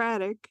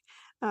democratic,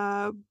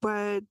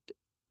 but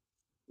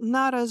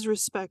not as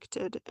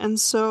respected. And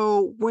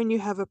so when you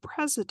have a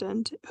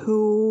president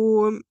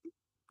who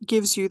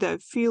gives you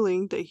that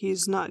feeling that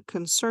he's not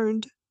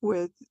concerned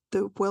with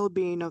the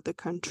well-being of the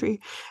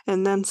country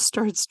and then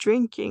starts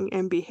drinking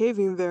and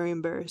behaving very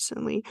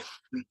embarrassingly,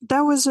 that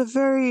was a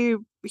very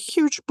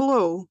huge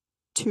blow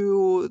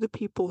to the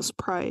people's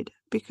pride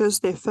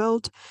because they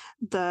felt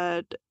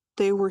that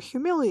they were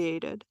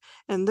humiliated,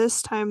 and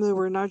this time they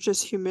were not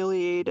just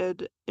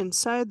humiliated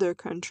inside their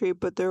country,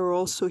 but they were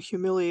also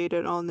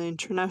humiliated on the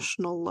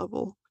international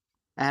level.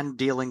 And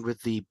dealing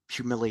with the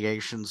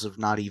humiliations of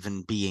not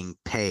even being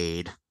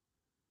paid.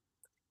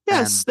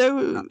 Yes,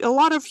 And there a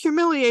lot of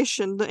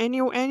humiliation.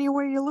 Any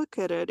way you look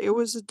at it, it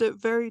was a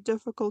very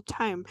difficult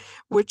time,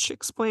 which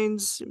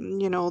explains,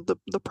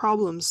 the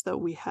problems that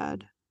we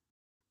had.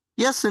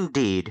 yes,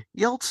 indeed,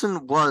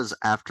 Yeltsin was,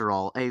 after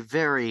all, a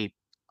very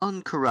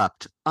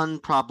uncorrupt,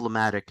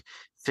 unproblematic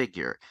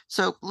figure.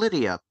 So,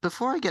 Lydia,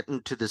 before I get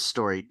into this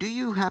story, do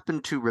you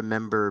happen to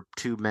remember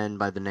two men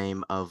by the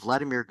name of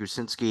Vladimir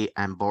Gusinsky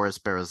and Boris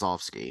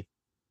Berezovsky?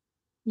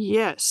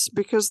 Yes,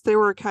 because they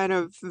were kind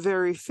of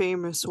very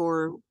famous,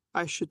 or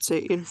I should say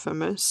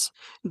infamous,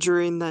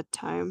 during that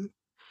time.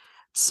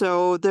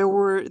 So they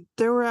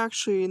were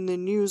actually in the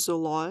news a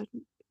lot,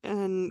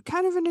 and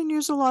kind of in the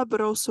news a lot,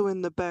 but also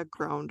in the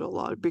background a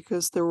lot,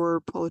 because there were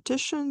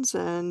politicians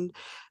and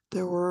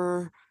there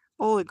were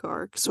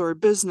oligarchs or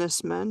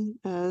businessmen,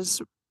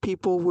 as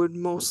people would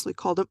mostly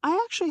call them. I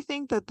actually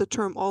think that the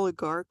term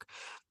oligarch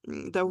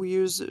that we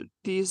use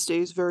these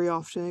days very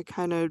often, it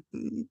kind of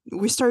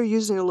we started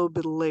using it a little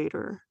bit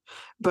later,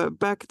 but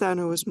back then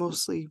it was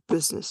mostly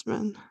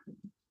businessmen.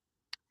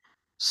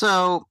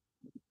 So,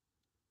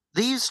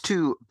 these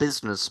two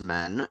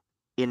businessmen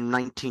in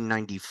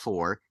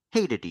 1994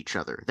 hated each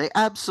other. They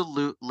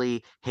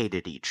absolutely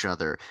hated each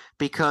other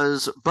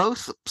because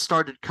both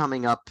started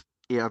coming up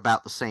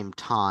about the same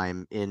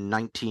time in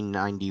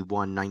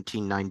 1991,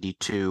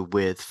 1992,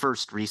 with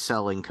first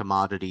reselling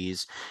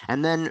commodities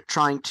and then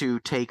trying to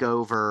take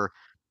over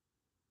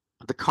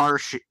the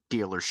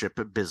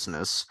dealership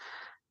business.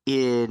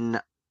 In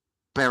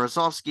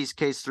Berezovsky's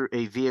case, through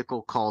a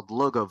vehicle called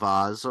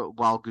Logovaz,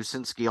 while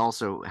Gusinski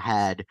also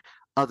had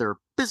other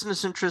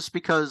business interests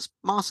because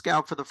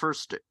Moscow, for the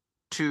first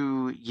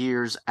 2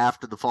 years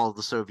after the fall of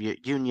the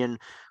Soviet Union,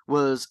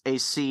 was a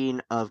scene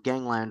of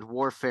gangland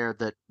warfare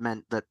that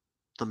meant that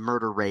the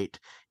murder rate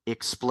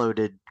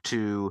exploded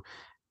to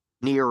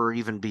near or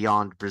even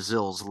beyond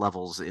Brazil's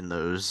levels in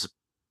those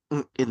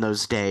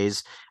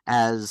days,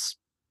 as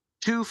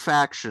two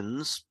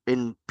factions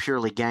in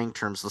purely gang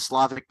terms, the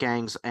Slavic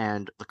gangs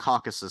and the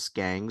Caucasus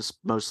gangs,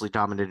 mostly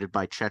dominated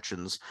by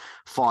Chechens,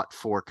 fought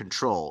for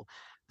control.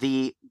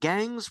 The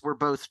gangs were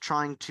both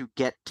trying to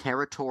get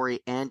territory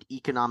and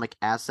economic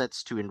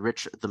assets to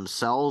enrich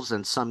themselves,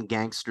 and some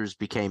gangsters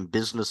became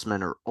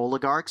businessmen or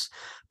oligarchs,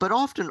 but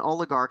often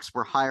oligarchs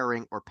were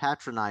hiring or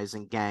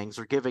patronizing gangs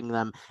or giving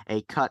them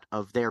a cut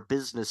of their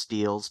business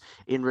deals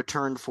in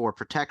return for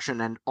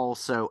protection and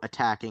also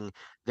attacking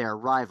their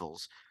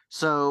rivals.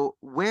 So,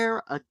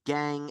 where a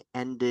gang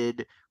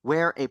ended,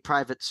 where a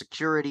private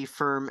security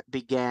firm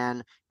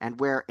began, and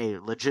where a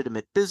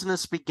legitimate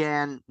business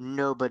began,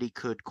 nobody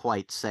could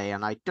quite say.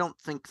 And I don't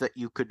think that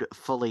you could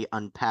fully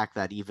unpack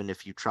that even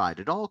if you tried.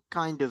 It all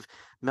kind of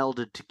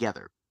melded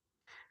together.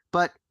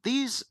 But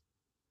these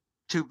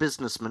two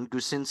businessmen,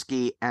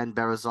 Gusinski and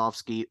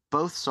Berezovsky,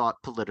 both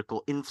sought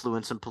political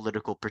influence and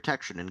political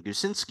protection. In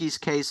Gusinski's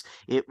case,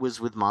 it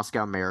was with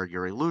Moscow Mayor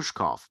Yuri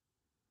Lushkov.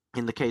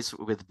 In the case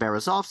with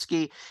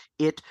Berezovsky,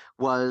 it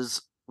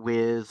was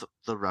with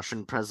the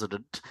Russian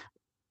president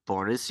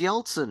Boris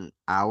Yeltsin,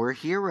 our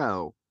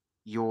hero,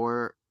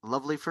 your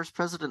lovely first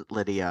president,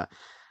 Lydia.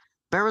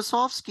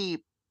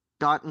 Berezovsky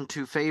got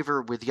into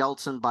favor with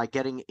Yeltsin by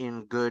getting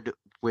in good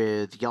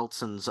with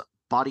Yeltsin's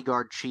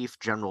bodyguard chief,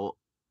 General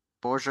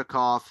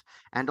Borzhakov,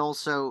 and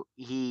also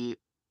he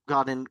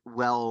got in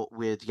well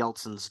with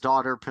Yeltsin's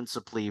daughter,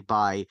 principally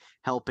by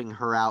helping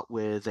her out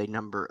with a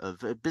number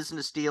of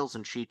business deals,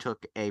 and she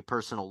took a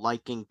personal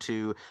liking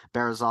to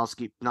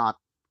Berezovsky. Not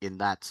in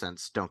that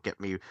sense, don't get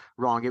me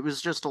wrong. It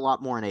was just a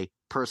lot more in a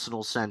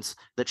personal sense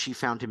that she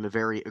found him a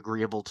very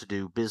agreeable to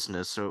do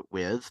business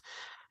with.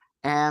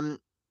 And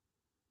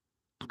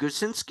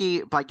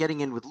Gusinski, by getting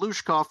in with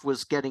Lushkov,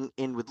 was getting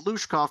in with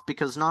Lushkov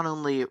because not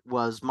only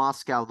was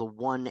Moscow the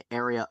one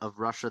area of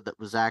Russia that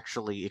was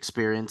actually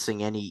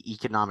experiencing any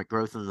economic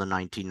growth in the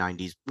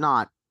 1990s,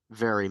 not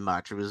very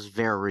much. It was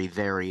very,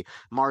 very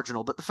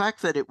marginal. But the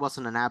fact that it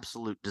wasn't an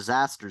absolute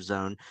disaster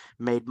zone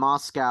made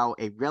Moscow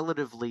a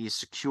relatively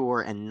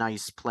secure and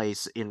nice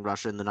place in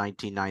Russia in the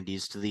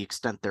 1990s, to the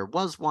extent there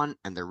was one,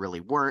 and there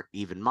really weren't,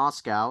 even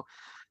Moscow.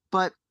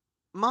 But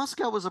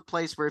Moscow was a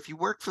place where if you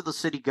worked for the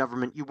city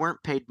government, you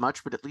weren't paid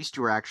much, but at least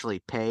you were actually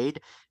paid.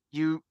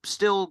 You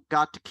still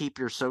got to keep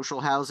your social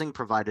housing,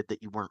 provided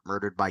that you weren't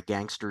murdered by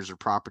gangsters or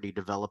property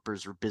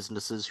developers or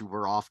businesses who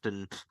were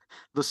often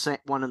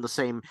one and the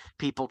same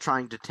people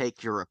trying to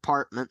take your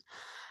apartment.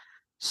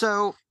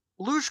 So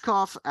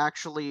Lushkov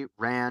actually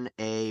ran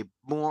a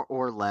more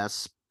or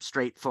less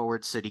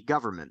straightforward city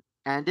government,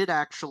 and it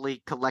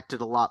actually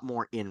collected a lot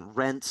more in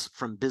rents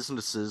from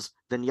businesses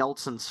than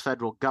Yeltsin's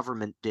federal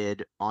government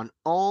did on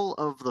all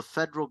of the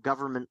federal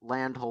government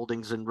land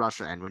holdings in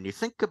Russia. And when you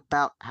think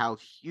about how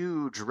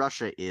huge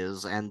Russia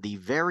is and the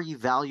very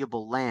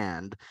valuable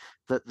land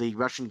that the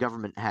Russian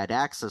government had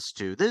access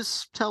to,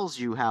 this tells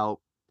you how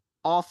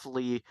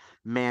awfully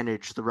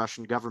managed the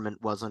Russian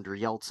government was under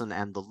Yeltsin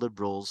and the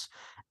liberals,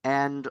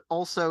 and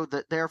also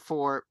that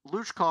therefore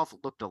Lushkov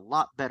looked a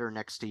lot better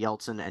next to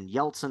Yeltsin, and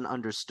Yeltsin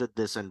understood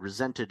this and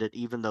resented it,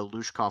 even though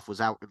Lushkov was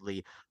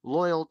outwardly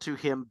loyal to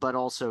him but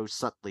also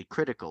subtly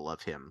critical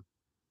of him.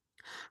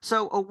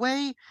 So a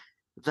way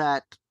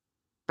that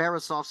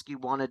Berezovsky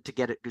wanted to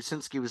get at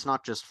Gusinski was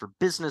not just for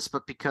business,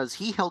 but because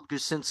he held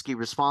Gusinski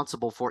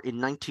responsible for, in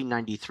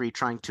 1993,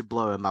 trying to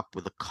blow him up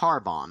with a car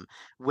bomb.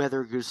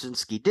 Whether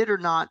Gusinski did or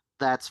not,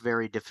 that's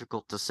very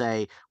difficult to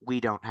say.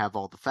 We don't have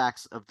all the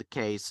facts of the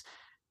case.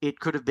 it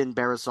could have been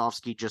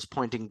Berezovsky just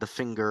pointing the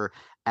finger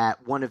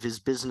at one of his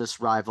business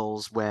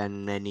rivals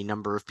when any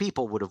number of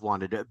people would have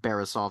wanted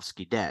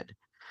Berezovsky dead.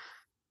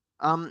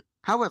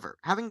 However,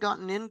 having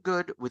gotten in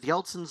good with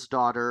Yeltsin's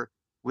daughter,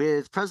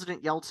 with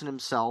President Yeltsin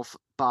himself,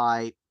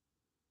 by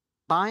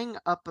buying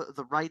up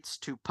the rights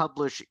to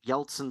publish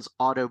Yeltsin's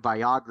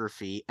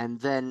autobiography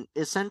and then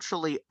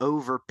essentially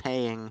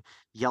overpaying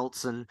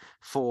Yeltsin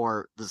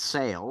for the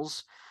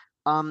sales,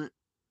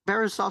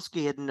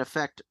 Berezovsky had in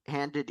effect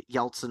handed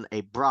Yeltsin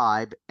a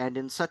bribe, and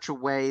in such a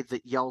way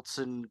that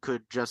Yeltsin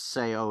could just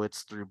say, oh,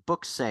 it's through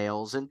book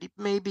sales, and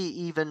maybe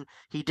even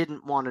he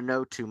didn't want to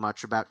know too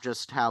much about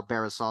just how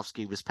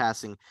Berezovsky was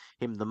passing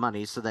him the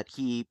money so that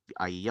he,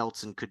 i.e.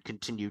 Yeltsin, could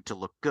continue to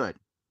look good.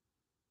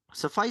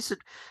 Suffice it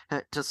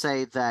to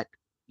say that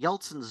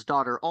Yeltsin's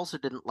daughter also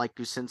didn't like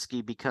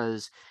Gusinsky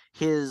because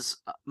his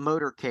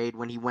motorcade,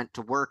 when he went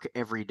to work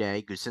every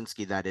day,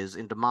 Gusinsky that is,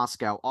 into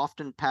Moscow,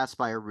 often passed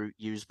by a route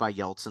used by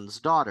Yeltsin's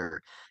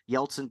daughter.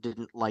 Yeltsin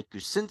didn't like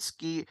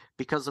Gusinsky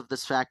because of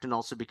this fact, and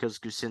also because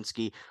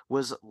Gusinsky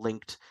was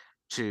linked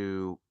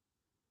to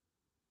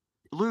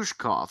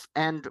Luzhkov,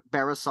 and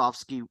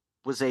Berezovsky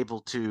was able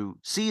to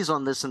seize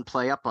on this and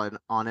play up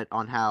on it,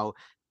 on how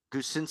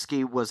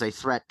Gusinsky was a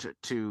threat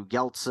to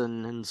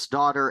Yeltsin's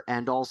daughter,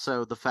 and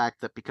also the fact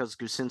that because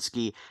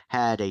Gusinsky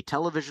had a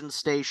television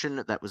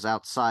station that was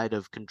outside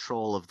of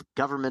control of the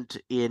government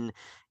in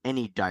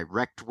any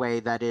direct way,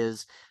 that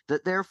is,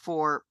 that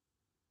therefore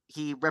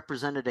he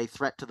represented a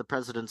threat to the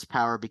president's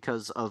power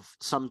because of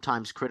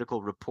sometimes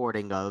critical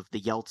reporting of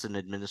the Yeltsin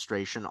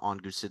administration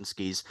on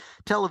Gusinsky's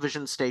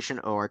television station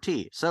ORT.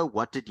 So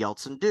what did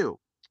Yeltsin do?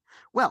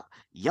 Well,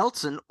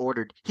 Yeltsin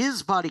ordered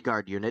his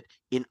bodyguard unit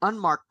in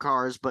unmarked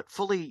cars but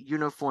fully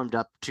uniformed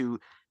up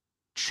to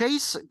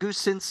chase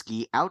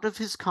Gusinsky out of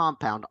his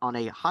compound on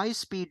a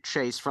high-speed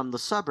chase from the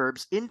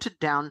suburbs into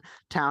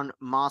downtown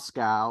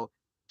Moscow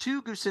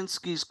to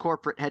Gusinsky's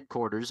corporate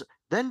headquarters,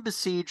 then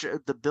besiege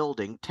the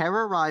building,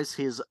 terrorize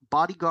his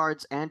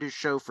bodyguards and his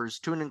chauffeurs,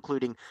 to and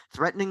including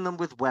threatening them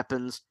with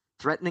weapons,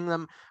 threatening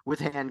them with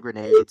hand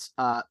grenades,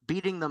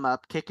 beating them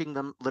up, kicking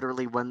them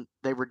literally when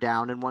they were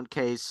down. In one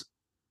case,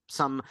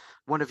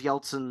 one of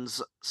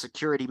Yeltsin's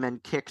security men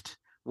kicked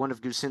one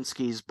of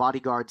Gusinsky's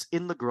bodyguards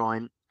in the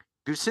groin.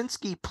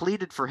 Gusinsky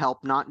pleaded for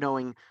help, not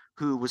knowing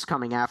who was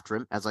coming after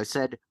him. As I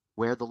said,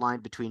 where the line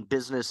between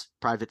business,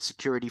 private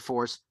security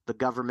force, the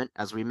government,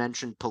 as we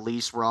mentioned,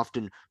 police were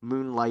often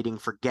moonlighting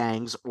for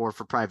gangs or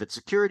for private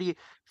security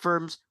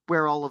firms,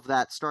 where all of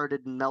that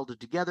started and melded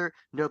together,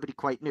 nobody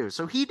quite knew.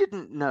 So he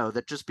didn't know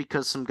that just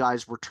because some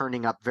guys were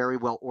turning up very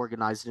well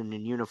organized and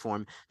in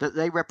uniform, that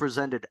they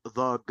represented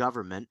the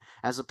government,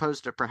 as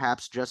opposed to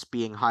perhaps just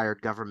being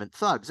hired government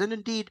thugs. And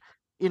indeed,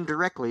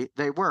 indirectly,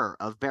 they were,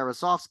 of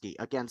Berezovsky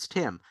against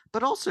him,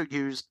 but also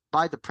used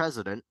by the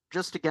president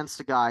just against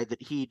a guy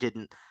that he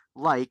didn't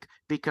like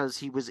because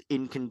he was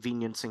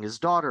inconveniencing his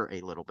daughter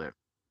a little bit.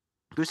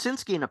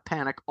 Gusinsky, in a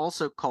panic,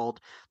 also called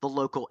the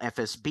local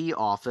FSB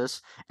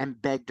office and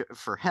begged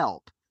for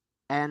help.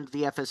 And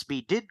the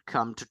FSB did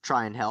come to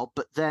try and help,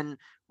 but then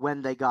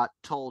when they got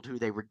told who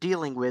they were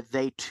dealing with,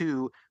 they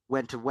too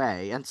went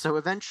away. And so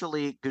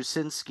eventually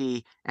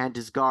Gusinsky and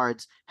his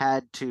guards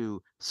had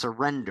to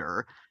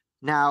surrender.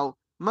 Now,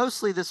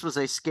 mostly this was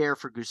a scare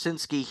for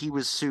Gusinsky. He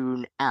was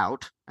soon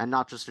out, and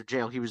not just of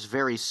jail, he was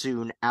very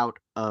soon out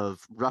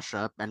of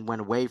Russia and went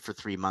away for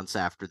 3 months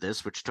after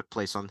this, which took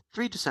place on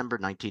 3 December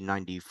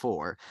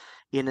 1994,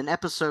 in an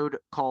episode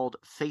called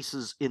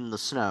Faces in the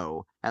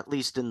Snow, at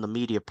least in the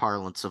media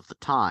parlance of the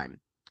time.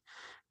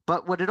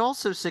 But what it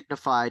also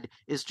signified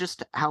is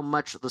just how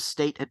much the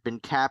state had been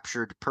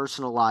captured,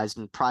 personalized,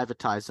 and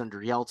privatized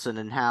under Yeltsin,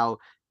 and how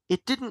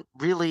it didn't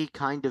really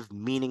kind of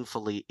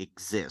meaningfully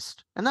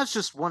exist. And that's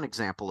just one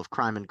example of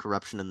crime and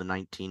corruption in the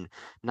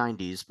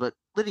 1990s. But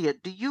Lydia,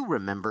 do you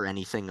remember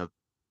anything of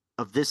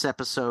this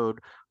episode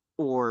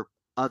or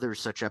other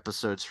such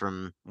episodes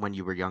from when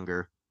you were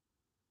younger?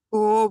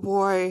 Oh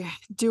boy,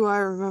 do I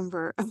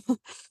remember.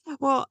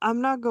 Well, I'm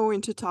not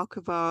going to talk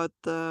about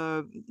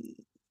the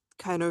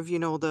kind of,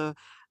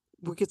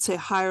 we could say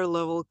higher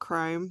level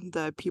crime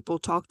that people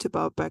talked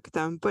about back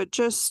then, but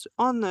just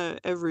on the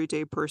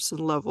everyday person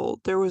level,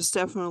 there was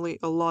definitely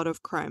a lot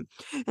of crime.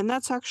 And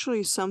that's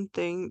actually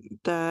something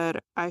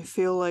that I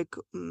feel like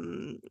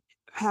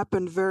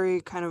happened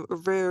very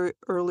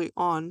early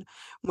on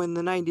when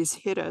the 90s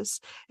hit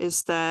us,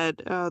 is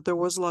that there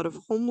was a lot of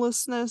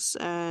homelessness,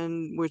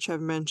 and which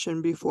I've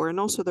mentioned before, and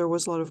also there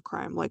was a lot of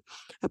crime. Like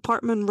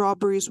apartment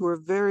robberies were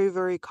very,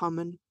 very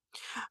common.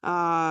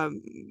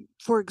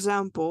 For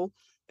example,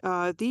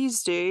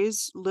 these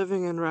days,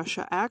 living in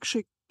Russia, I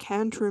actually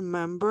can't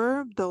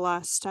remember the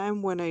last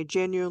time when I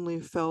genuinely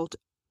felt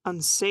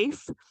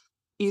unsafe,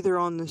 either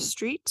on the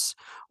streets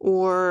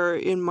or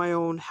in my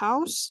own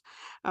house.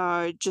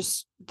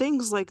 Just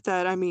things like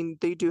that. I mean,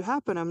 they do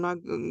happen. I'm not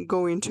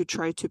going to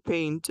try to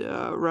paint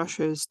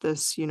Russia as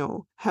this,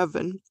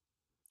 heaven.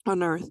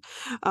 on Earth.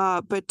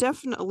 But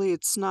definitely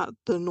it's not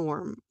the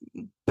norm.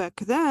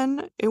 Back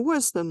then, it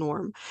was the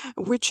norm,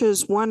 which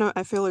is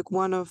I feel like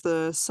one of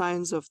the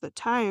signs of the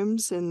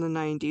times in the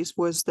 90s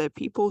was that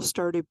people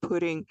started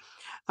putting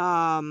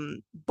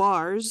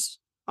bars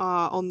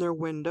on their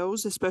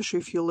windows, especially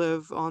if you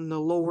live on the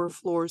lower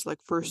floors, like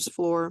first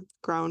floor,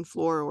 ground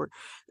floor, or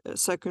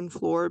second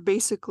floor.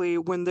 Basically,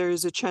 when there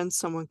is a chance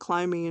someone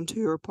climbing into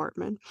your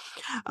apartment.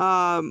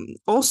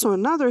 Also,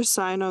 another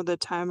sign of the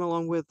time,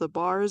 along with the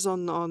bars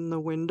on the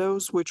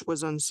windows, which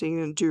was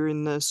unseen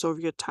during the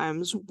Soviet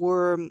times,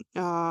 were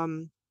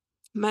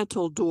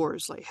metal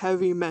doors, like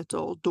heavy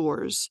metal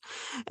doors.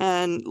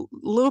 And a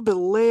little bit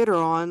later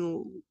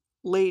on,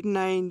 late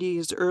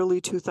 90s,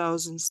 early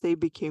 2000s, they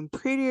became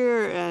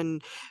prettier,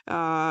 and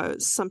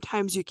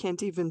sometimes you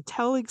can't even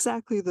tell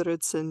exactly that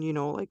it's in,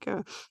 like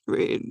a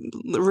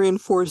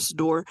reinforced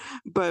door.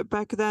 But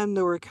back then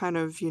they were kind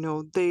of,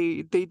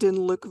 they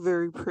didn't look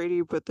very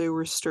pretty, but they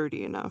were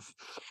sturdy enough.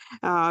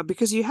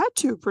 Because you had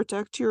to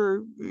protect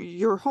your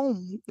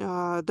home.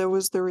 That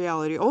was the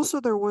reality.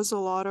 Also, there was a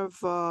lot of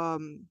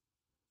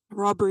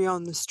robbery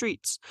on the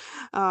streets.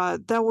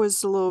 That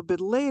was a little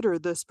bit later,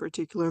 this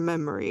particular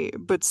memory,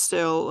 but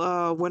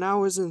still, when I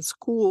was in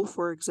school,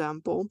 for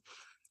example,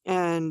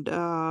 and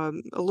a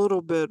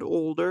little bit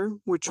older,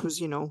 which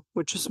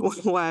is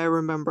why I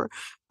remember.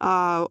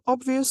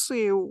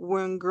 Obviously,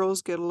 when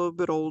girls get a little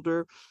bit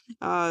older,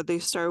 they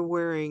start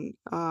wearing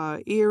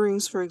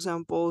earrings, for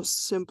example,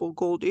 simple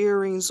gold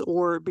earrings,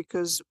 or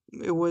because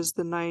it was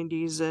the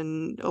 90s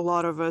and a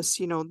lot of us,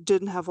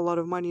 didn't have a lot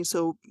of money,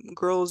 so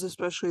girls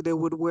especially, they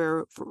would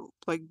wear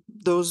like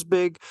those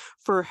big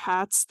fur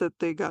hats that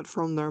they got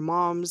from their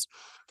moms,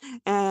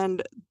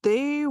 and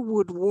they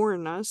would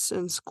warn us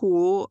in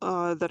school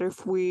that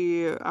if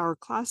our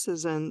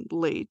classes end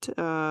late,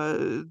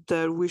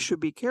 that we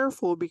should be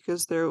careful,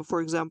 because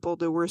for example,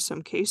 there were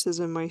some cases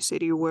in my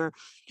city where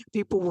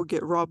people would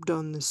get robbed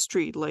on the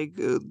street. Like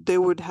they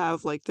would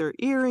have like their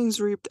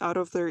earrings ripped out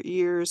of their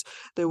ears.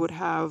 They would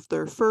have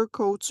their fur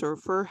coats or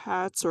fur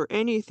hats or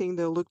anything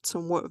that looked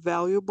somewhat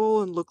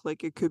valuable and looked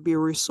like it could be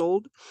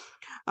resold.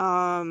 They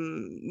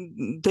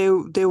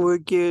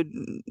would get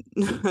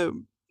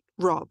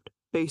robbed,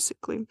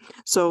 basically.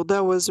 So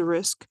that was a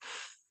risk.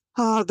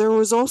 There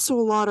was also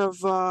a lot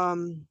of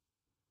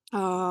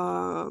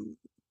uh,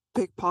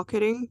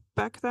 pickpocketing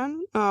back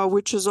then,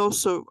 which is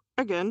also,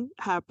 again,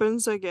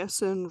 happens, I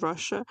guess, in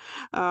Russia,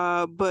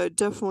 but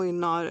definitely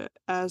not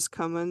as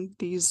common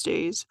these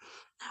days.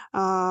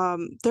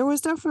 There was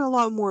definitely a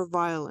lot more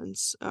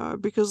violence,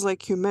 because,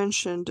 like you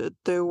mentioned,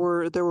 there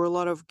were a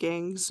lot of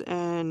gangs,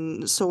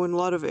 and so in a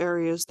lot of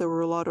areas there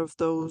were a lot of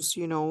those,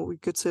 we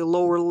could say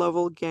lower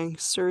level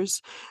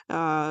gangsters.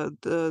 They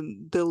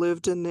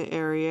lived in the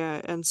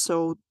area, and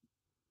so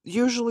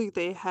usually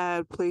they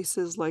had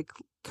places like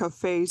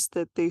cafes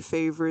that they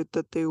favored,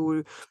 that they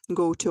would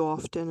go to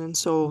often, and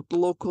so the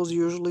locals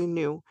usually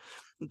knew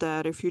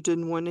that if you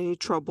didn't want any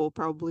trouble,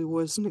 probably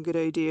wasn't a good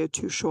idea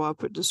to show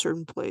up at a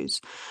certain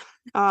place.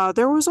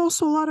 There was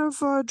also a lot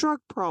of drug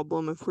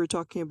problem if we're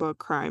talking about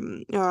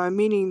crime,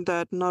 meaning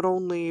that not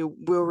only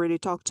we already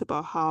talked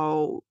about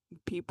how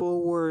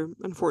people were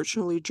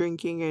unfortunately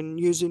drinking and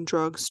using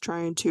drugs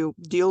trying to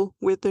deal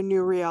with the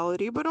new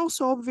reality, but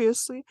also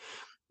obviously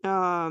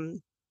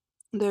um,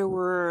 there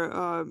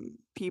were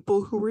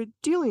people who were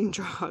dealing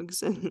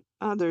drugs and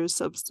other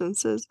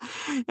substances,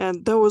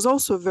 and that was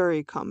also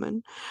very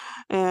common.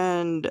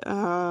 And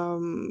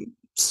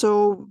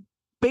so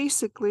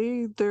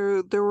basically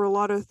there were a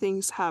lot of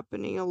things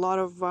happening, a lot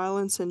of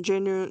violence, and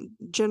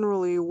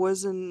generally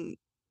wasn't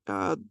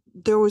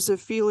there was a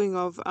feeling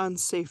of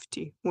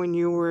unsafety when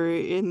you were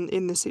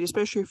in the city,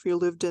 especially if you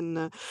lived in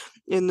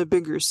the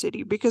bigger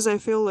city, because I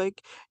feel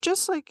like,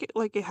 just like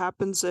it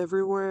happens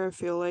everywhere, I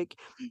feel like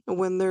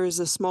when there is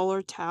a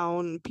smaller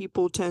town,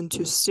 people tend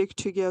to stick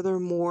together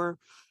more,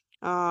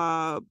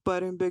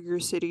 but in bigger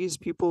cities,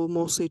 people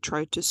mostly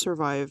tried to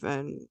survive,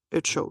 and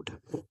it showed.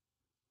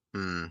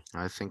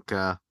 I think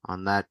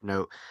on that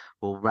note,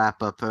 we'll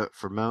wrap up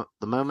for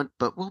the moment,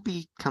 but we'll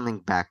be coming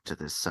back to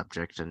this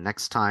subject. And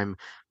next time,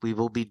 we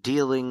will be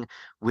dealing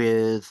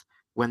with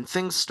when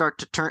things start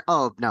to turn.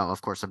 Oh, no,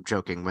 of course, I'm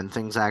joking. When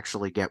things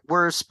actually get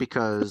worse,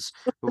 because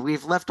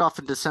we've left off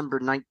in December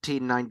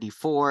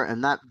 1994,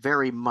 and that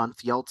very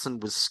month,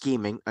 Yeltsin was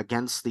scheming,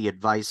 against the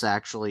advice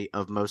actually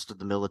of most of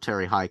the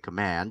military high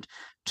command,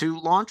 to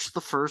launch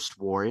the first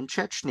war in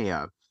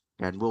Chechnya.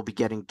 And we'll be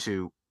getting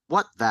to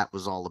what that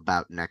was all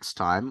about next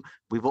time.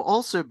 We will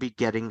also be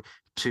getting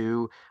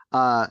to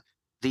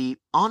the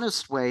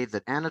honest way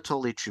that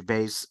Anatoly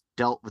Chubais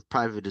dealt with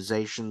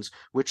privatizations,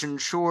 which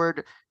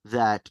ensured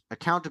that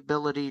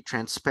accountability,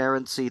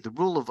 transparency, the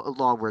rule of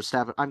law were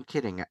established. I'm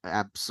kidding.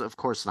 Of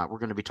course not. We're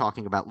going to be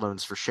talking about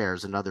loans for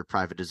shares and other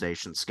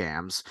privatization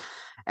scams.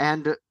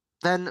 And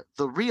Then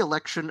the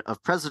re-election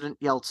of President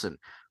Yeltsin,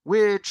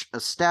 which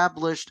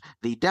established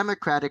the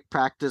democratic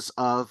practice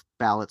of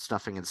ballot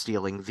stuffing and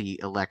stealing the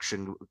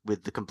election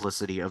with the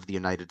complicity of the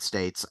United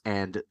States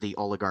and the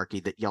oligarchy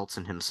that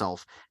Yeltsin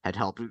himself had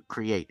helped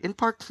create, in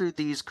part through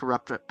these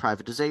corrupt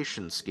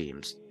privatization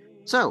schemes.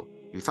 So,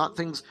 you thought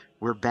things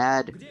were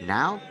bad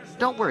now?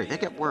 Don't worry, they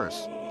get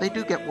worse. They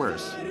do get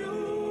worse.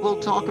 We'll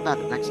talk about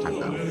it next time,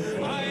 though.